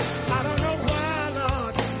 I don't know why,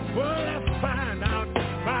 Lord. Well, let's find out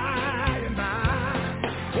by and by.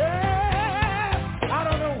 Yeah, I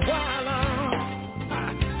don't know why, Lord.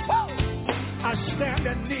 I stand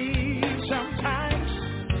in need sometimes.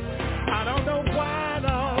 I don't know why,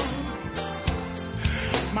 Lord.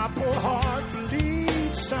 My poor heart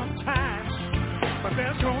bleeds sometimes. But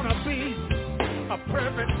there's gonna be a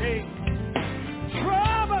perfect day.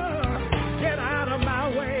 Trouble, get out of my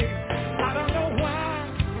way. I don't know why,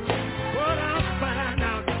 but I'll find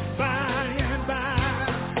out by and by.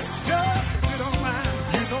 Just if you don't mind,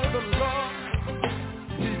 you know the Lord,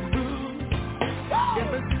 He moves in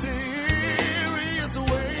mysterious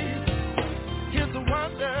ways. His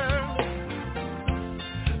wonders,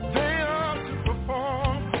 they are to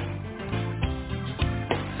perform.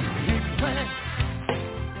 He plants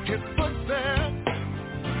His footsteps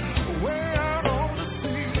way out on the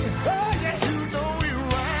sea. Oh yeah, you know He's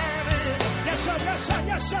riding. Yes sir, yes sir,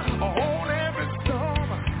 yes sir. On every storm.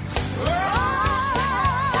 Oh,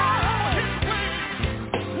 His ways.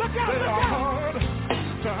 Look out, they are hard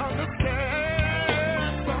to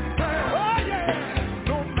understand sometimes. Oh yeah.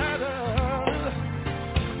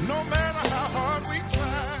 No matter how hard we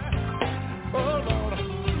try. Oh Lord,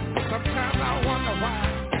 sometimes I wonder why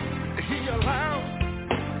He allows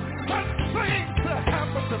such things to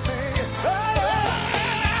happen to me.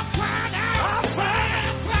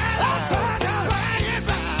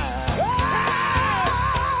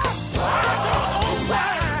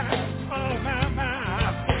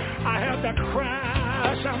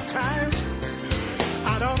 Cry sometimes.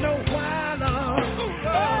 I don't know why, Lord.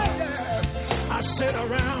 I sit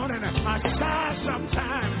around and I sigh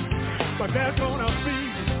sometimes, but there's gonna be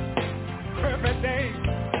perfect day.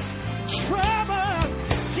 Trouble,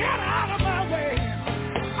 get out of my way.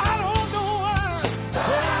 I don't know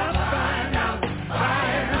why.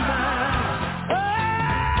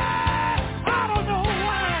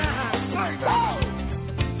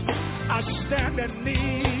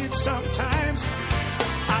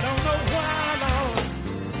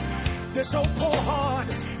 This old poor heart,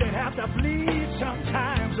 they have to bleed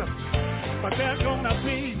sometimes, but there's gonna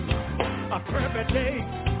be a perfect day.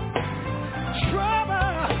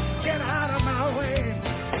 Trouble, get out of my way.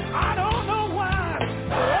 I don't know why.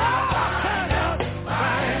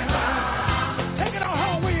 Take it on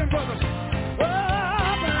home, William Brothers.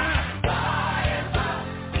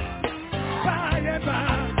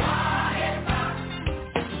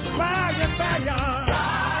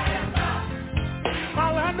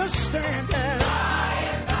 I'll understand that.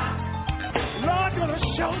 Lord, gonna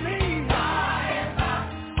show me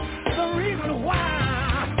the reason why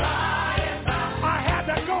I had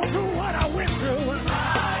to go through what I went through.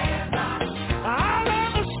 I'll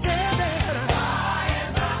understand that.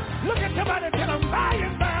 Look at somebody and tell them by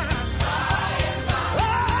and by.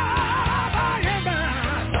 By and by.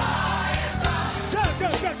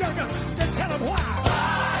 Just tell them why.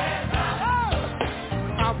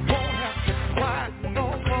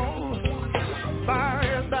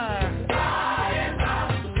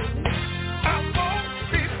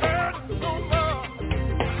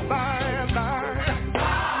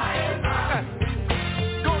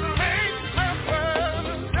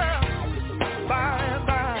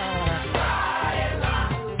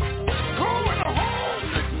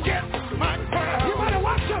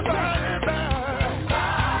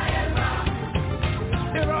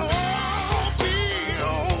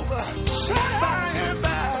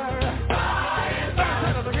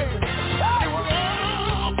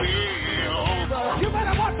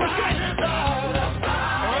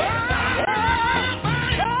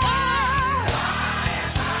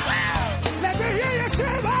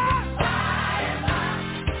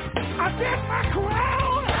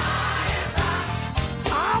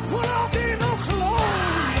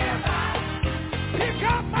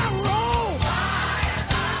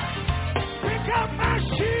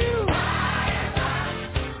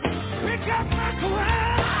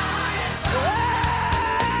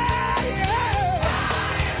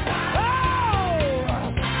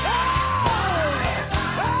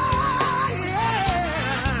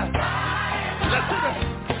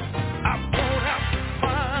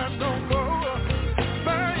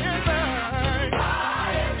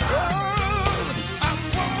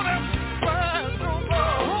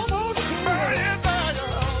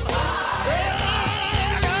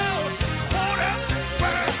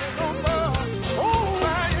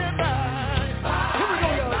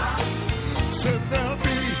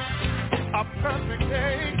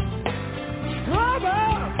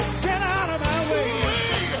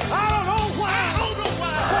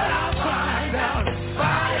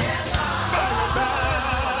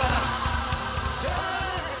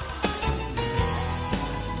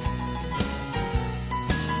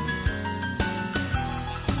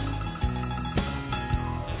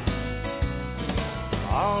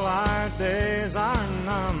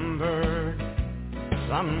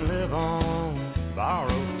 Some live on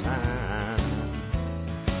borrowed time,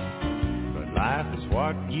 but life is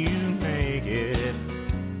what you make it.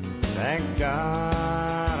 Thank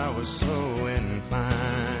God I was so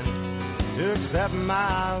inclined to accept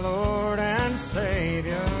my Lord and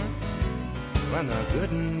Savior when the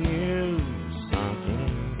good news sunk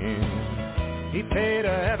in. He paid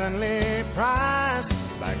a heavenly price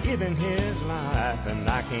by giving his life, and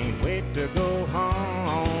I can't wait to go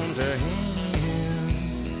home to Him.